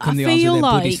Overcome I the odds of feel their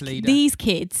like Buddhist leader. these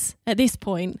kids at this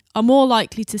point are more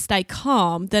likely to stay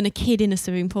calm than a kid in a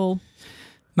swimming pool.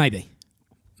 Maybe.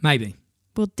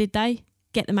 Well, did they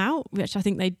get them out? Which I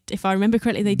think they, if I remember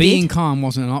correctly, they Being did. calm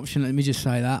wasn't an option. Let me just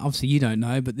say that. Obviously, you don't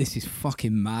know, but this is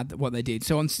fucking mad what they did.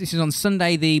 So this is on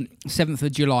Sunday, the 7th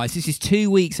of July. So this is 2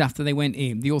 weeks after they went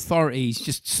in. The authorities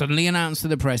just suddenly announced to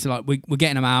the press, they're like, we're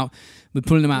getting them out. We're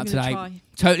pulling them out We're gonna today. try.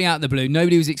 Totally out of the blue.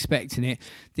 Nobody was expecting it.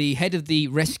 The head of the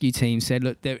rescue team said,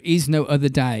 look, there is no other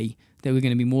day that we're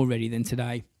going to be more ready than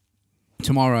today.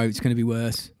 Tomorrow, it's going to be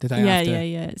worse. The day after.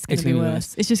 Yeah. It's going It's to be gonna be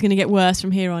worse. It's just going to get worse from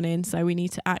here on in. So we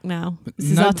need to act now. This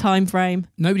is No- our time frame.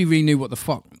 Nobody really knew what the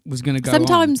fuck was going to go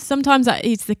on. Sometimes that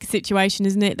is the situation,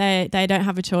 isn't it? They don't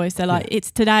have a choice. They're like, Yeah.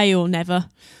 it's today or never.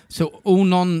 So all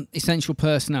non-essential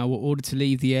personnel were ordered to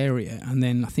leave the area, and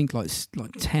then I think like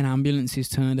 10 ambulances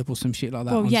turned up or some shit like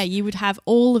that. Well, yeah, you would have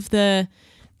all of the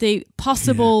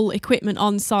possible equipment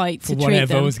on site to For treat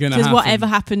whatever them. was gonna Because happen. whatever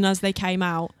happened as they came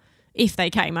out, if they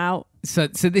came out. So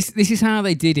this is how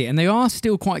they did it, and they are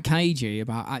still quite cagey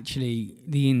about actually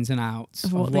the ins and outs Of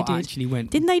of what what they did. actually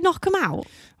went. Didn't they knock them out?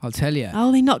 I'll tell you.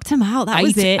 Oh, they knocked them out. That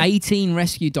was it. 18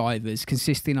 rescue divers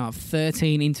consisting of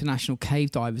 13 international cave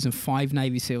divers and 5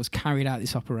 Navy SEALs carried out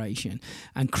this operation.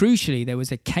 And crucially, there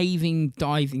was a caving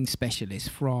diving specialist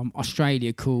from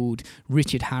Australia called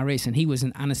Richard Harris, and he was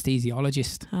an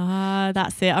anesthesiologist. Ah,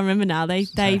 that's it. I remember now. They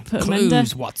So, put them under.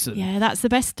 clues, Watson. Yeah, that's the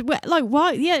best. Like,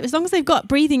 why? Yeah, as long as they've got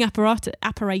breathing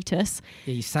apparatus.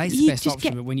 Yeah, you say it's the You best just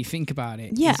option, get- but when you think about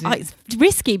it, Yeah, is it? it's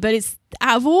risky, but it's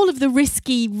out of all of the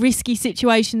risky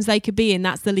situations they could be in,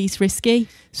 that's the least risky.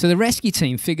 So the rescue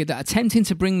team figured that attempting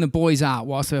to bring the boys out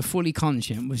whilst they were fully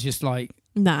conscient was just like,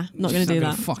 Nah, not going to do It's not that.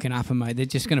 gonna fucking happen, mate. They're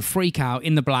just going to freak out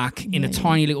in the black in a Yeah.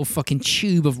 tiny little fucking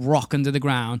tube of rock under the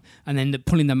ground, and then they're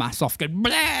pulling the mask off, go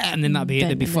blah, and then that'd be it. Then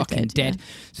They'd be they're fucking dead, dead.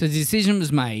 So the decision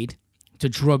was made to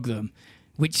drug them,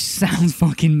 which sounds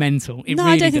fucking mental. It No,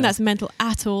 really I don't think does. that's mental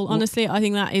at all. Well- Honestly, I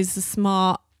think that is a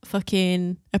smart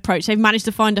fucking approach. They've managed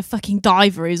to find a fucking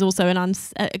diver who's also a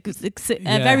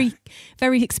very,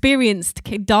 very experienced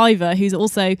diver who's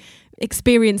also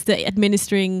experienced at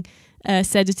administering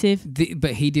sedative.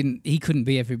 But he didn't. He couldn't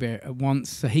be everywhere at once,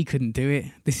 so he couldn't do it.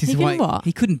 This is He why couldn't what?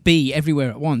 he couldn't be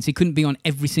everywhere at once. He couldn't be on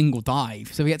every single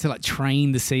dive, so he had to like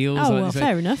train the SEALs. Oh, like, well, so-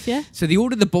 fair enough, yeah. So the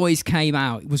order the boys came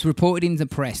out was reported in the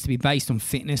press to be based on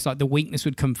fitness, like the weakness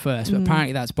would come first. But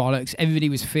apparently that's bollocks. Everybody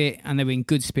was fit and they were in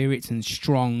good spirits and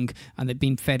strong, and they'd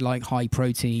been fed like high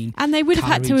protein. And they would have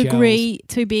had to Calorie agree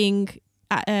to being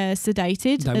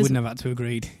sedated. They as- wouldn't have had to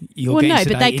agreed. You're well, getting no,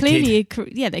 but they sedated, clearly,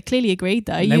 kid. they clearly agreed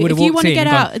though. They You, would have if you walked want to in get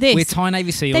and out gone, of this, we're Thai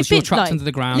Navy SEALs. they've You're been, trapped like, under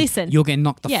the ground. listen, You're getting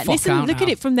knocked the yeah, fuck listen, out. look at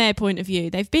now. it from their point of view.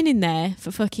 They've been in there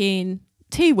for fucking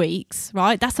 2 weeks,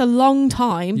 right? That's a long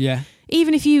time. Yeah.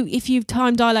 Even if you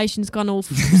time dilation's gone all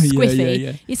squiffy,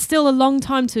 yeah. it's still a long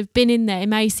time to have been in there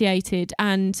emaciated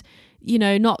and, you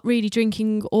know, not really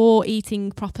drinking or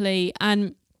eating properly,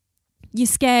 and you're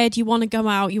scared, you want to go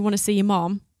out, you want to see your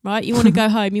mom, right? You want to go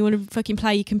home, you want to fucking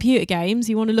play your computer games,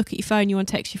 you want to look at your phone, you want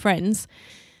to text your friends.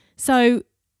 So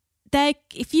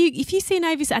if you see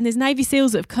Navy and there's Navy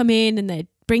SEALs that have come in and they're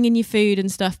bringing you food and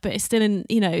stuff, but it's still in,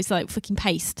 you know, it's like fucking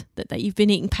paste that you've been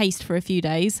eating paste for a few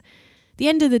days. The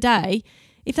end of the day,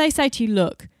 if they say to you,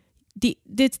 look, the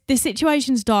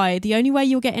situation's dire, the only way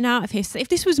you're getting out of here, so if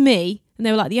this was me and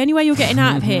they were like, the only way you're getting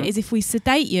out of here is if we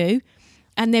sedate you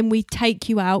and then we take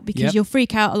you out because Yep. you'll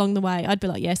freak out along the way, I'd be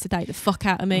like, yeah, sedate the fuck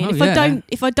out of me. Oh, And yeah.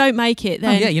 if I don't make it,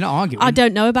 then Oh, yeah, you're not arguing. I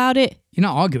don't know about it. You're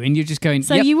not arguing. You're just going,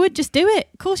 So yep. you would just do it.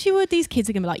 Of course you would. These kids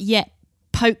are gonna be like, yeah,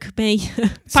 poke me,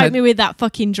 So- poke me with that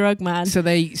fucking drug, man. So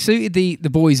they suited the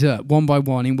boys up one by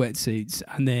one in wetsuits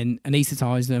and then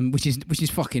anaesthetised them, which is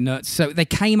fucking nuts. So they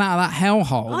came out of that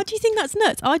hellhole. Oh, do you think that's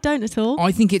nuts? I don't at all.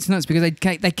 I think it's nuts because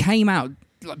they came out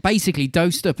like basically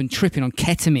dosed up and tripping on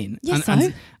ketamine Yes, and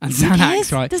Who Xanax,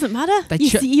 cares? right? Doesn't matter. They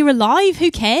You're alive.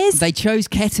 Who cares? They chose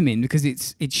ketamine because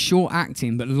it's short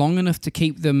acting, but long enough to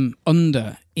keep them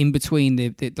under in between the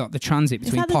transit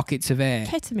between that the pockets of air.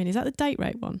 Ketamine, is that the date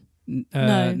rape one?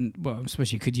 No. Well, I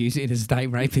suppose you could use it as date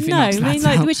rape if it No, knocks I mean that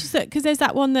like out. which is because there's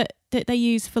that one that they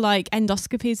use for like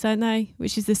endoscopies, don't they?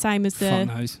 Which is the same as Fuck the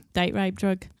knows. date rape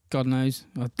drug. God knows.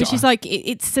 Which is like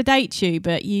it sedates you,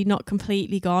 but you're not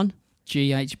completely gone.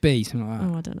 GHB, something like that.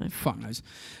 Oh, I don't know. Fuck knows.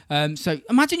 So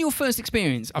imagine your first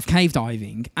experience of cave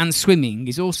diving and swimming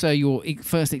is also your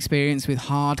first experience with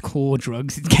hardcore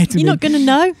drugs. It's ketamine. You're not going to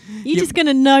know. You're Yeah. just going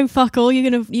to know fuck all. You're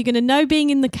gonna know being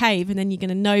in the cave, and then you're going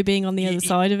to know being on the other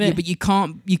side of it. Yeah, but you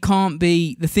can't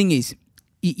be. The thing is,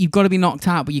 you've got to be knocked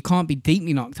out, but you can't be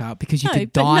deeply knocked out because you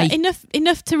could die.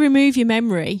 Enough to remove your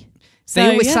memory. They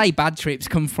always yeah. say bad trips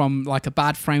come from like a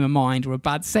bad frame of mind or a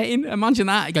bad setting. Imagine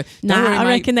that. You go, "Don't Nah, worry, I mate."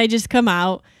 reckon they just come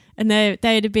out and they'd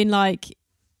have been like,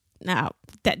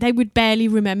 they would barely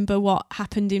remember what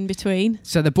happened in between.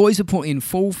 So the boys are put in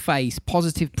full face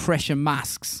positive pressure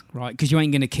masks, right? Because you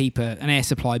ain't going to keep an air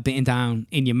supply beating down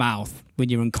in your mouth when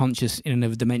you're unconscious in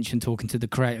another dimension talking to the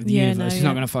creator of the universe. It's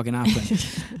not going to fucking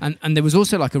happen. and there was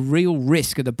also like a real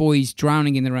risk of the boys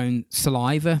drowning in their own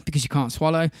saliva because you can't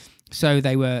swallow. So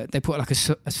they put like a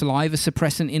saliva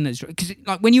suppressant in because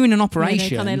like when you're in an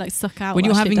operation, they like suck out when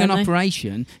you're that having shit, an don't they?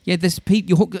 operation, there's people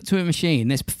you're hooked up to a machine.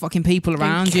 There's fucking people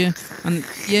around you, and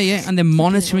and they're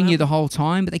monitoring you the whole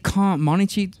time. But they can't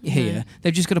monitor you here. No.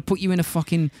 They've just got to put you in a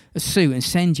suit and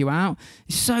send you out.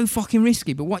 It's so fucking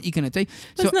risky. But what are you gonna do?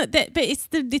 Well, it's not that, but it's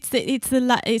the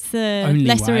Only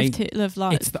lesser way. of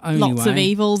like It's the only lots of way.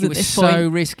 evils It at was this so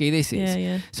point. risky. This is.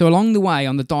 Yeah. So along the way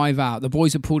on the dive out, the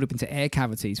boys were pulled up into air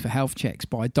cavities for health checks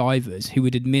by divers who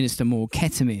would administer more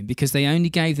ketamine because they only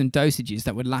gave them dosages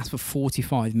that would last for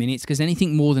 45 minutes because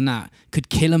anything more than that could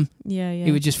kill them. Yeah.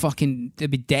 It would just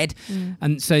they'd be dead. Mm.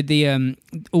 And so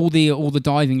all the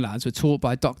diving lads were taught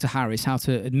by Dr. Harris how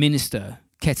to administer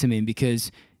ketamine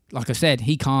because, like I said,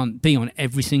 he can't be on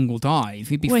every single dive.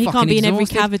 He'd be Well, he fucking can't be in every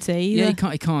exhausted. cavity. Yeah,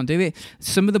 Either. he can't do it.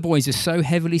 Some of the boys are so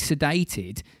heavily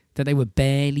sedated that they were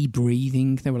barely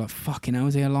breathing. They were like, fucking hell,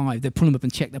 is he alive? They pull him up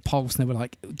and check their pulse and they were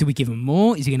like, do we give him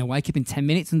more? Is he going to wake up in 10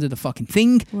 minutes under the fucking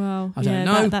thing? Well, I don't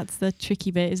know. That's the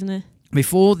tricky bit, isn't it?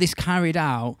 Before this carried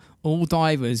out, all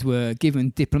divers were given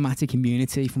diplomatic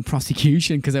immunity from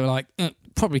prosecution because they were like,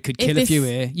 probably could kill a few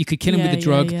here. You could kill him with a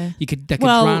drug. Yeah. They could drown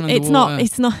Well, underwater.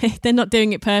 it's not. They're not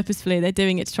doing it purposefully. They're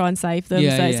doing it to try and save them.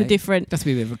 Yeah, so it's yeah. a different. That's a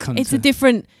bit of a cunt. It's a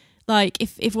different. Like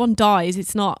if one dies,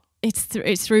 it's not. It's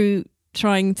through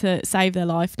trying to save their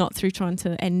life, not through trying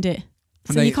to end it.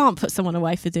 So you can't put someone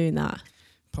away for doing that.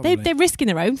 They're risking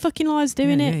their own fucking lives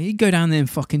doing it. Yeah, you go down there and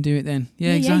fucking do it then.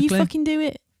 Yeah, exactly. Yeah, you fucking do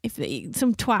it. If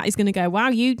some twat is going to go, wow,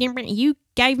 you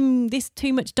gave him this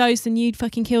too much dose and you'd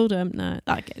fucking killed him. No,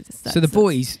 so the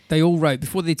boys, they all wrote,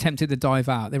 before they attempted to dive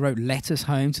out, they wrote letters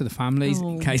home to the families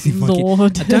in case they fucking...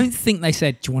 Lord. I don't think they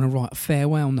said, do you want to write a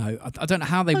farewell note? I don't know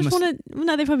how they must...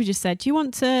 No, they probably just said, do you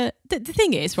want to... The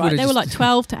thing is, right, Would've they were just- like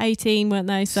 12 to 18, weren't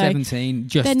they? So 17,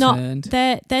 just they're not, turned.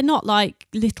 they're not like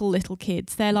little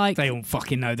kids. They're like... They all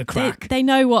fucking know the crack. They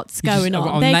know what's going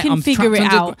on. They I'm can figure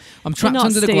trapped it out. I'm trapped not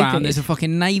under the stupid. ground. There's a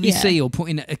fucking Navy Yeah. SEAL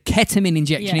putting a ketamine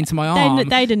injection Yeah. into my arm.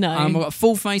 They'd have known. I've got a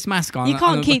full face mask on. You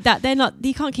can't keep that.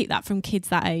 You can't keep that from kids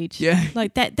that age. Yeah.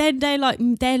 Like they're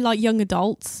like young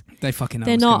adults. They fucking know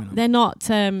They're what's not. going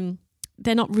on.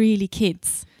 They're not really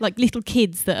kids. Like little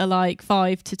kids that are like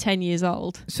 5 to 10 years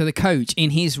old. So the coach,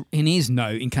 in his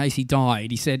note, in case he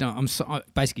died, he said, I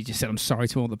basically just said, I'm sorry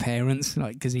to all the parents,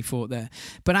 like, because he thought there.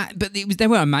 But they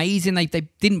were amazing. They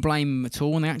didn't blame him at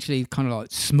all, and they actually kind of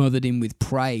like smothered him with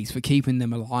praise for keeping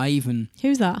them alive. And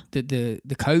Who's that?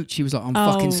 the coach, he was like, I'm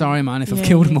Oh, fucking sorry, man, if I've yeah,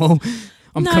 killed yeah. them all.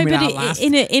 I'm coming but out last.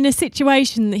 in a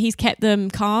situation that he's kept them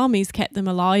calm, he's kept them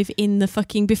alive in the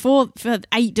fucking for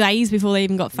 8 days before they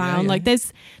even got found. Yeah. Like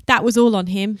that was all on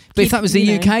him. But if that was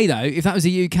the UK, though, if that was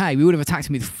the UK, we would have attacked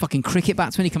him with fucking cricket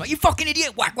bats when he came out. You fucking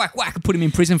idiot! Whack, whack, whack, and put him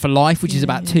in prison for life, which is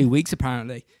about 2 weeks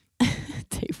apparently.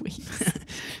 2 weeks.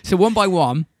 So one by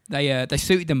one, they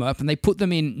suited them up and they put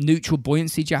them in neutral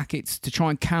buoyancy jackets to try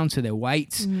and counter their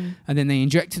weights, and then they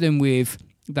injected them with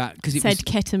that because it Said was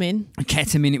ketamine.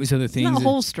 ketamine. It was other things. Isn't that a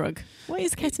horse drug? What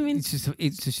is ketamine?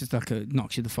 It's just like a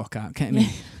knocks you the fuck out. Ketamine.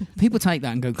 People take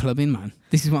that and go clubbing, man.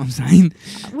 This is what I'm saying.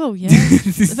 Well, yeah,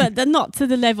 but they're not to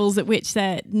the levels at which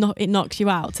it knocks you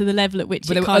out. To the level at which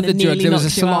But there it were kind other of drugs. nearly There was a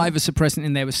knocks you out. saliva suppressant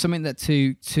in there. There was something that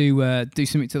to do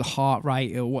something to the heart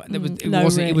rate or what. It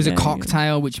Lowering, was a yeah,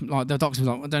 cocktail, which like the doctor was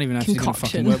like, I don't even know if it's going to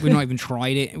fucking Concoction. work. We've not even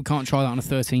tried it. We can't try that on a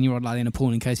 13-year-old lad in a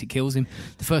pool in case it kills him.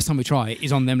 The first time we try it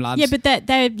is on them lads. Yeah, but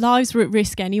their lives were at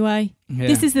risk anyway. Yeah.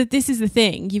 This is the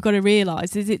thing you've got to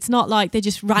realise is it's not like they're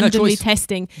just randomly choice.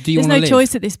 testing. Do you There's wanna no live?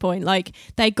 choice at this point. Like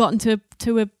they got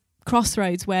to a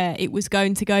crossroads where it was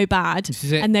going to go bad This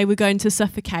is it. and they were going to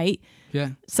suffocate.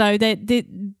 Yeah. So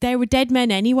they were dead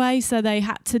men anyway. So they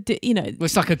had to, Well,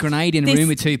 it's like a grenade in a This- room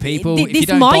with two people. If you This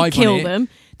don't might dive kill on it, them.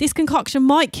 This concoction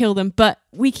might kill them, but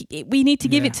we need to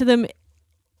give Yeah. it to them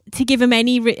to give them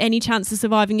any chance of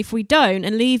surviving. If we don't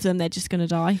and leave them, they're just going to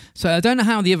die. So I don't know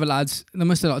how the other lads. They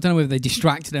must have. I don't know whether they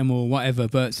distracted them or whatever.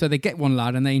 But so they get one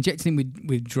lad and they injected him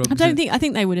with drugs. I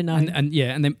think they would have known. And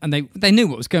they knew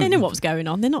what was going. They knew what was going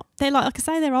on. They're like I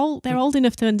say, they're old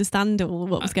enough to understand all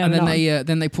what was going and on.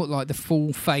 then they put like the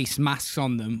full face masks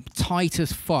on them, tight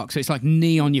as fuck. So it's like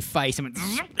knee on your face. And went,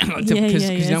 yeah.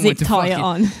 you don't want Zip to tie it fucking-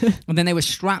 on. And then they were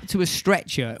strapped to a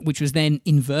stretcher, which was then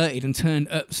inverted and turned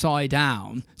upside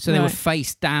down. So they were Right.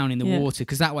 face down in the Yeah. water,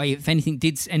 because that way, if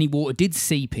any water did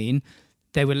seep in,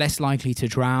 they were less likely to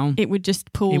drown. It would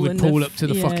just pull. It would and pull up to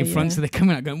the yeah, fucking front, yeah. so they're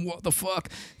coming out going, "What the fuck?"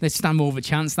 They stand more of a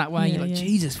chance that way. Yeah, You're like, yeah.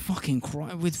 Jesus fucking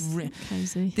Christ!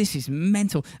 Crazy. This is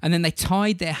mental. And then they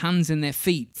tied their hands and their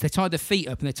feet. They tied their feet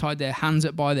up and they tied their hands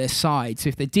up by their side. So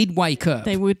if they did wake up,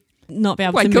 They would not be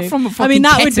able wake to up move. from a I fucking mean,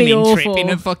 that would be ketamine trip awful. in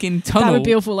a fucking tunnel. That would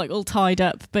be awful, like all tied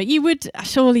up. But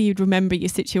surely you'd remember your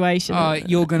situation. Oh,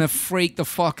 you're gonna freak the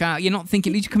fuck out. You're not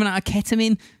thinking you're coming out of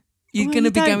ketamine. You're Well, gonna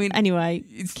you be don't- going. Anyway,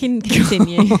 It's-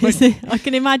 continue. I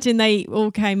can imagine they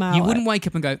all came out. You wouldn't wake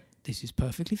up and go, "This is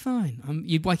perfectly fine."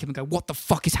 You'd wake up and go, "What the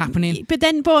fuck is happening?" But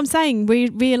then, what I'm saying,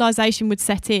 realization would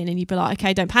set in, and you'd be like,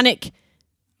 "Okay, don't panic."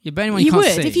 You're better when You you can't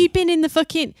would see. if you'd been in the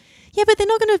fucking. Yeah, but they're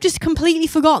not going to have just completely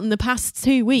forgotten the past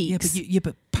 2 weeks.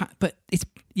 but it's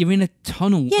you're in a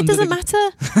tunnel. Yeah, it under doesn't the-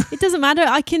 matter. It doesn't matter.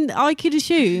 I could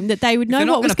assume that they would If know they're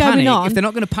not what was gonna going panic, on. If they're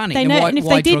not going to panic, They then know, why, and if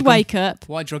why they did drug 'em? wake up,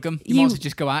 Why drug them? You might you- as well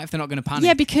just go out if they're not going to panic.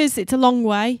 yeah, because it's a long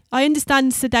way. I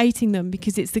understand sedating them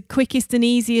because it's the quickest and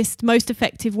easiest, most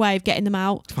effective way of getting them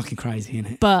out. It's fucking crazy,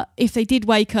 isn't it? But if they did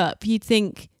wake up, you'd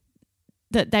think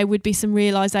that there would be some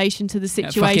realisation to the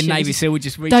situation. Fucking Navy SEAL would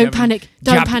just reach Don't over panic! and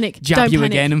Don't jab, panic! jab Don't you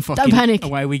panic! again, and fucking Don't panic!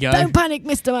 away we go. Don't panic,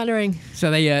 Mr. Mannering.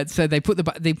 So they put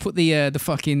the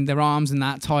fucking their arms and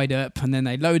that tied up, and then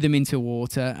they lowered them into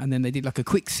water, and then they did like a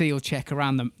quick seal check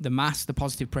around the mask, the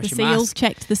positive The pressure seals mask.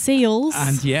 checked the seals.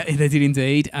 And yeah, they did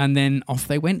indeed. And then off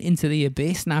they went into the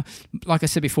abyss. Now, like I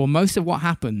said before, most of what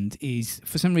happened is,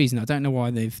 for some reason, I don't know why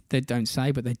they don't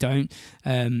say, but they don't.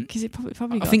 Because it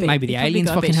probably I got think a bit, maybe the it probably aliens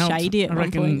got a bit fucking helped. shady at I one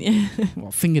reckon- point. Yeah.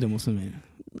 Well, fingered them or something.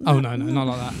 Oh no, not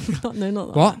like that. No, not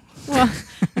like What? that. Well,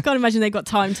 I can't imagine they got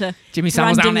time to Jimmy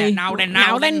Savile's down there. randomly-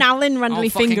 Now then. randomly I'll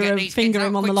fucking finger get him, these finger kids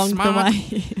him out on the quick, long the smart.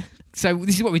 way. So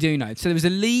this is what we do know. So there was a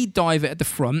lead diver at the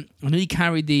front, and he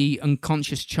carried the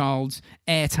unconscious child's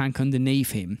air tank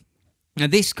underneath him. Now,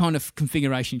 this kind of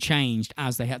configuration changed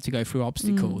as they had to go through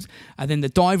obstacles. And then the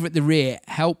diver at the rear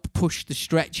helped push the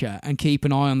stretcher and keep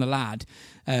an eye on the lad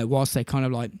whilst they kind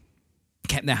of like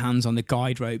kept their hands on the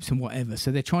guide ropes and whatever. So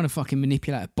they're trying to fucking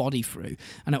manipulate a body through.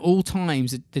 And at all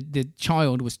times, the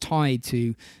child was tied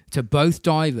to both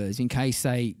divers in case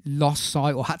they lost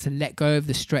sight or had to let go of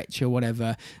the stretcher or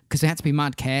whatever, because they had to be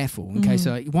mad careful in case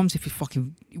once if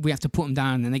we have to put them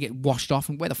down and then they get washed off,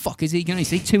 and where the fuck is he? You can only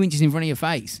see 2 inches in front of your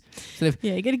face. So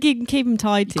Yeah, you got to keep them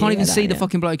tied to you can't you. even see the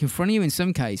fucking bloke in front of you in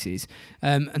some cases.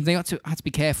 And they had to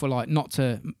be careful, like not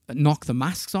to knock the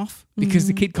masks off, because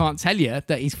the kid can't tell you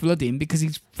that he's flooding because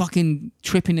he's fucking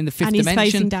tripping in the fifth and he's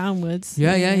dimension. facing downwards.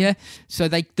 Yeah. So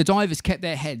the divers kept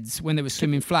their heads when they were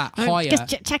swimming flat higher.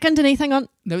 Just check underneath. Hang on.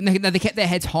 No, they kept their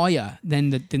heads higher than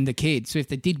the kid. So if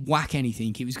they did whack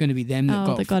anything, it was going to be them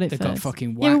that They got it got first.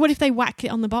 fucking whacked. Yeah, but what if they whack it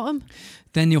on the bottom?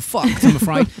 Then you're fucked, I'm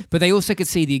afraid. But they also could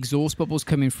see the exhaust bubbles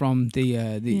coming from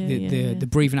the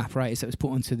breathing apparatus that was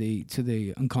put onto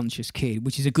the unconscious kid,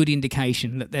 which is a good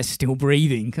indication that they're still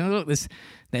breathing. Oh, look,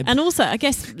 And also, I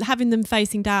guess having them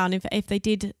facing down, if they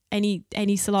did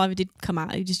any saliva did come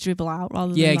out, you just dribble out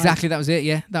rather than yeah, exactly. That was it.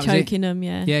 Yeah, that was it. choking them.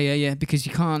 Yeah, Yeah. Because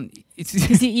you can't. It's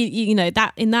because you know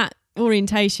that in that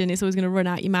orientation, it's always going to run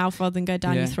out your mouth rather than go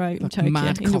down Yeah, your throat like and choke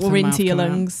mad you, cough or and into mouth your come out.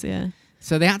 lungs. Yeah.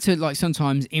 So they had to like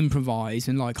sometimes improvise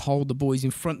and like hold the boys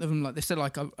in front of them. Like they said,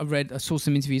 like I saw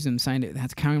some interviews of them saying that they had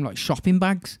to carry them like shopping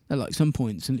bags at like some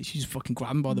points, and literally just fucking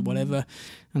grab them by the whatever.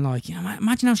 And like, you know,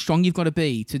 imagine how strong you've got to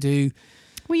be to do.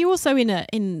 Well, you're also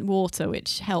in water,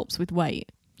 which helps with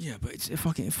weight. Yeah, but it's a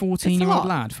fucking 14-year-old lot.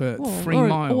 lad for Or, 3 or,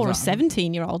 miles. or a that-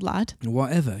 17-year-old lad.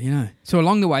 Whatever, you know. So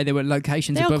along the way, there were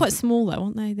locations They are above. quite small, though,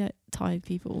 aren't they? That Thai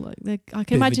people. Like I Bit can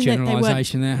of a imagine that they were.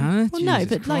 generalisation there, huh? Well, no,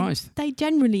 Jesus but like Christ. they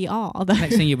generally are. Though.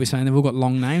 Next thing you'll be saying, they've all got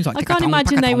long names. Like I can't Tikatong,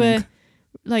 imagine they were Pakatong.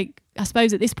 like I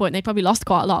suppose at this point they probably lost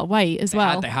quite a lot of weight as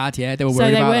well. They had, yeah. They were So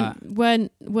worried they about that.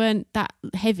 weren't that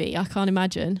heavy. I can't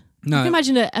imagine. No. I can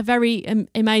imagine a very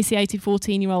emaciated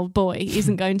 14-year-old boy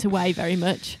isn't going to weigh very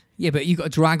much. Yeah, but you got to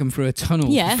drag them through a tunnel.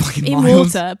 Yeah, for fucking in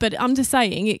miles. water. But I'm just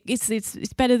saying,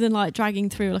 it's better than like dragging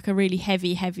through like a really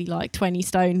heavy like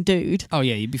 20-stone dude. Oh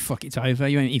yeah, you'd be it's over.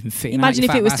 You ain't even fitting. Imagine out,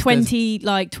 if you it was fat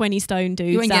bastard. 20-stone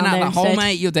dudes You ain't down getting out there of that hole, instead.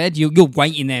 mate. You're dead. You're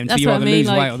waiting there until That's you what I either mean, lose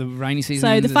like- weight or the rainy season. So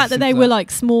the ends, fact that it's they simple were as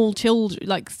like small children,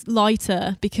 like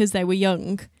lighter because they were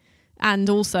young,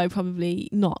 and also probably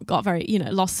not got very,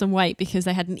 lost some weight because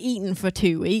they hadn't eaten for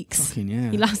 2 weeks. fucking yeah.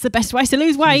 That's the best way to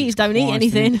lose weight. Jesus Is don't eat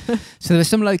Christ, anything. So there were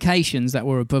some locations that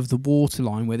were above the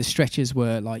waterline where the stretchers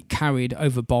were like carried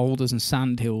over boulders and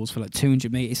sand hills for like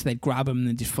 200 metres. So they'd grab them and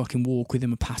then just fucking walk with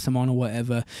them or pass them on or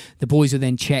whatever. The boys were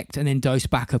then checked and then dosed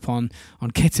back up on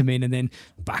ketamine and then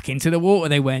back into the water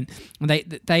they went. And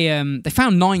they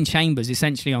found 9 chambers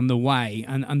essentially on the way,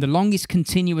 and the longest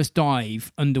continuous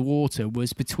dive underwater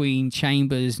was between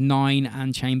chambers 9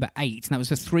 and chamber 8, and that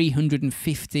was a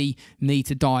 350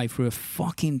 metre dive through a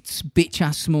fucking bitch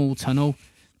ass small tunnel.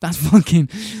 That's fucking.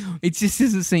 It just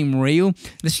doesn't seem real.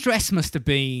 The stress must have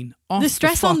been off. The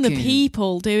stress on the fucking-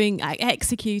 people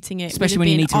executing it, especially would when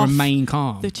have you been need to off remain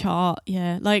calm. the chart.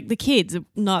 Yeah, like the kids,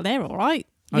 no, they're all right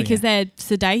Oh, because yeah. they're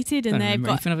sedated Don't and they've remember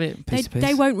got. anything of it. They, Piece of piss.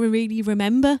 they won't really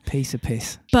remember, Piece of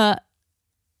piss. but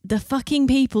the fucking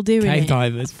people doing Cave it.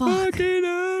 divers. Fuck. Fucking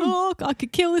hell. Oh, I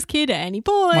could kill this kid at any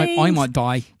point. I might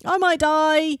die. I might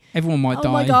die. Everyone might Oh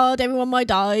die. my god, everyone might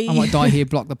die. I might die here,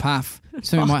 block the path.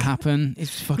 Something Fuck. might happen.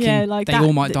 It's fucking. Yeah, like they that,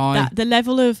 all might die. The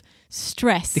level of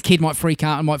stress. The kid might freak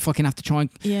out and might fucking have to try and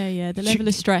Yeah, the level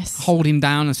of stress. hold him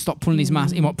down and stop pulling his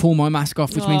mask. He might pull my mask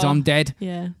off, which means Oh. I'm dead.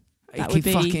 Yeah, It that could would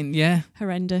be fucking yeah.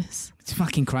 horrendous. It's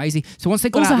fucking crazy. So once they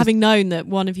got Also, out, having known that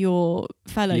one of your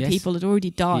fellow Yes. people had already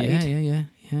died. yeah.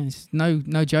 It's no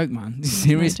joke, man. It's No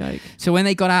serious. joke. So when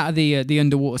they got out of the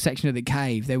underwater section of the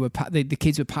cave, they were the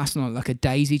kids were passing on like a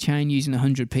daisy chain using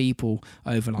 100 people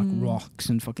over like rocks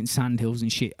and fucking sand hills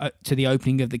and shit to the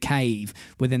opening of the cave,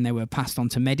 where then they were passed on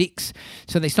to medics.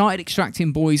 So they started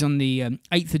extracting boys on the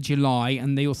 8th of July,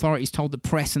 and the authorities told the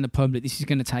press and the public this is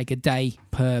going to take a day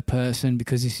per person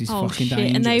because this is Oh fucking shit!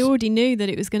 dangerous. And they already knew that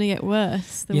it was going to get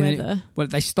worse. The Yeah, weather. Well,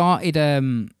 they started.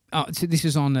 So this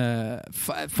was on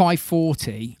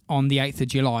 5:40 on the 8th of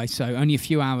July, so only a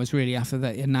few hours really after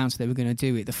they announced they were going to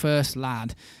do it. The first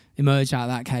lad emerged out of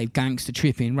that cave, gangster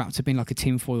tripping, wrapped up in like a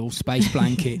tinfoil space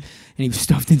blanket, and he was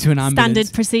stuffed into an ambulance.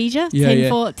 Standard procedure.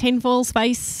 Yeah, Tinfoil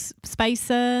space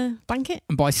blanket.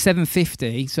 And by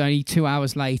 7:50, so only 2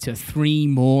 hours later, 3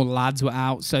 more lads were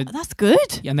out. So. That's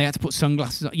good. And they had to put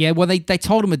sunglasses on. Yeah, well, they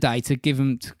told them a day to give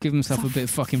themselves a bit of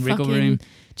fucking wriggle room.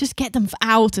 Just get them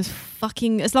out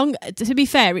as long. To be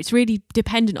fair, it's really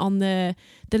dependent on the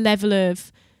level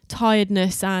of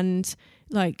tiredness and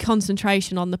like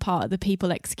concentration on the part of the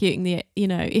people executing the.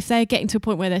 If they're getting to a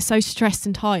point where they're so stressed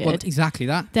and tired, Well, exactly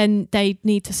that. then they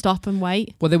need to stop and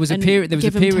wait. Well, there was a and period. There was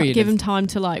a period. Give of- them time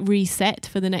to like reset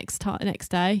for the next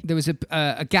day. There was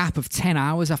a gap of 10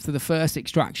 hours after the first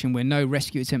extraction where no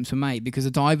rescue attempts were made because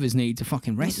the divers need to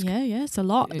fucking rest. Yeah, it's a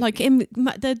lot. Like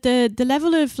the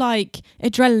level of like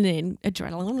adrenaline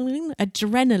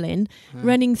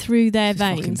running through their Just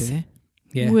fucking veins beer.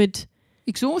 Yeah. would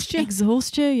Exhaust you.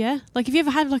 exhaust you. Yeah, like if you ever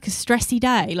had like a stressy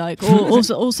day, like or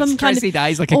some kind of Stressy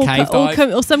days like a or, cave or,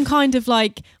 dive. or some kind of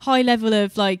like high level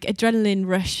of like adrenaline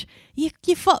rush, you're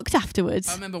fucked afterwards.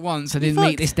 I remember once I didn't fucked.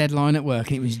 meet this deadline at work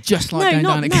and it was just like going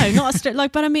down a not a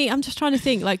like. But I mean, I'm just trying to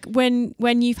think like when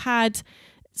you've had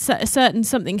a certain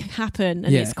something happen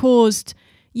and Yeah. it's caused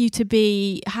you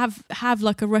to have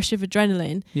like a rush of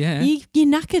adrenaline. Yeah. You're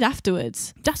knackered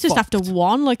afterwards. That's just Fucked. after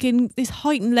one, like in this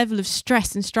heightened level of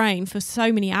stress and strain for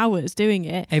so many hours doing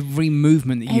it. Every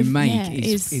movement that you make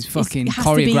is fucking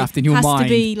choreographed in your has mind. to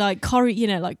be like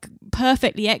like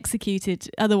perfectly executed.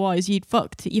 Otherwise, you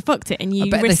fucked it, and you I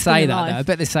bet they risk say your that life. though. I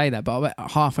bet they say that, but I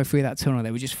bet halfway through that tunnel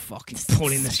they were just fucking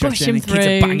pulling the stretcher pushing and the kids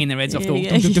are through. banging their heads off the wall. Yeah,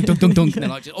 Dunk, dunk, yeah. dunk, dunk, dunk. And they're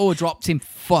like, dropped him,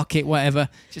 fuck it, whatever.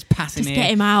 Just passing Just it,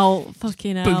 get him out,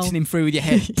 fucking hell. booting him through with your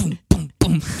head. Boom, boom,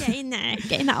 boom. Get in there,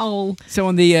 get in that hole. So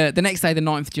on the next day, the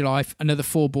 9th of July, another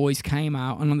 4 boys came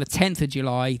out. And on the 10th of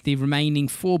July, the remaining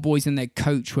 4 boys and their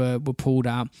coach were pulled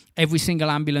out. Every single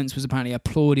ambulance was apparently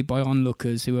applauded by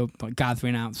onlookers who were like,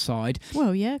 gathering outside.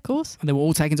 Well, yeah, of course. And they were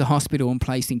all taken to hospital and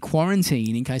placed in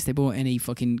quarantine in case they brought any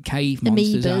fucking cave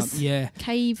monsters out. Amoebas. Yeah.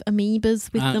 Cave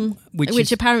amoebas with them, which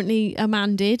is- apparently a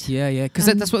man did. Yeah. Because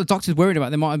that's what the doctors worried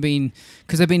about. They might have been...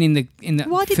 Because they've been in the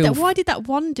Why did filth. Why did that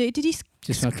one do? Did he?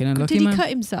 Just fucking unlucky, Did he man. cut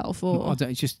himself or? I don't,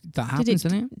 it's just... That Did happens,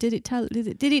 doesn't it? Did it tell? Did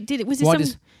it? Was it Why some?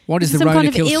 does Why does the some Rona kind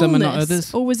of kill some and not illness,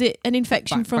 others? or was it an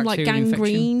infection from like Bacterial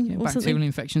gangrene infection. Yeah, or bacterial something?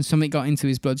 infection. Something got into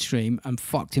his bloodstream and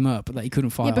fucked him up that he couldn't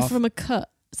fight Yeah, but off. from a cut.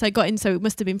 So it got in. So it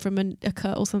must have been from a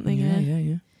cut or something.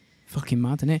 Yeah. Fucking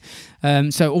mad, isn't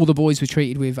it? So all the boys were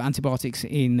treated with antibiotics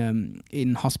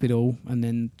in hospital, and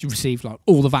then received like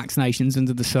all the vaccinations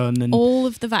under the sun, and All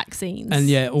of the vaccines.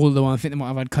 all the one. I think they might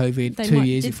have had COVID They 2 might-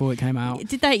 years did- before it came out.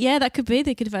 Did they? Yeah, that could be.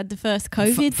 They could have had the first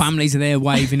COVID. Families are there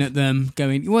waving at them,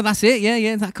 going, "Well, that's it,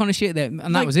 yeah, that kind of shit." There, and that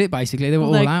Like- was it. Basically, they were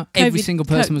all Although out. Every COVID single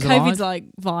person was COVID's alive. like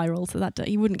viral, so that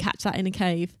you wouldn't catch that in a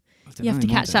cave. I don't You have know, to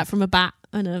might catch do. that from a bat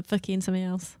and a fucking something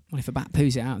else. Well, if a bat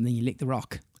poos it out and then you lick the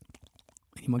rock,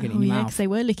 you might get it in your yeah, mouth. because they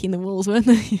were licking the walls, weren't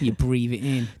they? You breathe it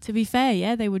in. To be fair,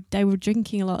 yeah, they were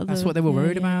drinking a lot of That's the. what they were yeah,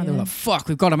 worried yeah, about. They were yeah. like, "Fuck,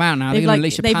 we've got them out now. They've, They're going to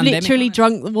unleash a they've pandemic." literally on us."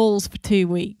 drunk the walls for 2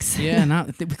 weeks. Yeah, now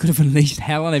we could have unleashed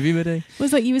hell on everybody. It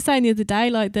was like you were saying the other day,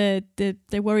 like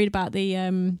they're worried about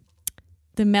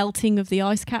the melting of the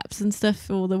ice caps and stuff,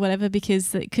 or the whatever,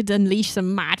 because it could unleash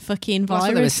some mad fucking That's what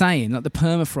they were virus. saying. Like the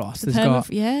permafrost has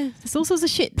got Yeah, there's all sorts of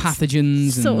shit that's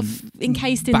pathogens sort and of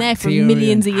encased in there from bacteria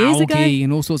millions of and years ago. algae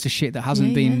and all sorts of shit that hasn't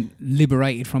Yeah, been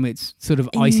liberated from its sort of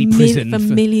In icy prison for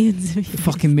for millions of years.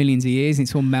 fucking millions of years. And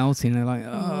it's all melting. They're like,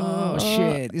 "Oh Oh.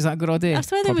 shit, is that a good idea?" I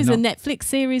swear there Probably was not. a Netflix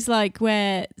series like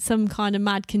where some kind of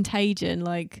mad contagion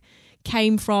like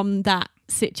came from that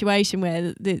situation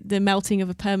where the melting of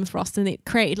a permafrost, and it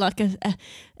created like a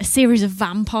series of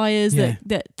vampires Yeah.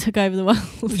 that took over the world.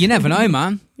 You never know,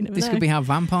 man. You never This know. could be how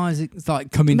vampires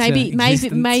like come into maybe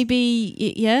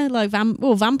existence. yeah, like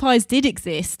vampires did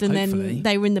exist, and Hopefully. then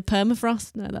they were in the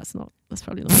permafrost. No, that's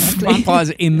probably not likely. Vampires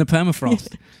are in the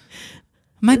permafrost.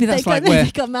 Maybe that's like where they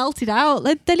got melted out.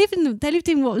 They lived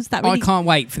in what was that? I Really, can't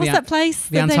wait for what's the that place?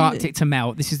 the that they- Antarctic to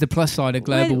melt. This is the plus side of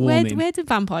global warming. Where do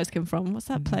vampires come from? What's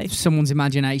that place? Someone's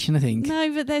imagination, I think.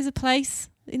 No, but there's a place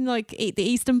in like the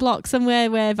Eastern Bloc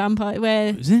somewhere where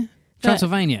Is it?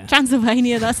 Transylvania.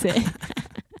 Transylvania. That's it.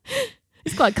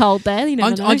 It's quite cold there. You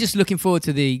never know. I'm just looking forward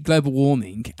to the global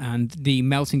warming and the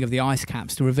melting of the ice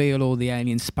caps to reveal all the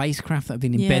alien spacecraft that have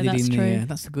been Yeah, embedded that's in true. the.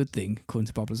 That's the good thing, according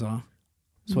to Bob Lazar.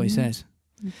 That's what he Mhm. says.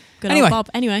 Good Anyway. old Bob.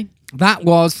 Anyway, That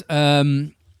was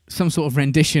some sort of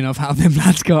rendition of how them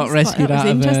lads got rescued that was out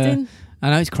of. interesting. I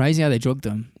know it's crazy how they drugged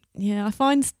them. Yeah, I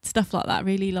find stuff like that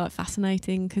really like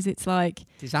fascinating because it's like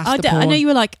Disaster I porn. know you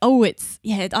were like, oh, it's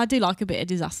I do like a bit of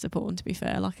disaster porn. To be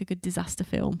fair, I like a good disaster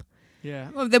film. Yeah.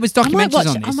 Well, there was I might documentaries watch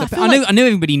on it. this. I I, feel knew. I knew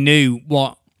everybody knew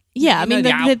what. Yeah, I I know mean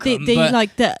the outcome, but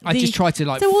like the I just tried to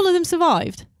like. so all of them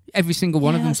survived. Every single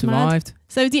one Yeah, of them that's mad. survived.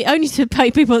 So the only two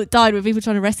people that died were people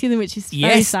trying to rescue them, which is very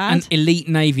Yes, sad. and elite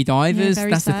Navy divers.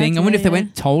 very That's the sad, thing. I wonder if they yeah,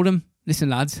 went told them, listen,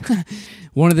 lads,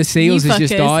 one of the SEALs has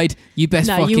just fuckers. died. You best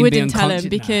No, fucking you be wouldn't tell unconscious. him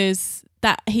because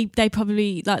they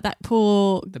probably like that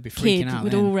poor They'd be freaking kid out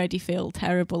would then. already feel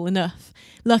terrible enough.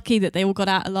 Lucky that they all got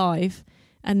out alive,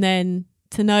 and then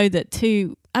to know that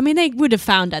two. I mean, they would have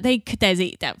found out. They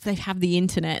have the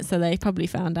internet, so they probably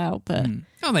found out. But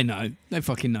Oh, they know. They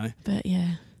fucking know.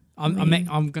 yeah, I'm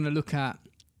going to look at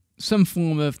some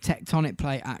form of tectonic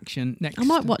plate action next. I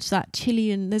might watch that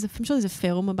Chilean. I'm sure there's a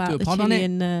film Do about a the pod on it?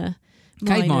 Chilean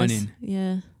Cave miners. mining.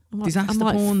 Yeah. I Disaster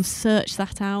might porn. search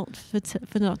that out for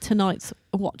tonight's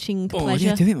watching Oh, pleasure.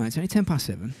 yeah, do it, mate. It's only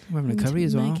 7:10. We're having a And curry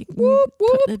as well. make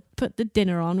it- Put the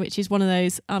dinner on, which is one of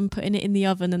those. I'm putting it in the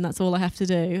oven, and that's all I have to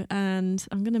do. And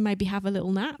I'm going to maybe have a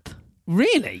little nap.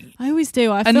 Really? I always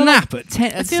do. I A feel nap like,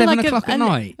 at 7 o'clock at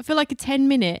night? I feel like a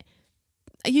 10-minute.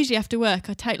 Usually after work,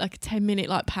 I take like a 10-minute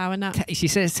like power nap. She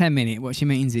says 10 minutes. What she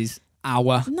means is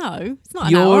hour. No, it's not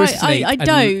an You're hour. asleep I and-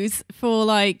 doze for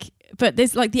like. But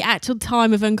there's like the actual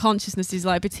time of unconsciousness is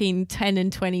like between 10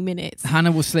 and 20 minutes.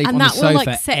 Hannah will sleep And on the that will, like,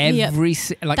 sofa set me up. every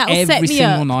That will set every me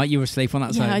single up. night. You're asleep on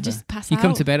that sofa. Yeah, I just pass You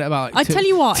come out. to bed at about. I tell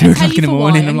you what, 2 I tell o'clock you in the for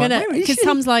morning. why. I'm I'm like, gonna where is because she?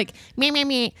 Tom's like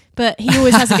me, but he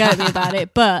always has a go at me about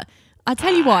it. But I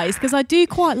tell you why, it's because I do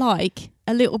quite like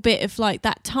a little bit of like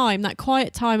that time, that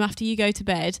quiet time after you go to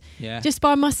bed, Yeah. just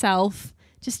by myself,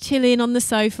 just chilling on the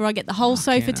sofa. I get the whole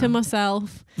Fucking sofa to hell.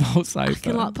 myself. the whole sofa. I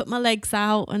can like put my legs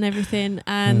out and everything,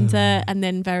 and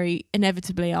then very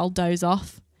inevitably I'll doze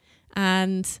off.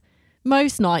 And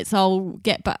most nights I'll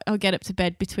get up to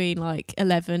bed between like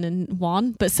 11 and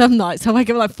 1, but some nights I wake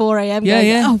up at like 4 a.m. Yeah, going,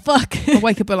 yeah. oh fuck. I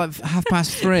wake up at like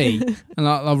 3:30 and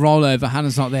I'll roll over.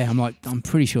 Hannah's not there. I'm like, I'm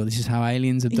pretty sure this is how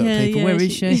aliens abduct people. Where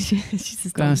is she? She's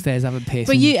just Go downstairs, have a piss.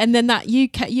 But you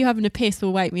you having a piss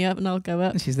will wake me up and I'll go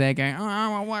up. And she's there going,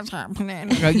 oh, what's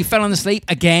happening? You fell on asleep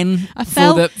again I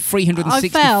fell- for the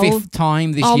 365th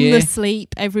time this on year. the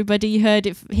sleep. Everybody, you heard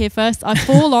it here first. I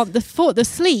fall on the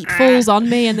sleep falls on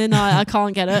me, and then I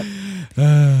can't get up.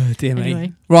 Dear me.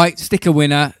 Anyway. Right, sticker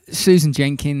winner, Susan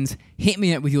Jenkins. Hit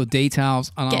me up with your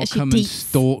details and Get I'll us your come and deets.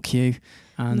 stalk you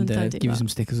and No, don't do give you that. some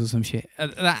stickers or some shit.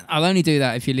 I'll only do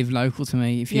that if you live local to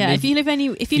me. If you live, if you live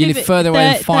if you live further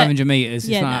away than 500 metres,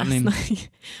 it's not nah, happening. it's not-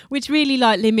 which really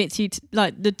limits you to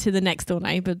the next door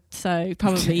neighbour. So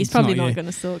probably he's It's probably not not you. going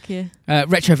to stalk you.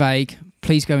 Retrovague,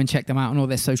 please go and check them out on all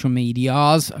their social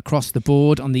medias across the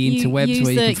board on the interwebs use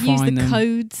where you can find use the them.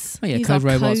 codes. Oh yeah, use Code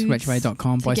our Robots, codes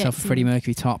retrovague.com, to buy get yourself a some- Freddie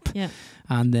Mercury top. Yeah.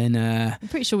 And then I'm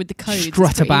pretty sure with the codes, it's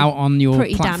strut pretty about on your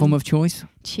pretty platform damn- of choice.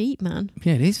 cheap, man.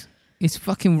 Yeah, it is.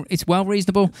 It's well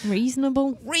reasonable.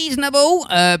 Reasonable.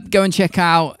 Go and check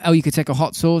out El Yucateco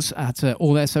Hot Sauce at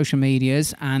all their social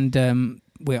medias. And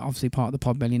we're obviously part of the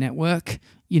Podbelly Network.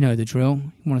 You know the drill.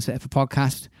 You want to set up a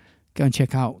podcast, go and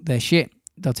check out their shit.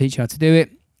 They'll teach you how to do it.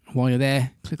 While you're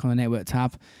there, click on the network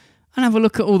tab and have a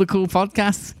look at all the cool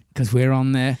podcasts because we're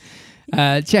on there.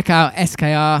 Check out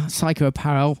SKR, Psycho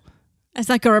Apparel. It's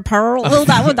like a apparel. Well,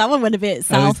 that one went a bit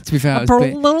south. To be fair, it was a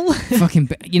bit Apparel. fucking...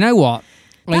 You know what?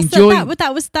 I That's enjoy...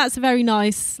 that's a very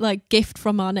nice gift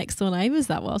from our next door neighbours.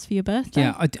 That was for your birthday.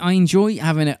 Yeah, I enjoy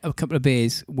having a couple of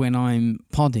beers when I'm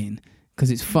podding because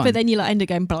it's fun. But then you end up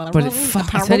going. Blah, But blah,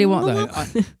 fuck, I tell you what though,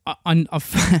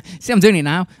 see, I'm doing it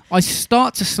now. I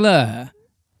start to slur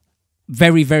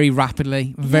very, very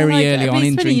rapidly, very early on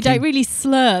in funny, drinking. you don't really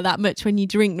slur that much when you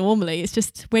drink normally. It's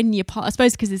just when you I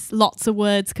suppose because there's lots of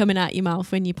words coming out your mouth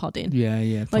when you're podding.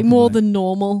 Yeah, Like more probably. than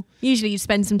normal. Usually you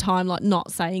spend some time not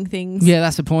saying things. Yeah,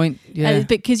 that's the point. Yeah,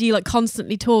 Because you're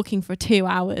constantly talking for 2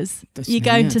 hours. That's You're it,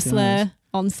 going yeah, to 2 slur hours.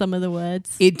 on some of the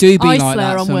words. It do be I like slur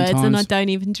that on sometimes. words and I don't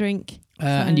even drink.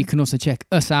 And you can also check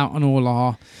us out on all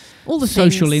our All the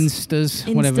social things.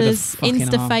 instas, whatever the fucking are.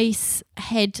 Instaface,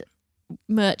 head,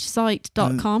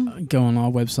 merchsite.com. Go on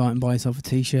our website and buy yourself a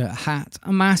t-shirt, a hat,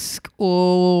 a mask,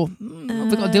 or have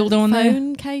we got a dildo on there?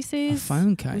 Phone cases. A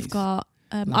phone case. We've got.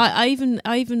 I even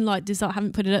design. I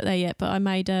haven't put it up there yet, but I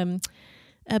made an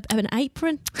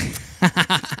apron.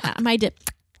 I made an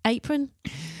apron.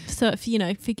 So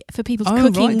for people's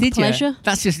cooking right, did pleasure. you?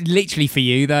 That's just literally for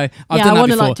you though. I've Yeah, done I that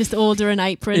want to before. just order an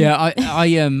apron. Yeah,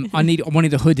 I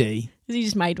wanted a hoodie, You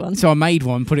just made one. so I made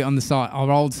one, put it on the site, our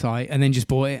old site, and then just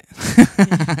bought it.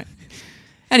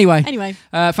 Anyway,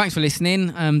 thanks for listening.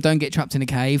 Don't get trapped in a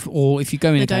cave, or if you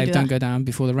go in a cave, don't go down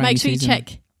before the rainy Make sure you season.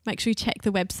 Make sure you check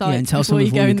the website and tell before someone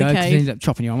you go in the 'cause they cave. end up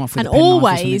chopping your arm off with And a penknife or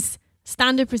always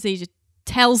standard procedure: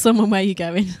 tell someone where you're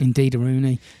going. something. Indeed, a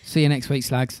Rooney. See you next week,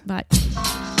 slags. Bye.